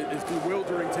these men is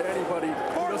bewildering to anybody.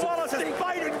 Cornwallis is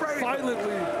fighting Raven.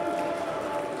 Violently.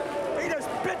 He just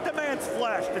bit the man's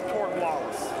flesh, to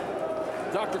Cornwallis.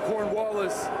 Dr.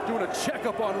 Cornwallis doing a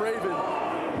checkup on Raven.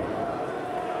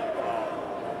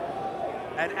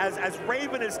 And as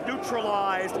Raven is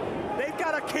neutralized, they've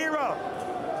got AKIRA.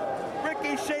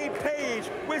 Rickey Shane Page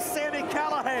with Sami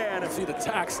Callihan. See the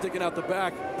tack sticking out the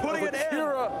back. Putting an end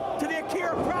to the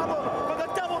AKIRA problem, but the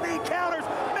double knee counters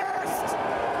missed.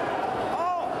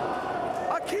 Oh,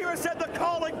 AKIRA said the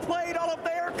calling played all of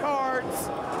their cards,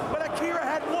 but AKIRA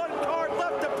had 1 card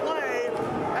left to play,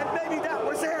 and maybe that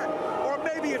was it, or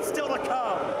maybe it's still to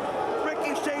come.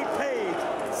 Rickey Shane Page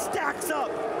stacks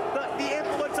up the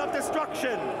implements of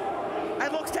destruction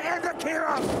and looks to end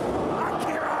AKIRA.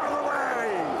 AKIRA out of the way.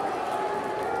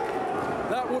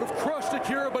 That would have crushed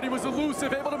AKIRA, but he was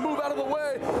elusive, able to move out of the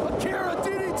way. AKIRA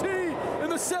DDT in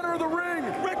the center of the ring.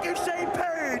 Rickey Shane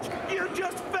Page, you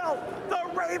just felt the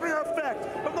Raven effect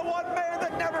from the one man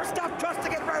that never stopped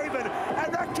trusting in Raven,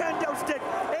 and the kendo stick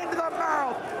into the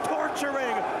mouth,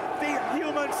 torturing the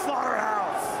human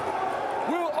slaughterhouse.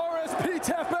 Will RSP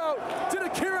tap out? Did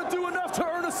AKIRA do enough to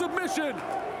earn a submission?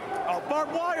 Oh,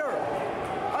 barbed wire.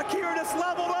 AKIRA just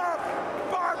leveled up.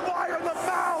 Barbed wire in the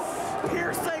mouth,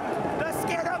 piercing the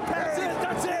skin of Page.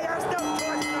 That's it. There's no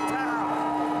choice in the town.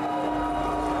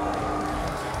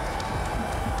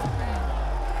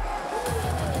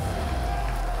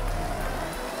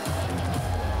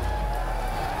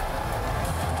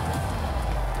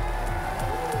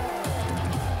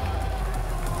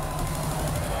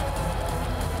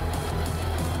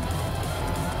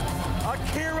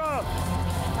 AKIRA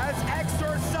has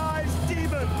exorcised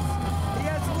demons. He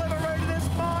has liberated his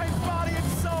mind, body, and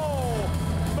soul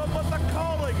from what the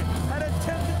calling had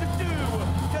attempted to do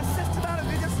to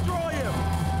systematically destroy him.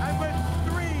 And with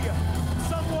 3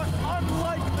 somewhat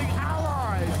unlikely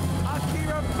allies,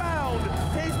 AKIRA found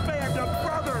his band of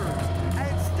brothers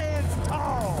and stands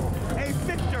tall, a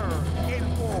victor in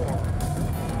war.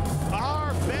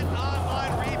 Our Bet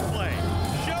Online replay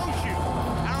shows you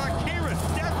how AKIRA's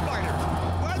Death Fighters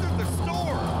weathered the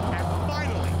storm and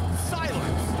finally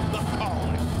silenced the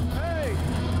calling. Hey!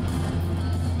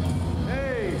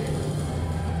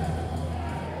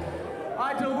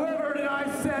 I delivered and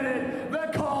I said it.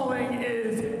 The calling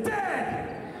is dead!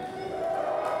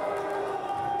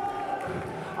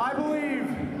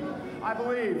 I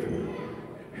believe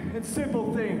in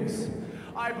simple things.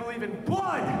 I believe in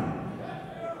blood.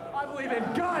 I believe in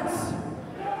guts.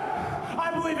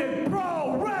 I believe in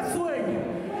pro wrestling.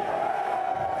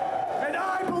 And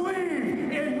I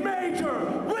believe in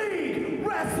Major League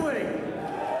Wrestling.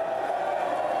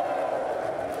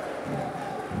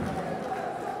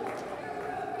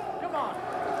 Come on.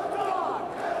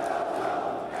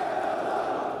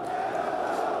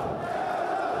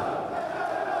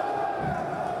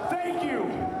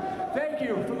 Thank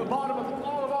you from the bottom of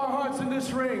all of our hearts in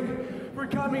this ring for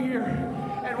coming here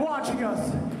and watching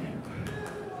us.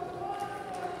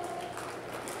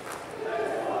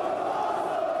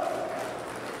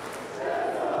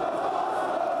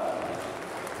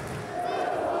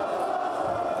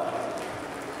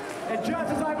 And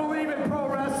just as I believe in pro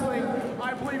wrestling,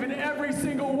 I believe in every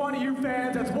single one of you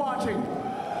fans that's watching.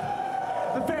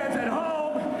 The fans at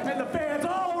home and the fans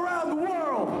all around the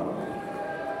world.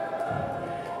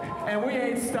 And we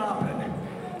ain't stopping.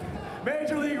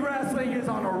 Major League Wrestling is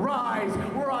on a rise,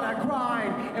 we're on a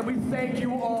grind, and we thank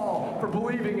you all for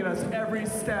believing in us every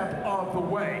step of the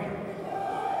way.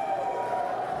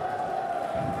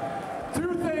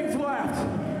 2 things left.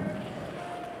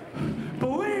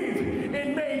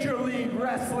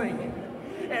 wrestling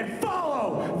and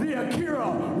follow the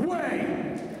Akira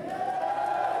way.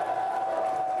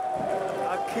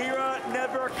 Akira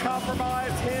never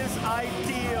compromised his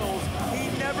ideals. He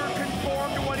never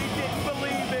conformed to what he didn't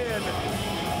believe in.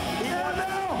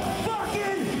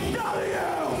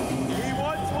 He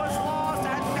once was lost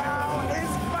and now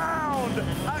is found.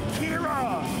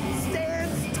 Akira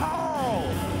stands tall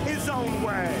his own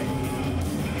way.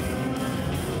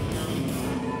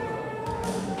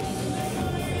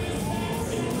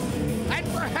 And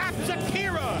perhaps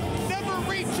Akira never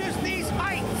reaches these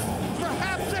heights.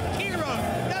 Perhaps Akira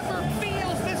never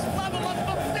feels this level of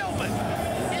fulfillment,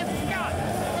 if not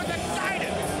for the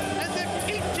guidance and the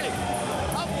teaching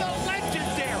of the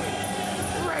legendary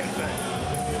Raven.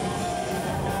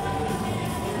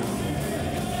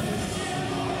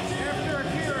 After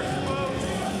Akira spoke,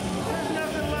 there's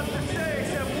nothing left to say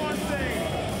except one thing.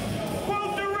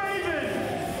 Quote the Raven!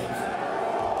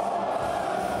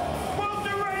 Quote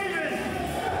the Raven!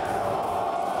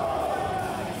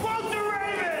 Quote the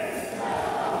Raven!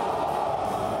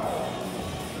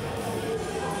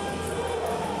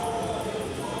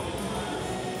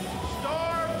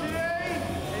 Starve today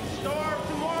and starve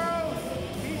tomorrow.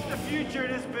 He's the future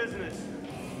in this business.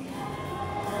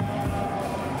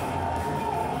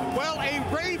 Well, a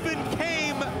Raven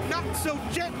came not so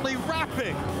gently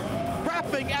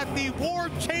rapping at the war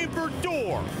chamber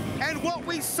door. And what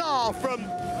we saw from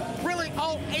really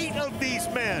all 8 of these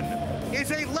men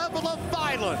is a level of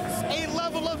violence, a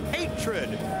level of hatred,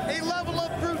 a level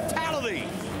of brutality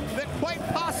that quite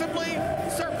possibly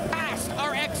surpassed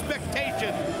our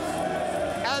expectations.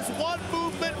 As one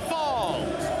movement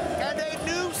falls and a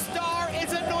new star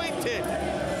is anointed,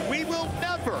 we will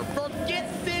never forget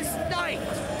this night.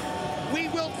 We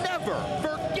will never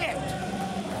forget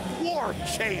War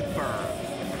Chamber.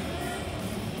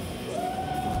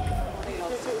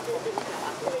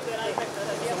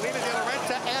 Salina de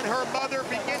Renta and her mother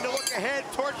begin to look ahead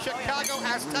towards Chicago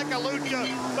Azteca Lucha,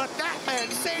 but that man,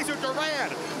 Cesar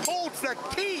Duran, holds the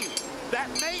key that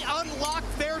may unlock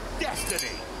their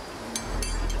destiny.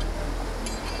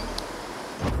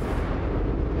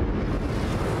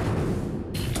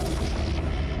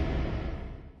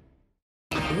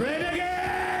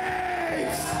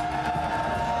 Renegades!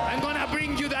 I'm gonna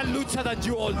bring you that lucha that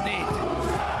you all need.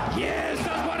 Yes,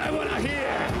 that's what I wanna hear.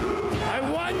 I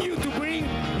want you to bring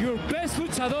your best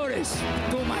luchadores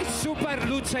to my Super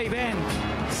Lucha event.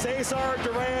 Cesar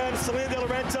Duran, Salina de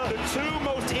Renta, the 2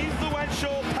 most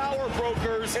influential power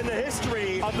brokers in the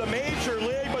history of the major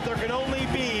league, but there can only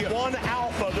be one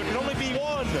alpha. There can only be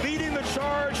one leading the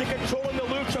charge and controlling the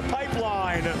lucha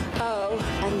pipeline. Oh,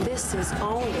 and this is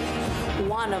only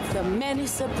one of the many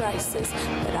surprises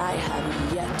that I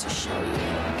have yet to show you.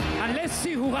 And let's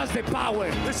see who has the power.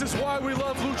 This is why we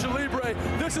love Lucha Libre.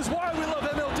 This is why we love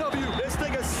MLW. This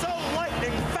thing is so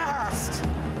lightning fast.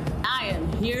 I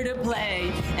am here to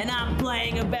play, and I'm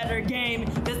playing a better game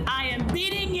because I am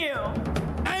beating you.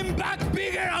 I'm back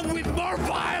bigger and with more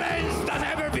violence than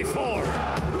ever before.